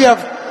many of you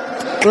have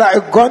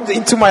gone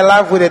into my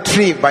life with a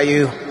tree by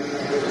you?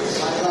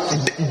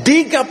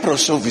 Diga para o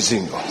seu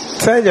vizinho.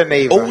 Tell your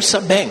neighbor. Ouça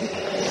bem.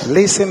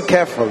 Listen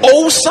carefully.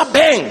 Ouça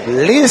bem.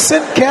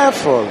 Listen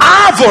carefully.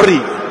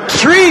 Árvore.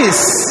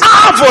 Trees.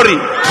 Árvore.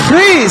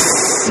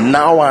 Trees.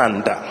 Não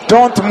anda.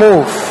 Don't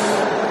move.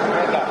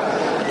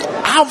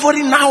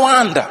 Árvore não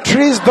anda.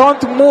 Trees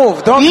don't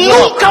move. Don't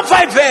walk. Nunca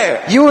vai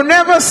ver. You will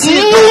never see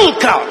them.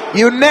 Nunca.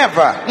 You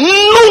never.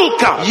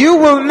 Nunca. You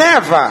will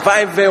never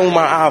Vai ver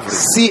uma árvore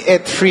see a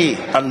tree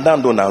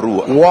andando na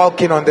rua.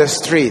 walking on the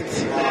street.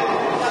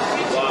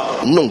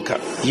 Nunca.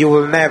 You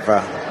will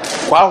never.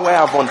 Qual é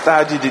a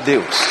vontade de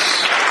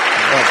Deus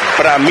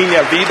para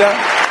minha vida?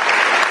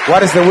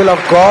 What is the will of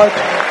God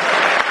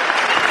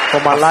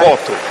for my life?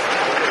 Foto.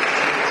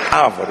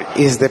 Árvore.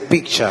 Is the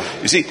picture.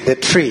 You see, The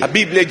tree. a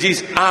Bíblia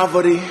diz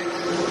árvore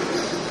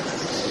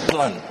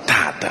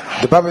plantada.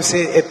 The Bible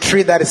says a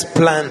tree that is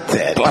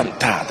planted.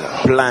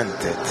 Plantada.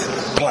 Planted.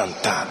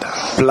 Plantada.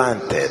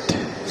 Planted.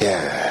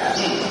 Yeah.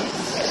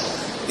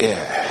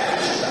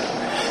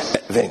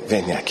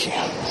 Vem aqui.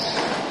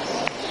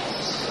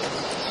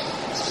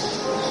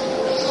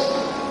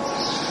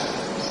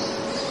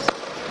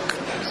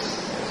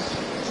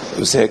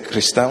 Você é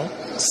cristão?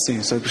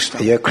 Sim, sou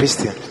cristão. You're a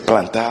Christian.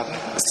 Plantada?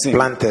 Sim.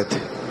 Planted.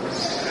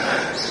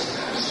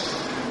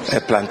 É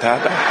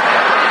plantada?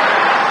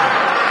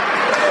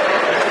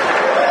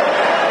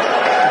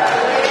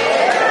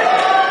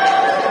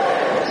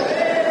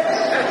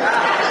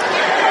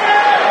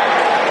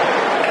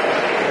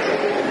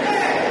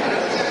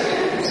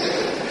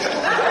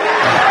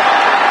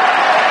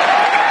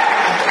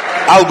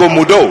 Algo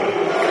mudou?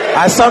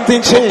 Has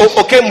something changed?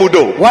 O que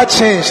mudou? What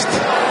changed?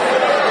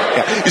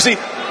 You see,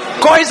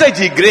 coisa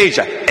de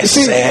igreja é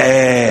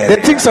sério.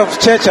 The things of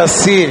church are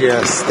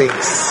serious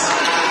things.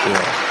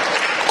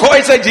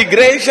 Coisa de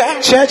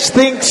igreja Church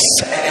things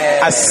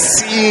are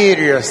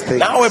serious things.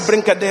 não é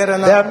brincadeira,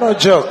 There não. are no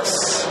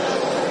jokes.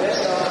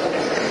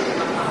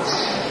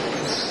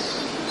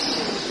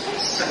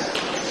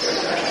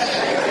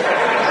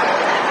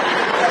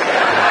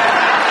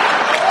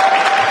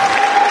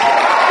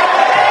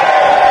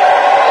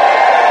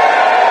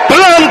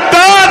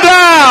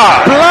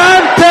 Plantada!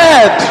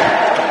 Planted.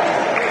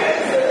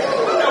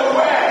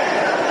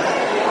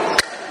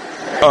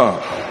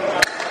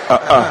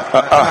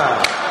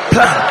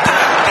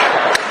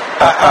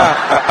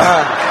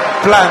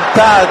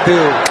 Plantado.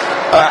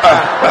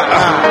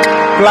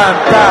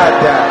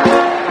 Plantada.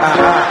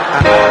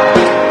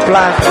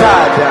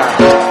 Plantada.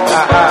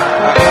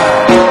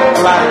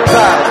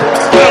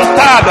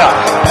 Plantada!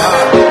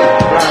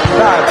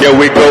 Here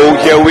we go,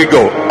 here we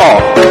go. Oh,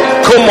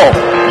 come on,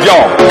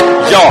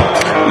 y'all,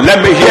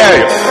 let me hear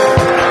you.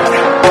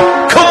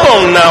 Come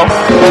on now.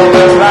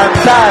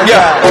 Plantada.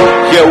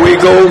 Yeah, here we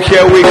go,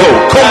 here we go.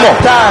 Come on,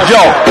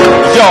 y'all.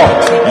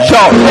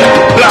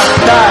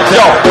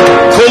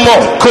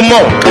 Come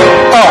on.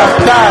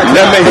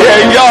 Let me hear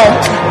y'all.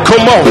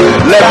 Come on,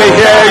 let me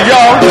hear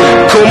y'all.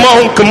 Come on.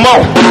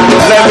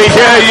 Let me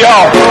hear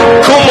y'all.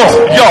 Come on,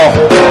 y'all.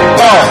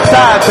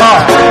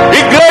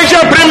 Igreja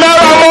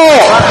primeiro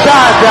amor.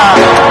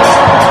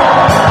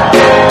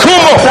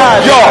 Come on,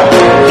 y'all.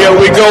 Here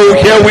we go.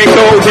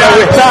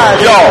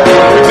 Y'all,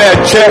 you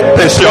better check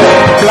this, y'all.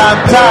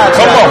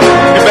 Come on,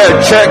 you better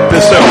check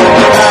this out.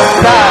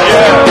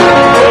 Yeah.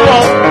 Come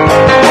on.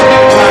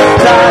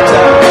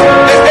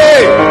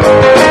 Hey.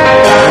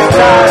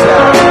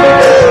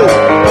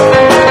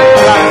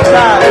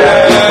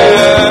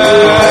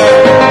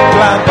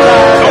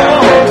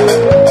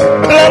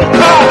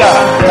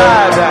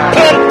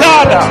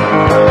 Plantada.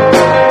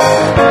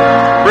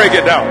 Break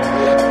it down.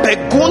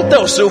 Pergunta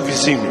ao seu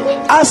vizinho.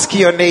 Ask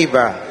your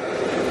neighbor.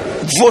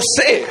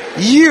 Você,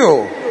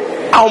 You,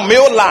 ao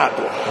meu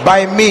lado,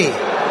 by me,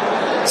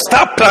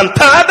 está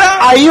plantada?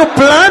 are you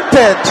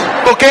planted?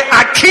 Porque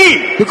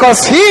aqui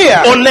Because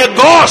here, o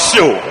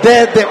negócio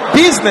the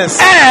business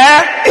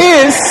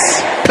is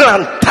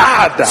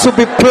plantada. to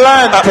be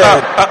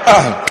planted.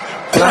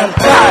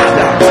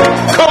 Plantada.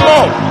 Come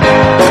on.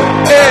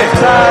 Hey.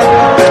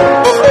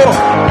 Oh.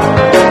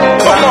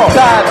 Come on.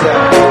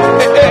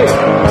 Hey.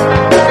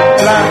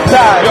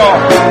 Plantada.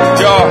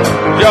 Yo.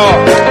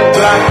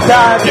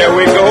 Plantada. Here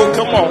we go.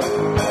 Come on.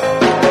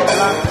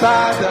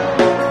 Plantada.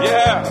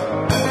 Yeah.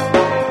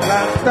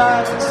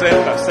 Plantada.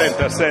 Senta. Sit.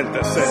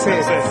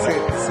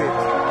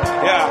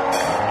 Yeah.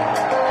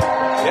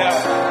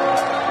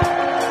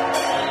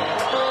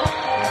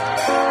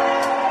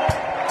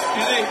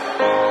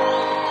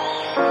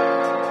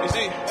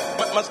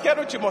 Mas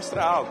quero te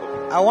mostrar algo.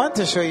 I want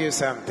to show you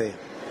something.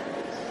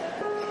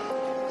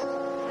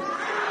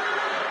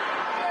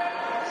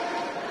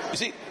 You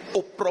see,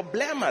 o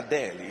problema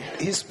dele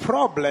His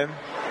problem,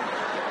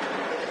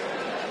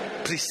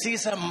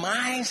 precisa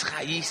mais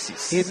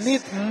raízes. he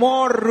needs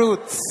more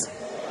roots.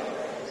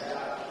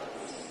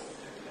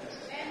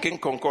 Quem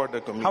concorda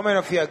How comigo? many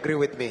of you agree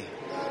with me?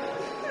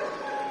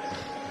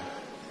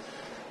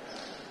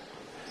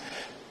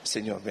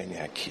 Senhor,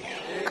 venha aqui.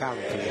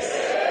 Come,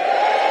 please.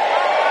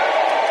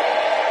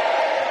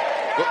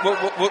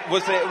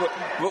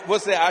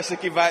 Você acha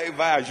que vai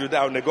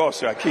ajudar o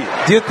negócio aqui?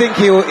 Do you think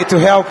it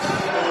will help?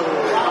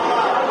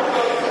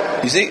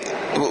 You see,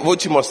 vou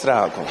te mostrar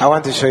algo. I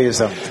want to show you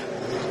something.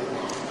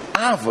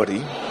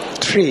 Árvore,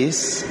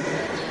 Trees,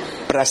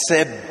 para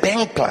ser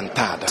bem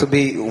plantada, to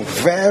be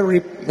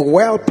very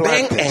well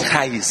bem planted,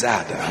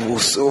 enraizada,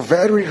 so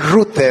very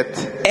rooted,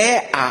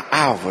 é a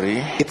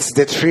árvore it's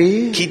the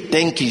tree que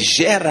tem que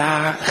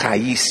gerar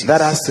raízes,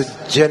 that has to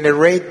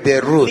generate the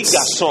roots,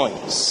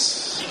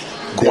 ligações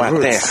the com a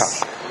roots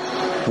terra.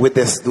 with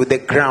the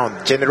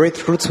ground,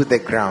 generate roots with the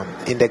ground,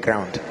 in the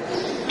ground.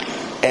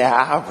 É a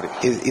árvore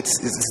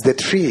It's the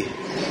tree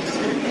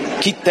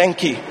que tem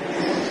que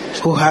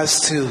who has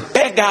to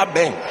pegar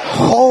bem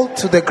hold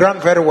to the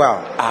ground very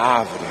well. a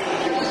árvore.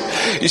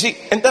 You see,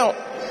 então,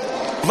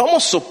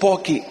 vamos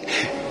supor que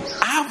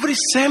a árvore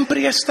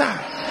sempre está.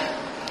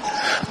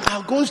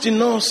 Alguns de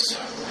nós,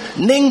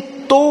 nem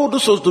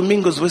todos os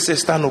domingos você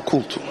está no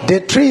culto. The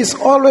tree is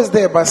always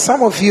there, but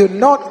some of you,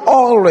 not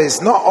always,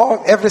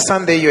 every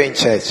Sunday you're in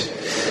church.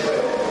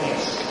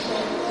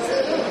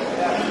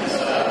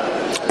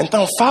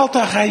 Então, falta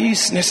a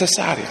raiz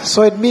necessária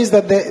So it means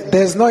that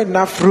there's not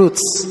enough roots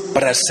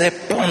para ser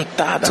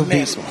plantada to be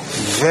mesmo.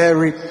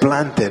 very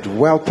planted,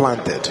 well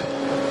planted.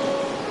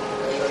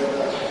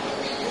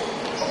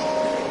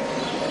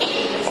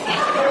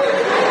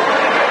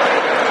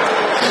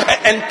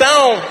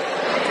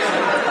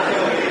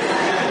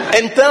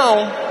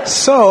 Então,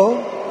 So,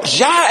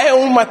 já é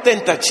uma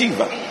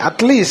tentativa,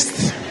 at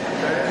least,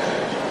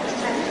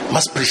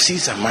 mas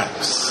precisa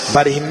mais.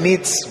 but he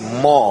needs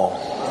more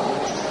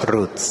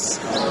roots.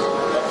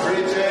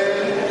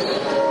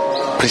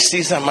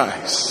 Precisa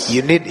mais.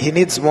 He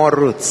needs more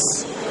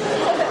roots.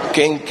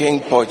 Quem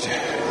pode?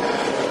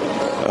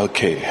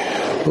 Ok.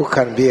 Who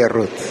can be a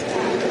root?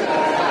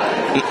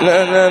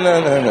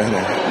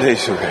 Não.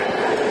 Deixa eu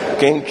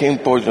ver. Quem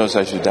pode nos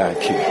ajudar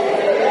aqui?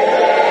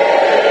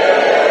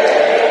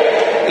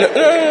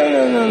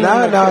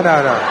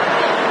 No.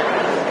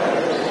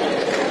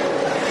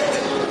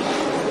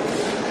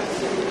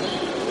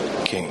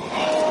 Quem?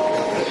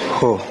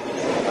 Who?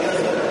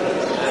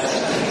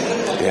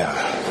 Yeah.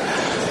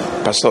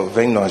 Pastor,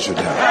 vem nos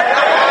ajudar.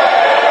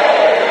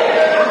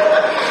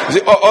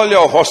 Olha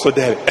o rosto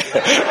dele.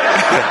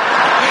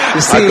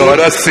 You see,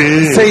 Agora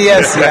sim. say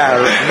yes, yeah.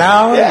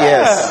 Now,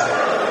 yes.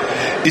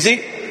 You see,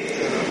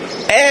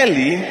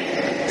 ele.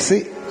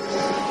 See,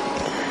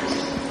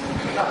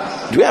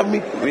 Do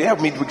we have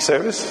midweek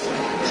service?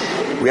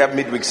 We have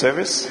midweek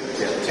service?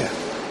 Yeah.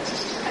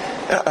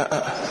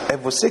 É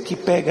você que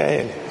pega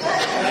ele.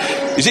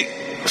 You see,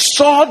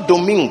 só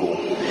domingo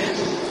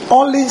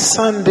only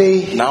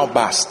Sunday não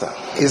basta.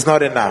 is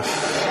not enough.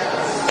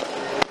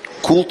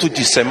 Culto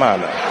de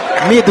semana.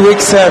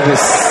 Midweek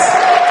service.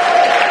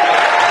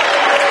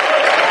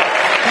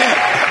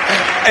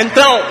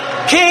 Então,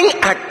 quem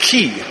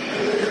aqui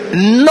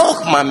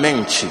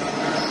normalmente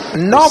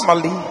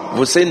Normally,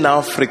 você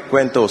não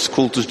frequenta os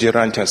cultos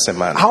durante a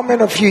semana? how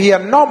many of you here,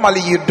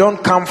 normally you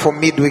don't come for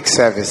midweek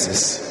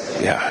services?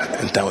 Yeah.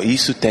 Então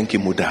isso tem que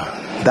mudar.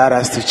 That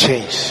has to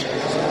change.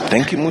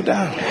 Tem que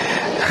mudar.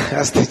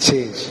 Has to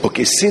change.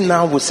 Porque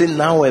senão você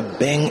não é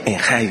bem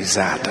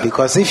enraizada.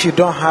 Because if you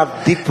don't have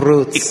deep E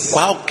roots,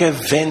 qualquer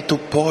vento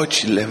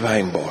pode levar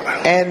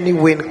embora. any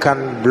wind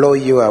can blow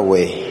you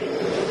away.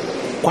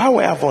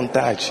 Qual é a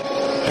vontade?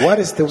 What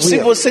is the Se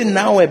will? você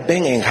não é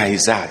bem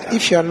enraizada,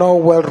 If you are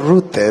not well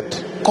rooted,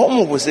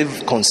 como você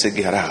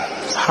conseguirá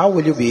how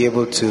will you be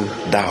able to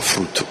dar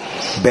fruto?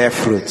 bear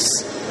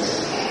fruits?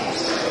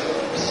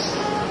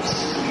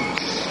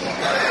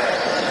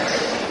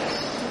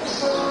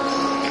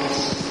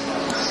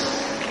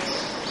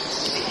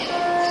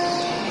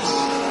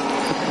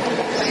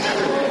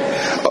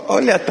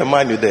 Olha o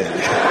tamanho dele.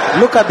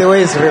 Look at the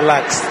way he's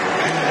relaxed.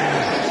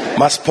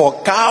 Mas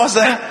por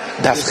causa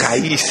das It's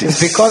raízes.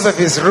 because of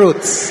his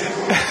roots.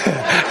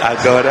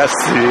 Agora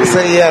sim.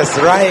 Say yes,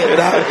 right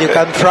now. You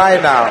can try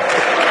now.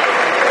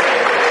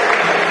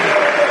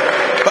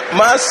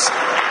 Mas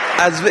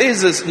às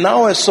vezes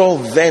não é só o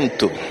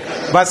vento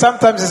But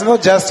sometimes it's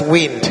not just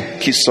wind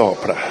que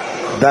sopra.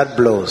 that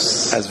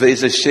blows. Às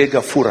vezes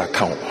chega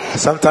furacão.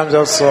 Sometimes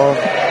also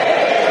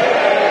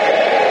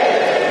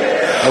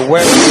a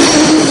wind.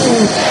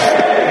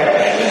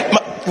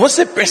 Mas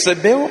você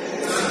percebeu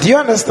Do you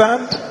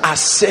understand a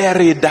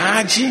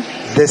seriedade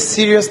the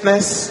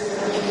seriousness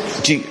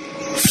de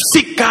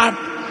ficar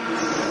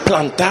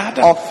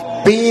plantada? of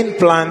being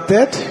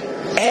planted?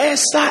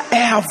 Essa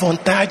é a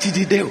vontade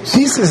de Deus.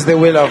 This is the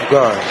will of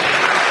God.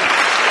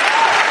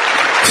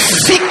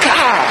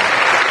 ficar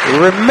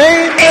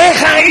Remain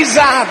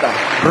enraizada,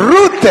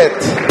 rooted,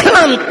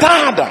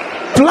 plantada,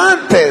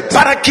 planted,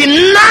 para que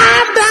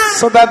nada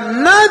so that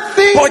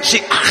nothing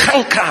pode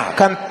arrancar.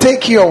 can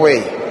take you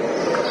away.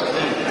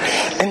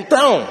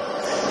 Então,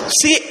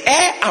 se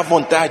é a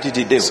vontade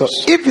de Deus So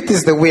if it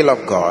is the will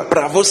of God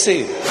para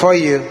você for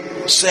you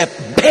ser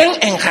bem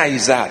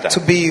enraizada,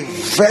 to be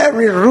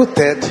very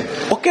rooted,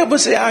 o que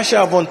você acha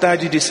a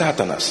vontade de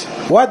Satanás?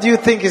 what do you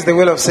think is the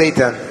will of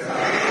Satan?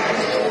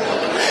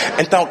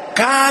 Então,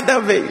 cada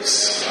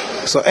vez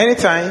So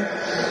anytime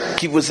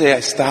que você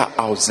está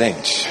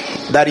ausente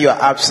that you are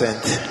absent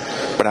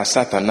para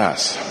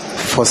Satanás,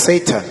 for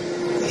Satan,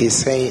 he's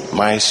saying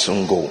mais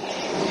gol,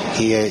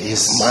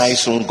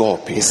 mais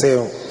golpe he's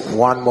saying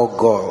one more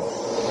goal,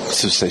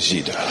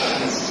 sucedido.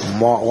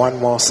 one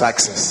more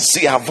success.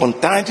 Se a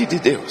vontade de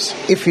Deus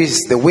If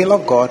it's the will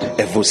of God,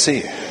 é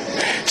você,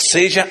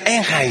 seja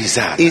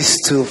enraizado. is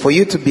for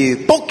you to be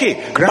Por quê?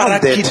 Para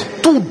que grounded,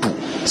 tudo,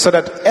 so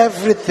that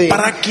everything,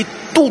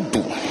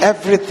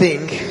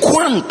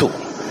 quanto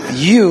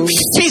you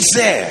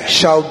fizer,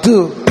 shall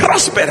do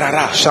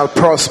prosperará. shall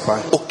prosper.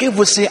 O que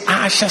você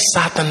acha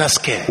Satanás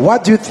quer?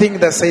 What do you think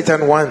that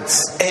Satan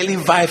wants? Ele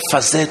vai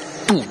fazer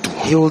tudo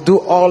He will do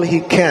all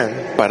he can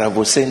para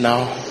você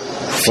não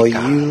for ficar.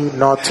 you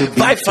not to be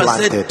Vai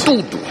fazer planted.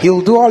 tudo He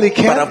will do all he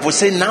para can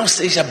você não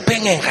seja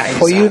bem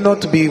for you enraizado.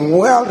 not to be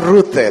well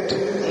rooted.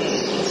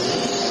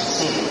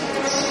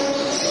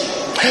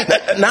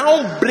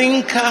 Não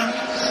brinca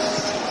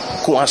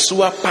com a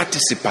sua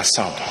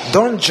participação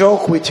Don't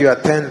joke with your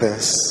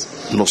attendance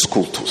nos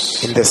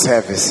cultos. in the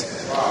service.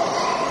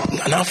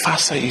 Não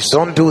faça isso.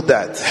 Don't do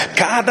that.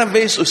 Cada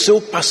vez o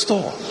seu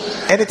pastor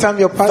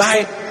Anytime your pastor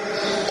vai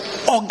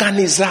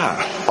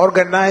organizar,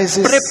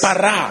 organizes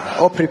preparar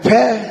or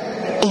prepare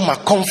uma a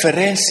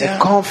conferência,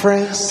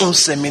 conference,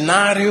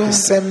 seminário, a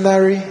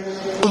seminary,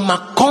 uma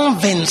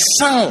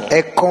convenção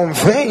a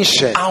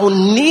convention ao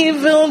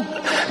nível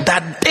da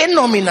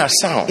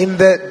denominação, in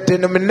the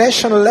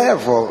denomination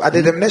level, at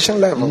the denomination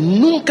level,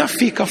 nunca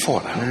fica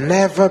fora.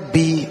 never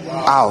be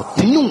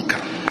out. Nunca,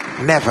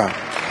 Never.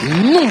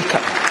 nunca,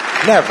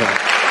 Never.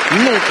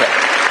 nunca.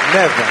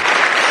 Never.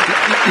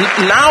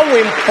 Não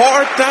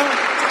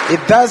importa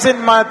It doesn't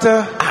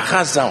matter a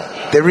razão.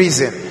 the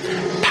reason.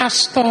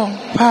 Pastor,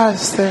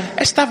 Pastor,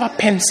 estava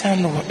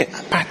pensando em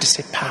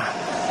participar.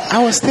 I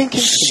was thinking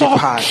to be Só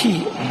part,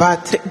 que,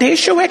 but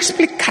deixa eu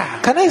explicar.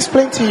 can I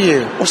explain to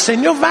you? O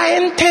Senhor vai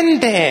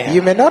entender.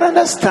 You may not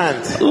understand.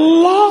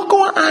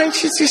 Logo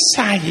antes de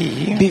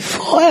sair,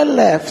 Before I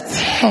left,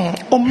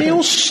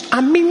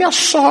 a minha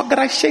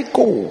sogra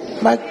chegou.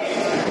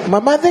 my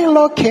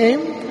mother-in-law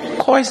came.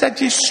 Coisa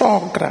de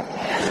sogra.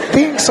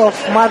 Things of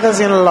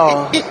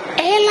mothers-in-law, E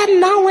ela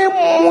não é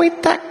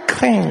muita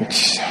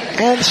crente.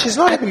 and she's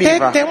not a Até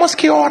believer. temos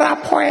que orar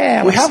por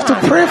ela. We have to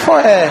sabe? pray for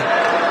her.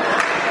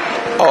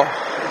 Oh.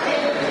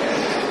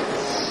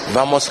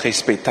 Vamos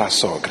respeitar a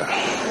sogra.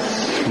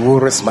 We'll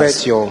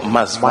respect your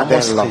Mas vamos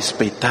mother-in-law,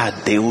 respeitar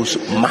Deus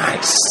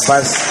mais.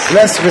 but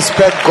let's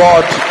respect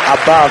God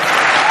above.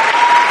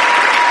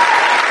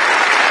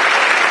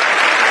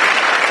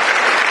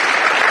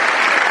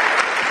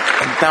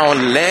 Então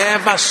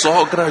leva a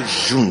sogra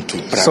junto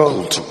para So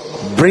culto.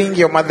 bring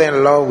your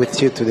mother-in-law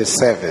with you to the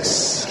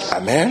service.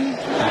 Amém?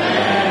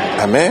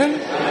 Amém?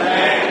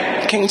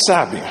 Quem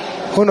sabe?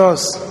 Who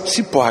knows?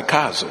 Se por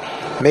acaso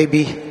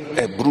Maybe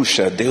é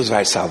bruxa, Deus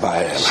vai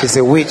salvar ela. she's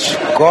a witch.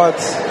 God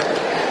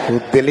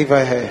will deliver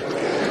her.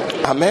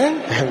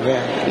 Amém?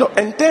 Amen. Não,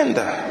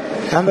 entenda.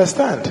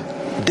 Understand?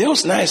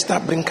 Deus não está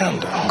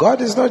brincando.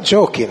 God is not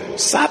joking.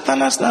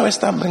 Satanás não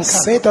está brincando.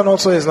 Satan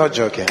also is not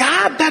joking.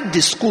 Cada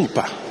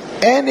desculpa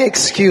Any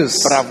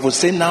excuse para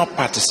você não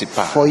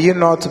participar for you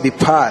not to be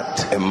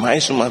part, é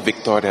mais uma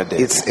vitória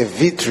dele. it's a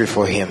victory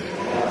for him.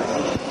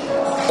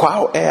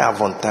 Qual é a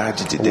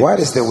vontade de Deus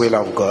What is the will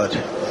of God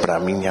para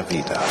minha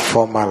vida?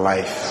 for my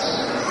life?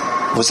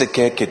 Você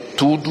quer que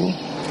tudo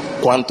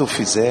quanto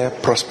fizer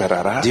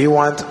prosperará? Do you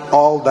want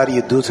all that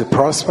you do to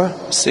prosper?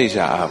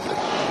 Seja árvore.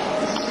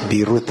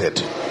 Be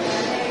rooted.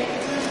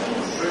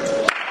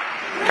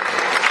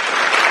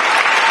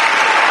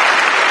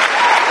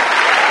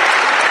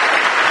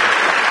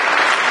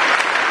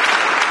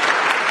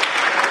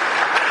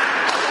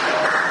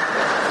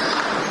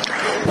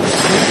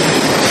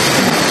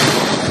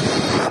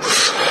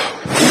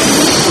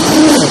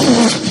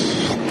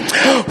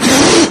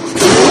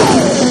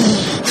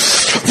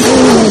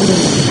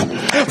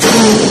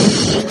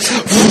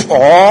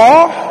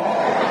 Or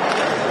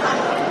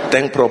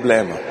Tem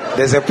problema.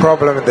 there's a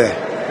problem there.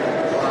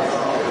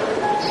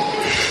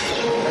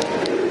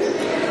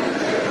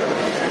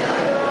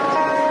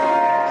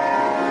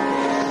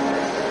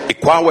 E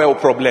qual é o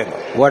problema?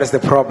 What is the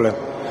problem?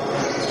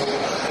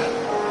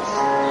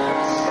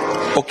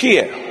 O que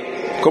é?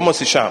 Como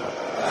se chama?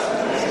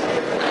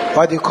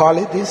 What do you call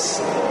it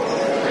this?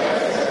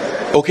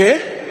 O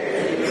quê?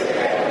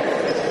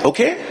 O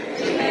quê?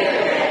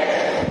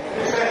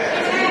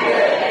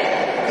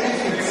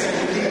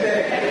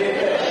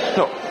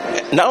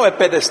 Não é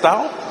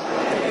pedestal?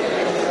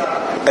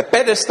 É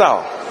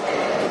pedestal.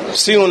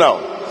 Sim ou não?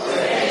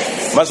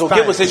 Mas o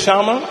que você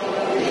chama?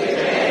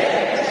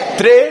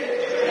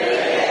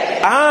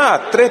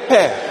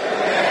 Trepé.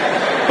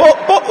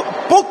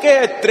 Por que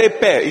é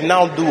trepé e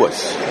não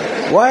duas?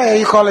 Why are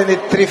you calling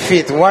it 3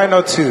 feet? Why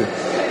not 2?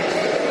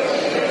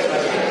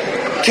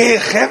 Que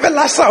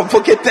revelação,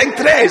 porque tem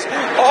 3.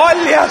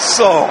 Olha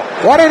só.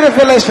 What a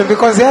revelation,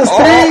 because he has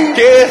 3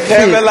 Que feet.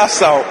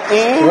 revelação.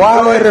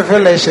 Why a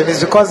revelation is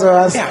because he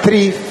has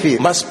 3 feet.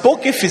 Mas por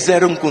que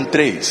fizeram com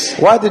 3?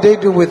 What did they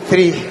do with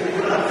 3?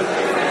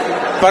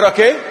 Para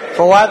quê?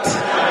 For what?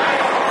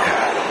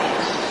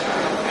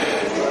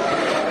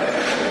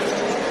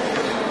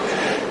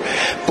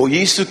 Por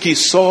isso que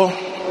só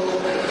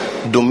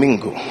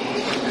domingo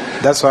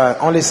That's why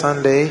only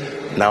Sunday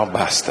não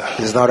basta.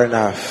 is not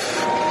enough.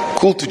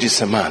 Culto de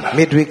semana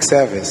Midweek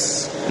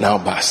service não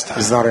basta.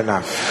 is not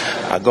enough.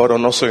 Agora o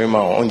nosso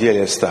irmão, onde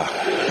ele está?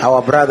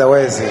 Our brother,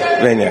 where is he?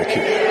 Venha aqui.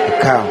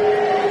 Come.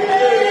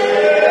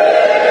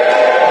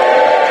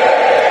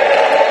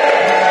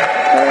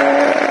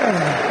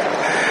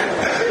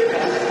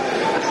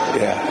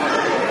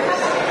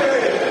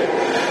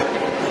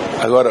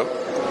 Agora,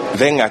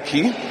 vem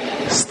aqui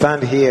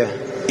Stand here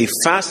e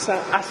faça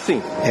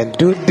assim. and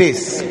do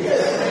this.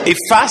 E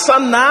faça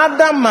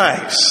nada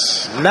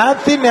mais.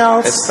 Nothing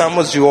else.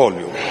 Estamos de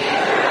olho.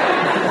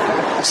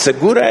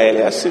 Segura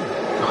ele assim.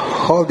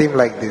 Hold him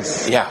like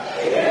this. Yeah.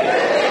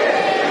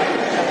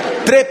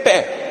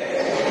 Trepé.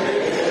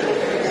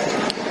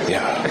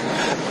 Yeah.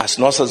 As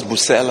nossas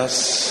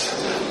bucelas,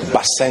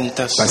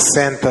 bacentas,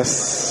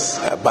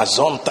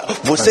 basonta.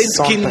 Você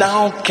que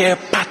não quer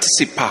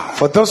participar.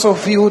 For those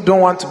of you who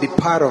don't want to be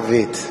part of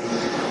it,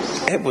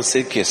 É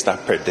você que está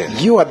perdendo.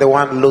 you are the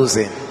one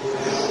losing.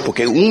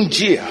 Porque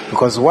dia,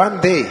 Because one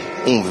day,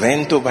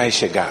 vento vai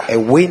chegar a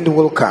wind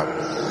will come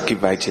que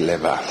vai te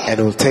levar. and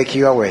will take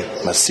you away.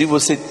 Mas se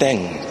você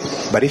tem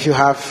But if you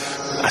have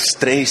as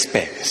 3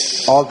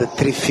 pés, all the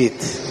 3 feet,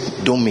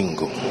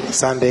 domingo,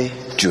 Sunday,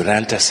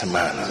 durante a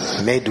semana,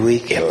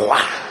 midweek, é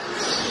lá.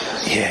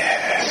 Yeah.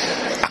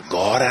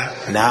 Agora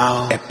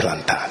now é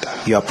plantada.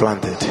 you are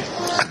planted.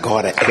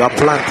 Agora You are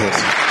planted.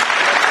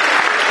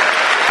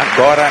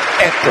 Agora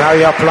é Now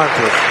you are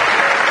planted.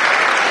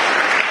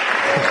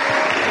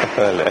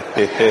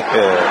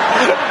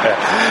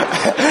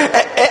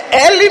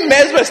 Ele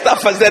mesmo está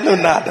fazendo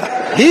nada.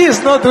 He is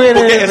not doing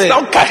Porque anything.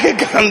 estão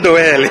carregando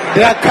ele.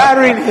 They are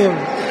carrying him.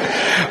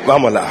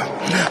 Vamos lá.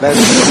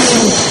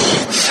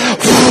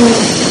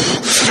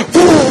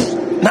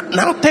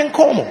 Não tem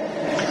como.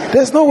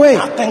 There's no way.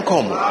 Não tem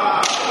como.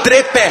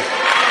 Trepé.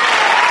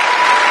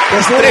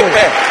 There's no way.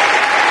 Trepé.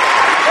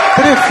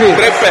 3 feet.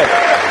 Trepé.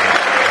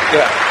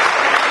 Yeah.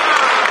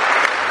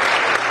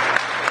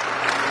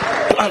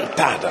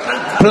 Plantada.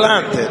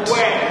 Planted.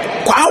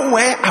 Qual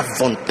é a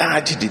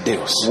vontade de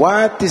Deus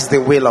What is the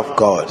will of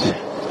God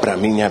para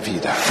minha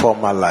vida? for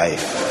my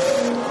life?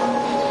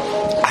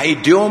 A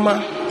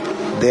idioma,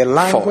 The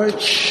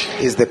language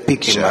is the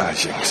picture,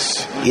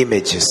 imagens.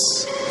 images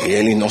E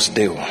Ele nos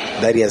deu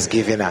that He has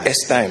given us.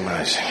 esta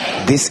imagem.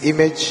 This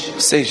image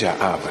Seja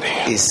árvore,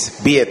 is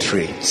be a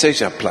tree,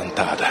 seja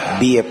plantada.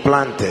 be a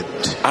planted.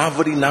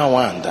 Árvore não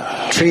anda.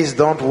 Trees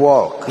don't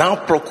walk. Não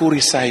procure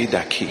sair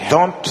daqui.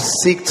 Don't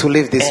seek to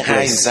leave this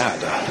place.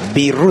 Enraizada,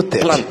 Be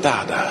rooted,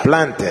 plantada.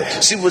 planted.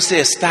 Se você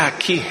está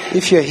aqui,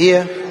 If you're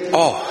here,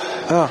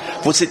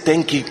 você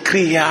tem que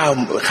criar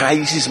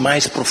raízes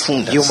mais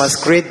profundas. you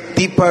must create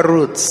deeper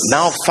roots.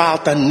 Não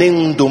falta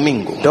nenhum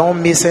domingo. Don't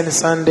miss any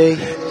Sunday.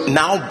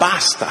 Não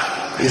basta.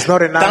 It's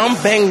not enough.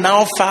 Também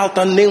não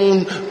falta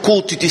nenhum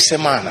culto de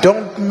semana.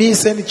 Don't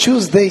miss any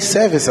Tuesday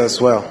service as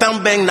well.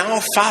 Também não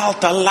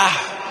falta lá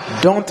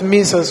Don't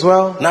miss as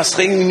well nas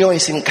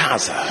reuniões em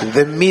casa.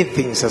 the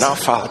meetings Não at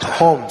falta.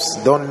 homes.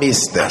 Don't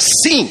miss them.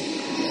 Assim,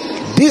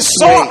 This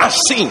só way,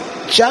 assim,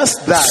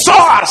 just that,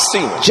 só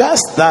assim,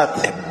 just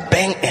that,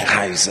 bem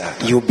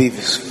enraizado. you'll be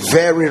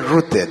very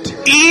rooted.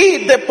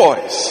 E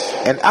depois,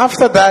 And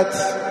after that,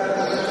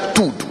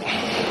 tudo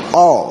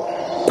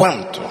all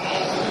quanto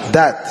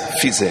that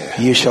fizer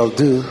you shall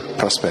do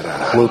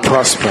prosperará. will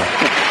prosper.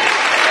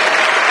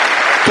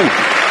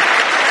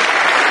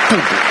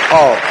 Tudo,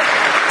 All,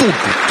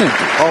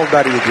 tudo. all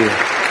that you do.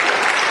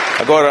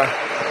 Agora,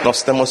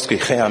 nós temos que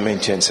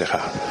realmente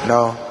encerrar.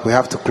 Now we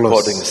have to Podem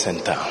close.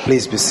 sentar.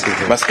 Please be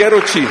seated. Mas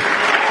quero te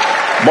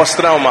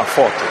mostrar uma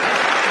foto.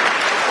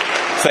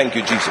 Thank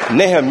you, Jesus.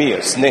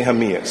 Nehemias.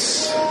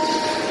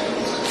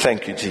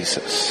 Thank you,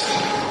 Jesus.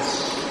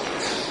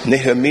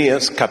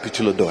 Nehemias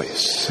capítulo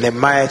 2.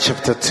 Nehemiah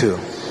chapter 2.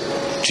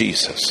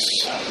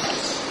 Jesus.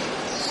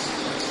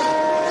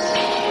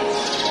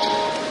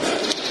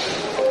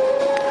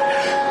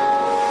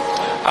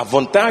 A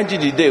vontade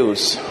de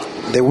Deus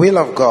The will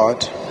of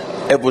God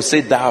é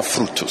você dar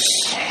frutos.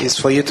 is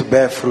for you to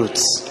bear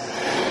fruits.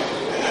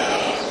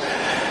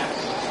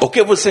 O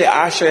que você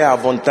acha é a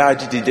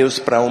vontade de Deus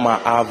para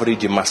uma árvore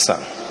de maçã?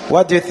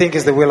 What do you think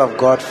is the will of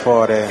God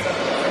for the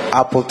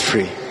apple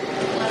tree?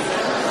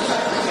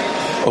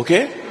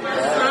 Ok?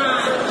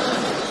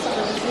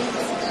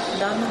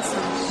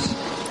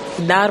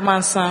 dar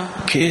maçã.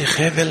 Que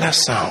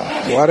revelação.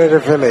 What a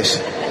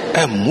revelation.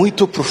 É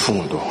muito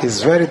profundo.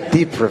 It's very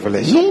deep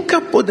revelation.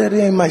 Nunca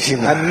poderia I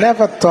imaginar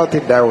never thought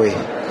it that way.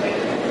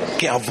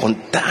 que a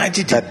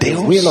vontade de That the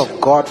Deus will of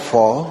God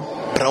for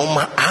para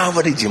uma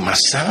árvore de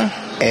maçã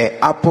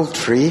a apple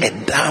tree é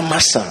dar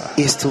maçã.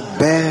 is to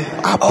bear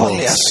Olha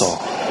apples. só,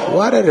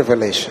 What a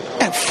revelation.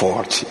 é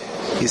forte.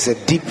 It's a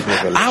deep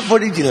revelation.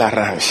 Árvore de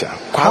laranja.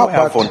 Qual é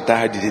a about-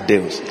 vontade de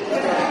Deus?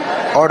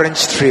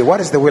 Orange tree.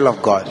 What is the will of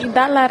God? E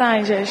dá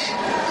laranjas.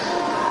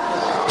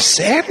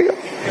 Sério?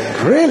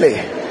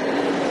 Really?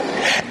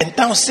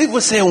 Então, se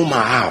você é uma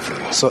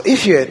árvore, So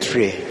if you're a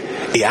tree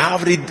e a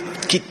árvore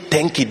que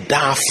tem que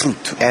dar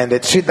fruto, and a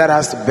tree that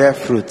has to bear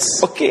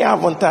fruits, o que é a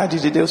vontade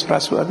de Deus para a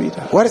sua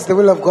vida? what is the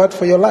will of God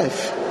for your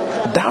life?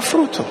 Dar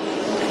fruto.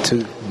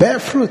 To bear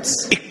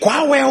fruits. E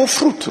qual é o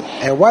fruto?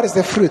 And what is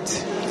the fruit?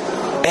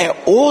 É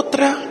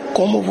outra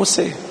como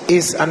você.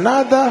 Is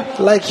another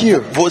like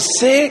you.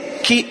 Você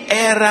que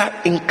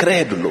era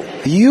incrédulo,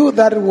 You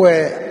that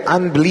were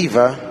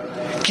unbeliever,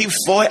 que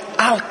foi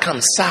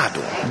alcançado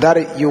that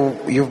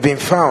you've been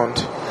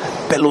found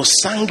pelo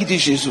sangue de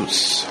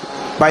Jesus,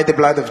 by the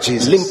blood of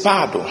Jesus,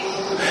 limpado,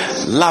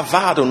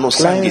 lavado no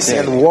sangue cleansed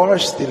and dele,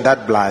 washed in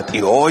that blood.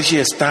 e hoje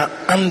está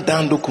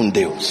andando com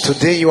Deus.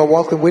 Today you are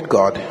walking with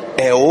God.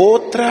 É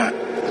outra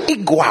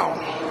igual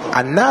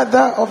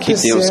Another of que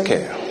the Deus same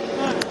quer,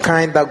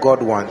 kind that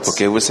God wants.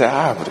 porque você é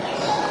árvore.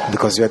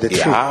 Because you are the E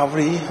tree. a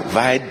árvore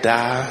vai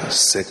dar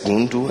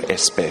segundo a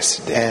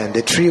espécie dele. And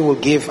the tree will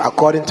give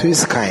according to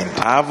his kind.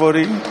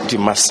 Árvore de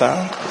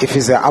maçã If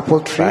it's an apple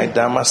vai tree,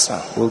 dar maçã.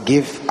 will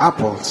give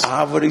apples.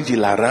 Árvore de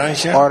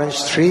laranja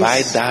Orange trees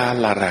vai dar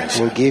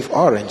laranja. will give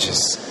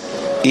oranges.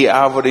 E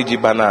árvore de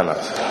banana,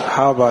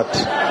 How about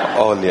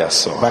olha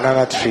só.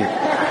 banana tree?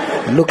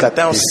 Look at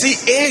Então, this.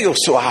 se eu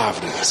sou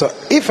árvore, So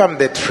if I'm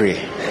the tree,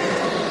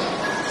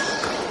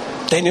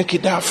 tenho que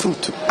dar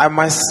fruto. I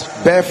must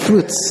bear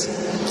fruits.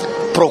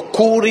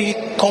 Procure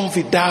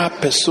convidar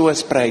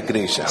pessoas para a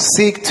igreja.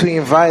 Seek to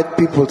invite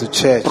people to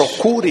church.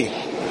 Procure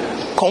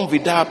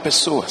convidar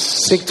pessoas.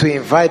 Seek to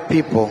invite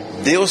people.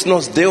 Deus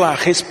nos deu a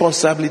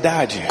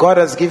responsabilidade God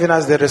has given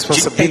us the de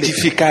responsibility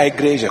edificar a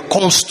igreja,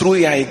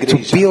 construir a to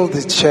igreja, build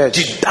the de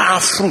church,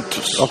 dar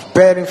frutos. of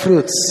bearing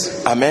fruits.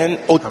 Amém?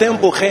 O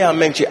tempo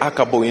realmente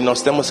acabou e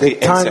nós temos The que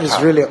time is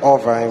encerrar. really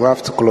over and we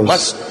have to close.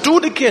 Mas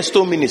tudo que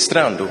estou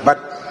ministrando But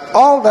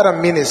all that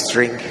I'm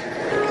ministering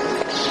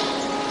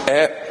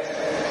é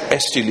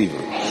este livro.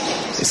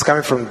 is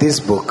coming from this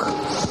book.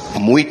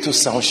 Muitos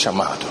são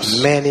chamados.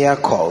 Many are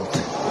called.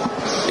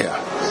 Yeah.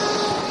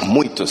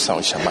 Muitos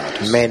são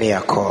chamados. Many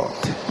are called.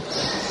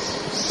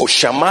 O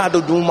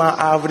chamado de uma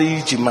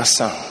árvore de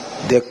maçã,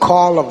 The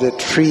call of the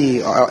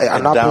tree,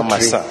 an da apple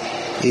maçã.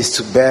 tree, is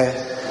to bear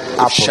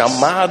o apples.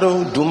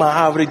 chamado de uma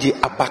árvore de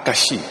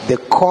abacaxi, The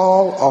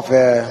call of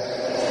a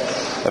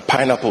a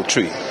pineapple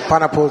tree,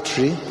 pineapple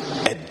tree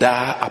é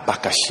dar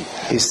abacaxi.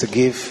 is to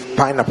give O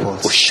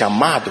pineapples.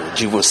 chamado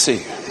de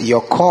você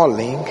Your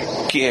calling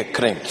que é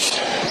crente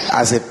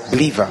as a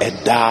believer é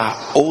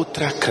dar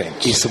outra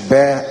crente. is to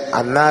bear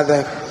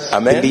another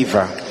Amém?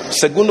 believer.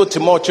 2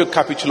 Timóteo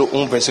capítulo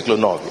 1 versículo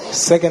 9.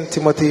 2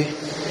 Timothy,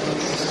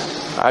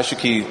 Acho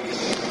que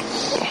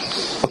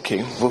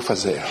ok, vou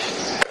fazer.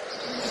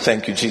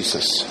 Thank you,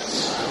 Jesus.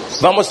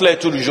 Vamos ler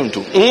tudo junto.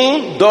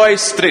 1,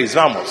 2, 3,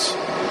 vamos.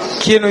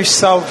 que nos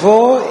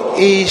salvou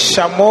e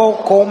chamou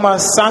com uma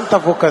santa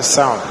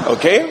vocação,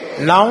 Ok?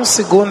 não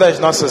segundo as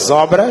nossas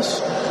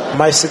obras,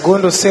 mas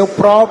segundo o seu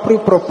próprio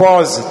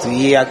propósito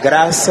e a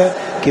graça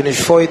que nos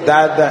foi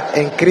dada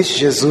em Cristo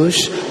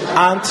Jesus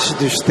antes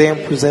dos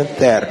tempos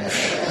eternos.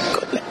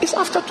 It's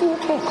after 2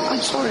 o'clock.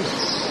 I'm sorry.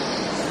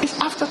 It's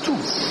after 2.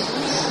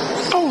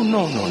 Oh,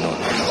 no. Não.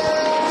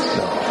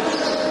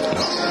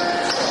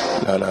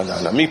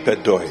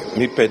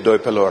 Me perdoe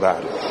pelo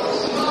horário.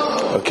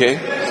 Ok?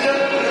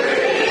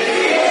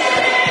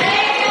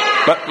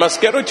 Mas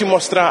quero te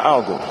mostrar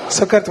algo.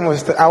 Só quero te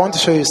mostrar, I want to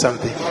show you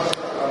something.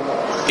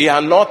 E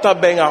anota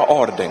bem a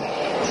ordem.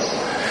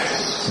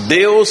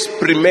 Deus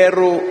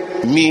primeiro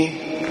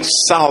me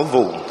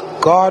salvou.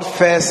 God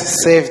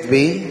first saved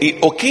me. E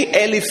o que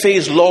ele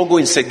fez logo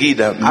em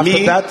seguida?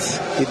 After that,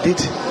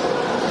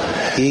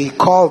 He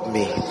called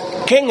me.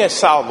 Quem é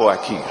salvo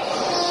aqui?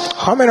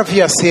 How many of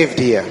you are saved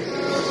here?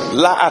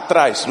 Lá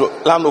atrás,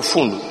 lá no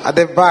fundo. At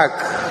the back,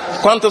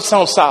 Quantos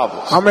são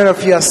salvos? how many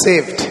of you are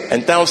saved?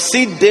 Então,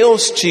 se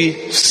Deus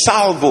te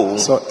salvou,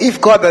 So if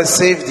God has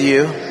saved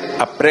you,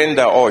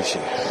 aprenda hoje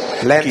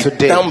learn que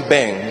today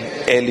também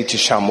Ele te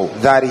chamou.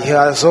 that He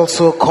has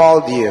also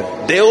called you.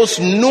 Deus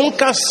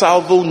nunca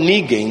salvou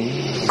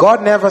ninguém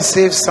God never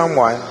saves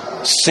someone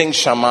sem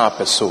chamar a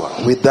pessoa.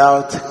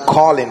 without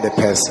calling the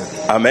person.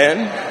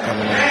 Amém?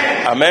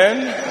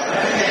 Amém?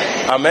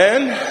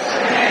 Amém?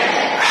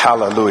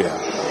 Aleluia.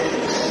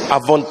 A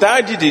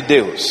vontade de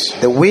Deus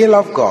The will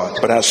of God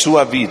para a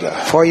sua vida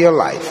for your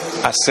life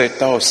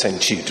acerta o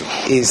sentido.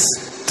 is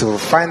to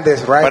find the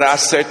right Para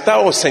acertar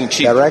o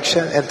sentido,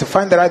 direction, and to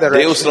find the right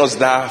direction, Deus nos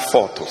dá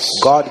fotos.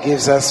 God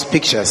gives us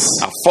pictures.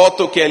 A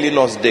foto que Ele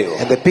nos deu,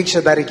 And the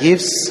picture that He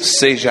gives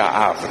seja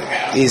árvore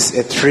is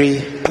a tree,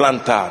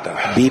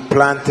 plantada, be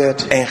planted,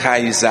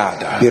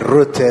 enraizada. be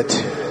rooted,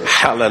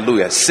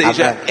 Aleluia.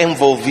 Seja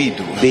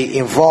envolvido be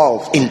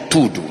involved em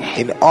tudo.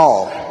 in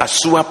all. A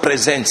sua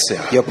presença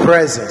Your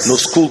presence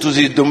nos cultos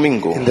de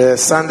domingo, in the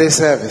Sunday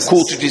service,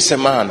 culto de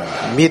semana,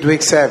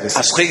 midweek service,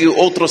 as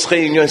outras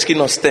reuniões que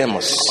nós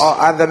temos, or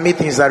other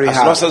meetings that we as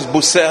have, nossas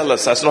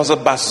bucelas, as nossas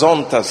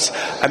basontas,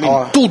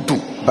 tudo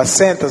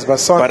bacentas, para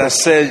basontas,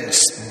 ser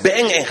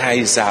bem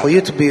enraizado. for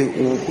you to be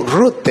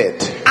rooted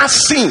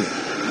Assim,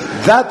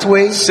 that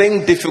way, sem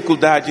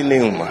dificuldade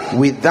nenhuma,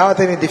 without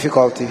any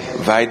difficulty,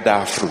 vai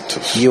dar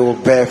frutos. you will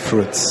bear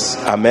fruits.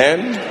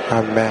 Amém?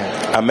 Amen.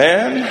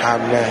 Amém?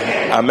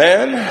 Amen.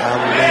 Amém?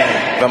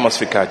 Amen. Vamos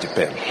ficar de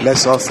pé.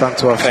 Let's all stand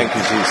to our feet. Thank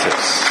you,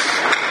 Jesus.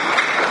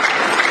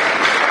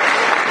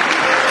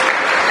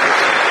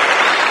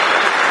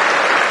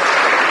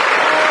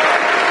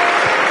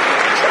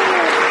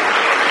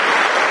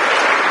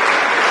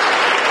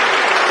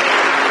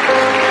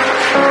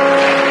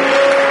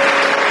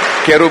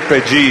 Quero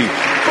pedir,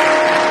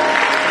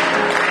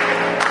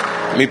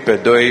 me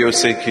perdoe, eu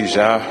sei que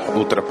já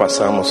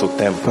ultrapassamos o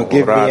tempo, o Forgive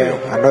me, horário,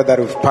 I know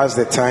that we've passed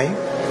the time,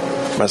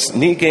 mas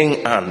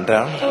ninguém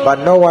anda. but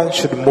no one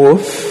should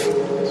move.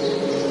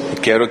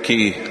 Quero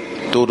que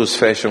todos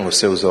fechem os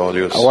seus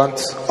olhos. I want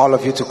all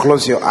of you to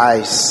close your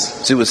eyes.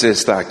 Se você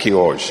está aqui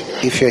hoje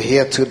If you're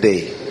here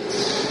today,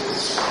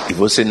 e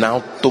você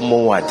não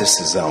tomou a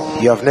decisão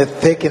you have not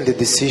taken the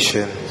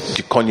decision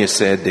de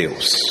conhecer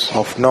Deus,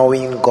 of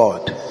knowing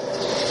God.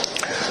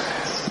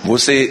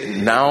 você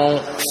não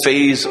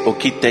fez o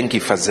que tem que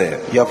fazer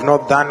You have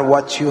not done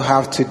what you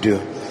have to do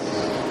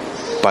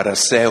para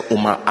ser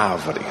uma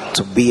árvore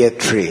to be a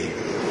tree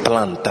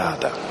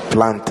plantada.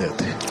 planted.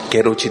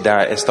 Quero te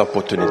dar esta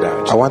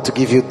oportunidade I want to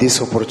give you this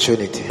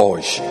opportunity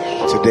hoje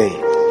today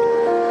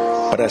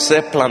para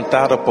ser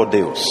plantada por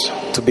Deus.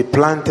 to be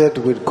planted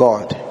with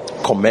God.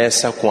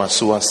 Começa com a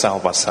sua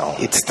salvação.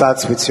 It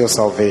starts with your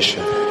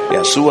salvation, E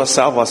a sua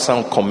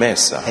salvação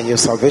começa and your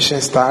salvation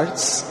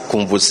starts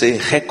com você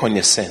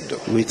reconhecendo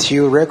with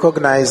you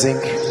recognizing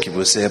que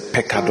você é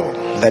pecador.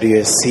 that you're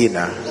a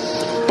sinner.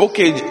 Por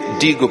que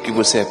digo que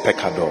você é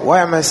pecador? Why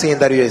am I saying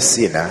that you're a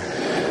sinner?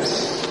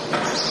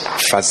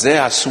 Fazer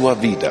a sua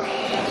vida,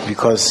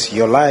 Because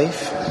your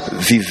life,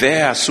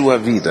 viver a sua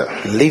vida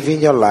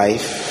living your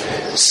life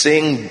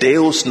sem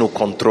Deus no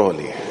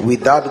controle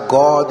without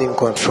God in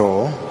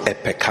control, é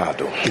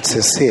pecado. it's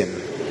a sin.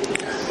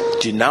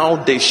 De não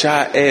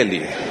deixar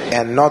Ele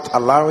And not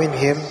allowing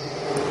Him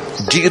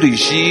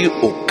dirigir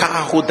o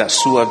carro da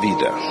sua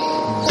vida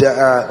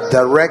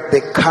direct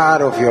the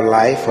car of your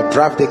life or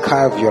drive the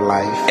car of your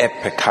life, é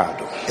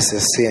pecado. it's a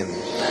sin.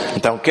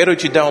 Então quero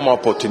te dar uma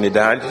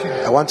oportunidade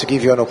I want to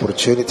give you an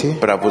opportunity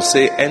para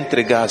você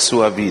entregar a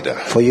sua vida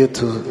for you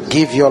to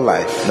give your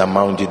life na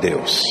mão de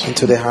Deus.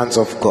 into the hands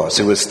of God.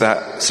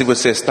 Se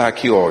você está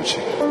aqui hoje,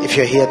 If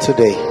you're here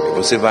today,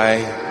 você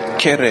vai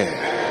querer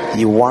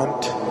you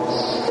want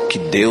que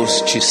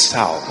Deus te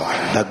salva.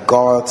 that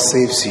God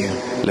saves you,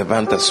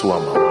 Levanta a sua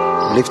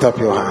mão. lift up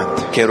your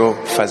hand. Quero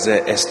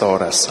fazer esta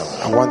oração.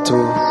 I want to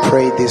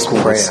pray this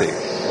prayer você.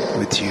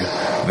 with you.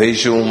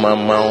 Vejo uma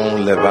mão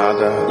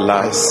levada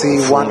lá. I see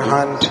no one fundo.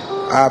 hand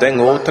up. Tem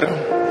outra?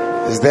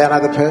 Is there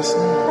another person?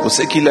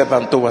 Você que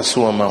levantou a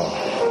sua mão.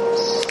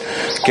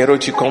 Quero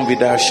te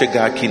convidar a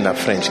chegar aqui na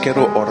frente.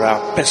 Quero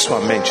orar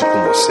pessoalmente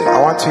com você. I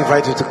want to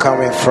invite you to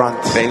come in front.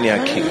 Venha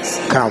aqui.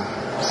 Come.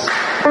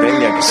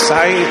 Venha aqui.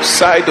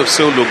 Sai do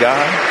seu lugar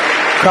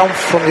Come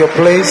from your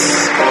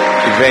place.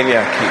 e venha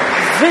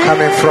aqui.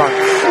 Come in front.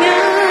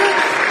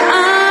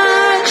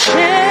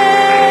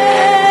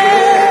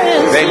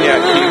 Venha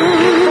aqui.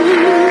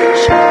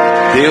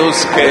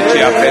 Deus quer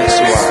te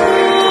abençoar.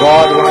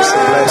 God wants to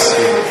bless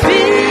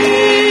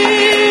you.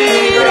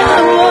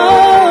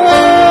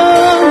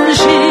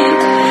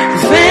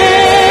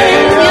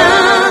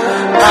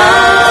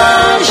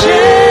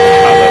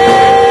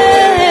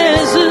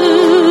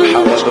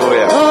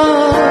 Aleluia.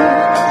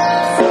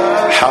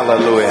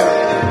 Aleluia.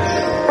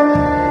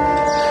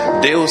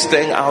 Deus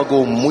tem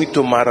algo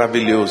muito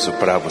maravilhoso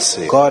para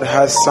você. God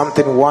has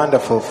something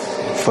wonderful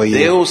for you.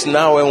 Deus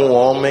não é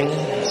homem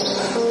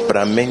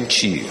para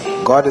mentir.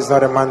 God is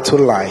not a man to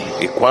lie.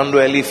 E quando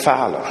ele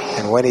fala,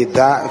 And when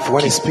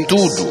he speaks,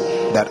 tudo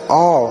that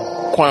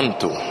all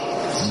quanto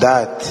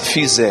that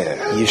fizer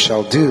you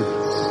shall do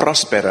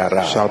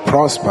prosperará. shall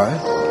prosper,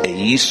 É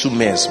isso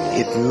mesmo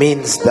it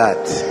means that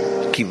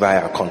que vai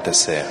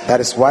acontecer. that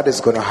is what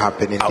is going to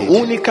happen A indeed.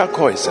 única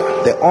coisa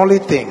The only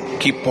thing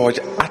que pode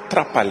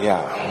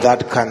atrapalhar,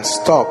 that can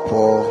stop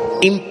or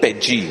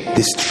impedir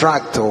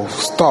distract or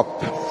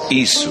stop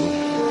isso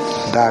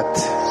that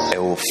é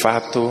o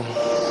fato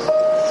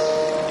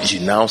de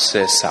não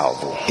ser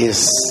salvo.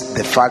 is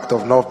the fact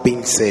of not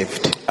being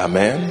saved.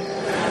 Amém?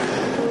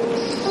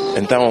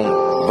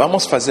 Então,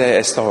 vamos fazer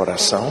esta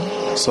oração.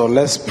 So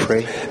let's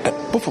pray.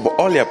 Por favor,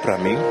 olha para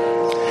mim.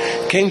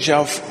 Quem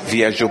já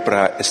viajou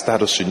para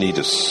Estados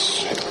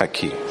Unidos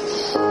aqui?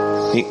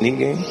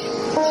 Ninguém?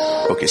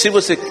 Ok. Se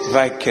você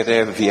vai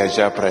querer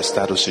viajar para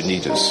Estados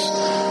Unidos,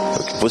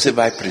 você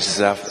vai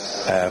precisar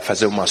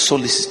fazer uma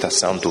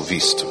solicitação do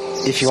visto.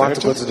 If you want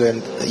to go to the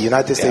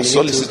United A States,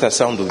 you need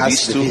solicitação do to ask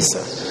visto the visa.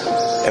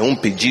 é um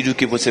pedido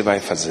que você vai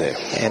fazer.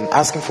 And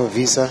asking for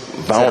visa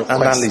is a Vão request.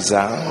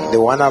 analisar They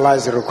will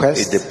analyze the e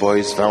request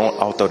depois vão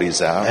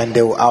autorizar. and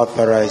they will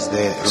authorize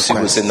the Se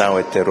você request. não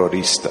é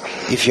terrorista,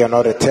 If you are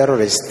not a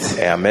terrorist,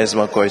 é a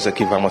mesma coisa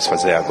que vamos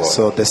fazer agora.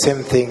 so the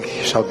same thing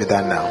shall be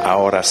done now. A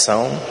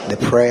oração The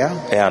prayer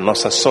é a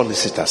nossa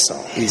solicitação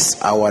is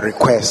our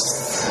request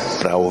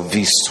para o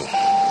visto,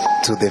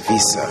 to the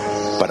visa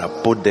para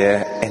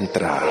poder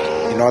entrar.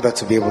 in order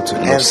to be able to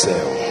No enter céu.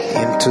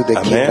 into the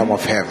Amen. kingdom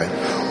of heaven.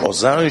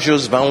 Os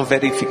anjos vão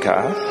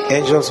verificar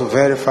Angels will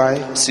verify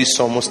se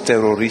somos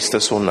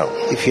terroristas ou não.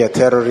 if you are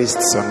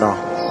terrorists or not.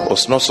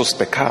 Os nossos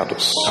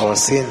pecados Our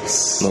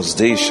sins nos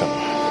deixam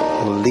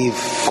will leave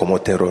como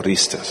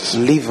terroristas.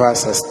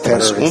 us as Mas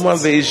terrorists. uma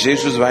vez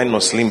Jesus vai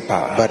nos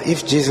limpar, But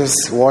if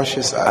Jesus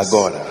washes us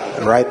Agora.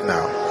 right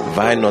now,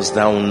 vai nos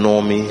dar um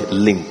nome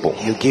limpo,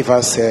 you give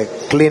us a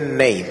clean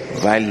name.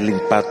 vai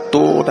limpar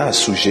toda a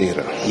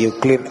sujeira You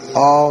clean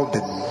all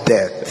the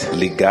debt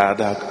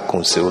ligada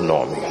com seu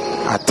nome.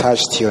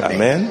 attached to your name.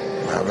 Amém?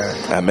 Amen.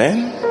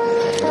 Amém?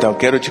 Então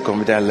quero te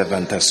convidar a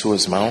levantar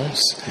suas mãos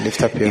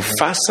Lift up e your hands.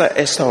 faça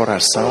esta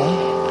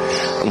oração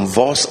em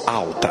voz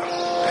alta.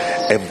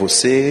 É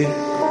você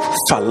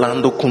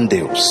falando com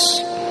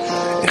Deus.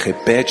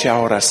 Repete a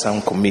oração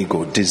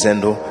comigo,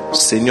 dizendo: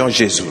 Senhor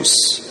Jesus,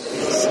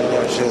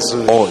 Senhor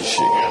Jesus,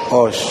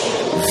 hoje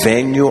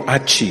venho a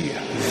Ti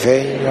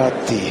venho a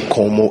ti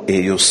como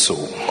eu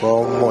sou.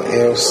 como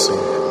eu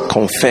sou.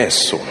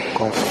 Confesso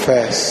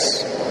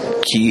Confesso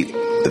que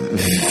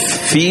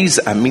fiz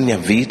a minha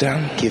vida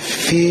que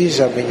fiz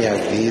a minha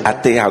vida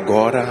até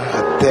agora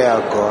até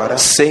agora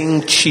sem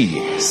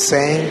Ti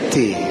sem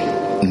ti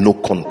no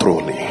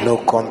controle. no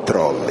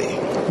controle.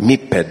 Me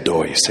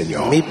perdoe,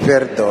 Senhor. Me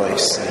perdoe,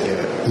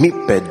 Senhor. Me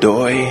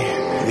perdoe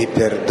Me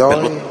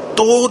perdoe por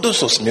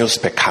todos os meus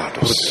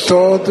pecados.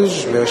 todos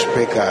os meus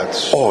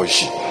pecados.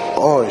 Hoje,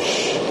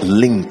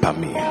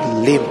 limpa-me,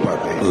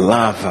 Limpa-me,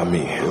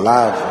 lava-me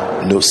lava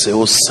no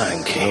seu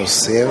sangue no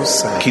seu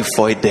sangue que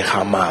foi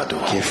derramado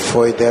que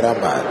foi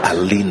derramado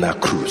ali na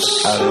cruz.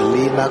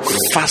 ali na cruz.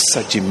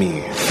 Faça de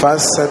mim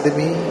Faça de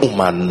mim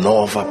uma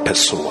nova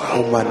pessoa.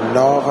 uma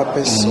nova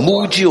pessoa.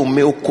 Mude o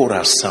meu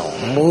coração.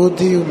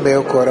 Mude o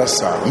meu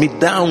coração. Me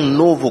dá um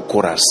novo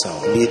coração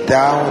Me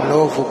dá um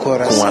novo com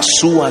coração as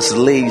suas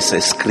leis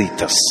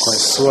escritas. com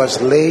as suas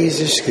leis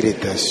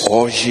escritas.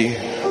 Hoje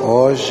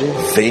Hoje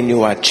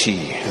venho a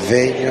Ti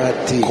venho a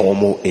ti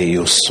como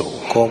eu sou.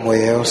 como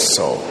eu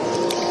sou.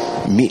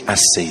 Me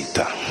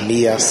aceita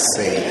Me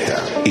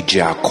aceita e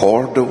de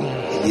acordo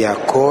de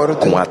acordo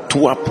com a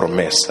Tua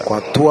promessa, com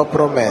a tua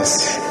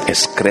promessa.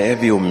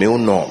 escreve o meu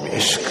nome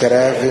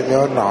Escreve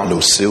meu nome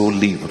no seu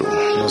livro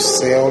no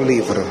seu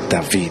livro da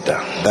vida.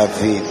 da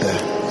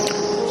vida.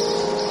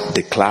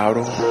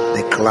 Declaro,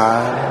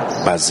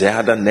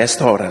 Declaro,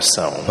 nesta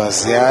oração,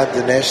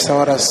 baseado nesta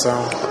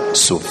oração,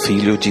 sou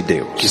filho de que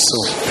Deus.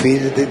 sou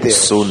filho de Deus.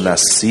 Sou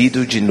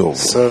nascido de novo.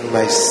 Sou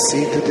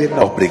nascido de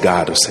novo.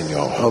 Obrigado,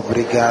 Senhor.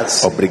 Obrigado,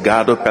 Senhor.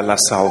 Obrigado pela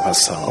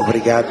salvação.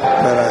 Obrigado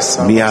pela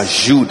salvação. Me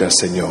ajuda,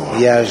 Senhor,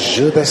 Me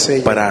ajuda,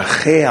 Senhor, para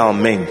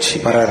realmente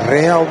para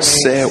realmente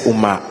ser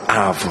uma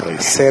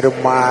árvore ser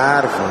uma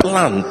árvore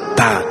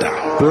plantada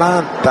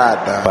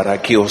plantada para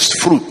que os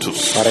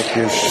frutos para que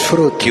os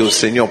frutos que o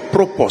Senhor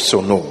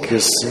proporcionou que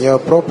o Senhor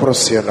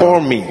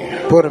proporcionou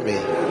por mim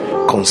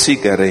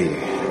conseguirei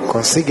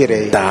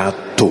dar a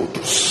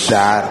todos.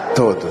 dar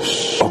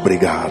todos.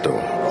 Obrigado.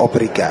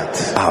 Obrigado.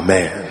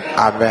 Amém.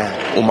 Amém.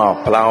 Um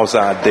aplauso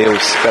a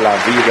Deus pela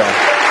vida.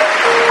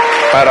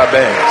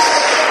 Parabéns.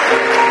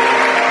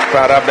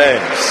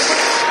 Parabéns.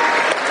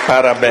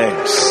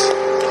 Parabéns.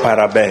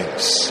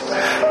 Parabéns.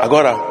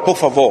 Agora, por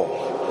favor,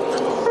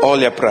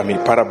 olha para mim.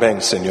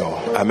 Parabéns, Senhor.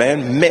 Amém.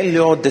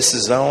 Melhor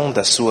decisão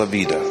da sua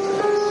vida.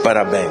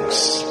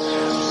 Parabéns.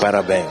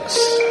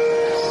 Parabéns.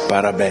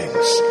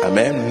 Parabéns.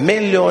 Amém.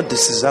 Melhor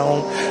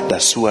decisão da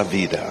sua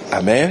vida.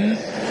 Amém.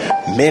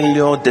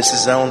 Melhor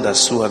decisão da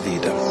sua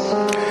vida.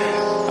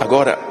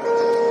 Agora,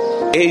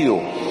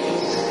 eu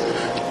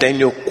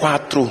tenho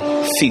 4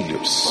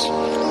 filhos.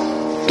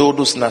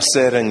 Todos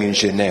nasceram em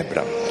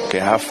Genebra. Okay,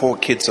 I have 4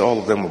 kids, all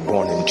of them were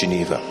born in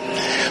Geneva.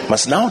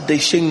 Mas não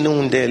deixei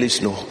nenhum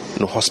deles no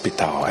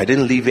hospital. I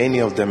didn't leave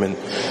any of them in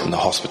the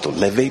hospital.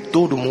 Levei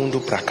todo mundo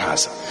para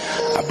casa.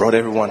 I brought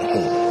everyone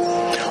home.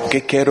 O que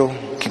quero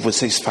que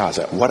vocês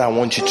façam? What I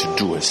want you to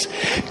do is,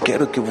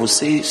 quero que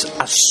vocês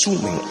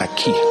assumem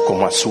aqui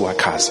como a sua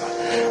casa.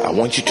 I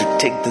want you to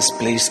take this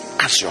place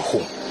as your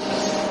home.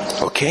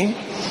 Ok?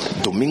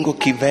 Domingo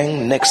que vem,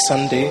 next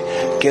Sunday,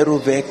 quero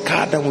ver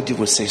cada de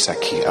vocês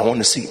aqui. I want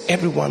to see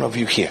every one of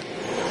you here.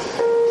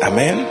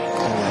 Amen?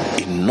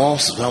 E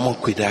nós vamos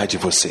cuidar de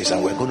vocês.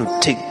 And we're going to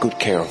take good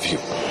care of you.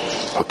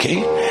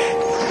 Ok?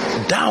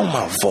 dá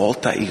uma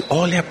volta e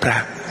olha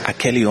para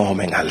aquele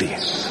homem ali.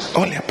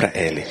 Olha para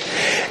ele.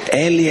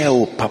 Ele é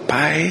o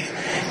papai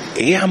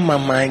e a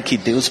mamãe que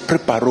Deus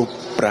preparou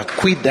para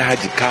cuidar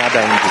de cada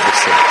um de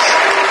vocês.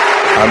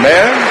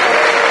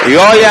 Amém? E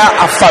olha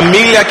a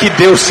família que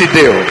Deus te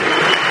deu.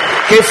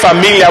 Que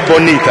família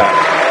bonita.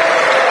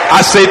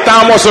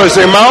 Aceitamos os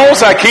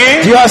irmãos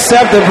aqui. Do you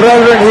accept the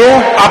brethren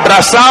here?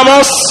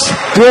 Abraçamos.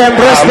 Do you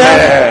embrace them?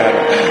 Amém.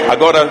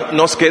 Agora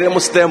nós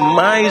queremos ter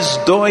mais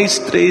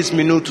 2-3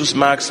 minutos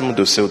máximo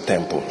do seu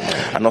tempo.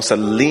 A nossa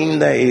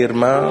linda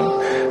irmã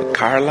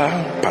Carla,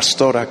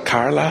 pastora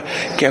Carla,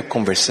 quer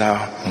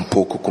conversar um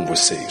pouco com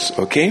vocês,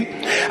 ok?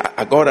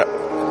 Agora,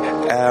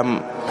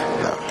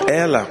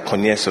 ela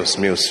conhece os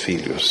meus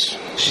filhos,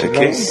 She ok?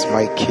 knows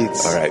my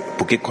kids. Alright,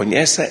 porque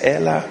conhece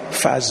ela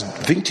faz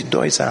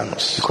 22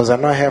 anos. Because I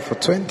know her for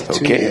 22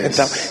 Ok? years.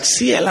 Então,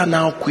 se ela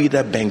não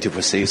cuida bem de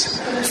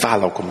vocês,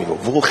 fala comigo.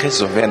 Vou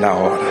resolver na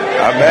hora.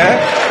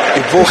 Amém? E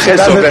vou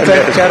resolver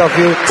doesn't take care of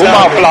you, mesmo. tell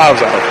me.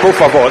 Aplauso, por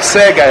favor.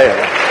 Cega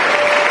ela.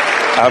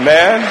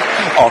 Amém?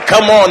 Oh,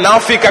 come on. Não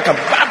fica com...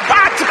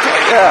 Bate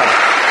com ela.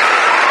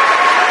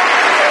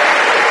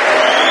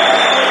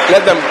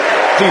 Let them,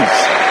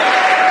 please.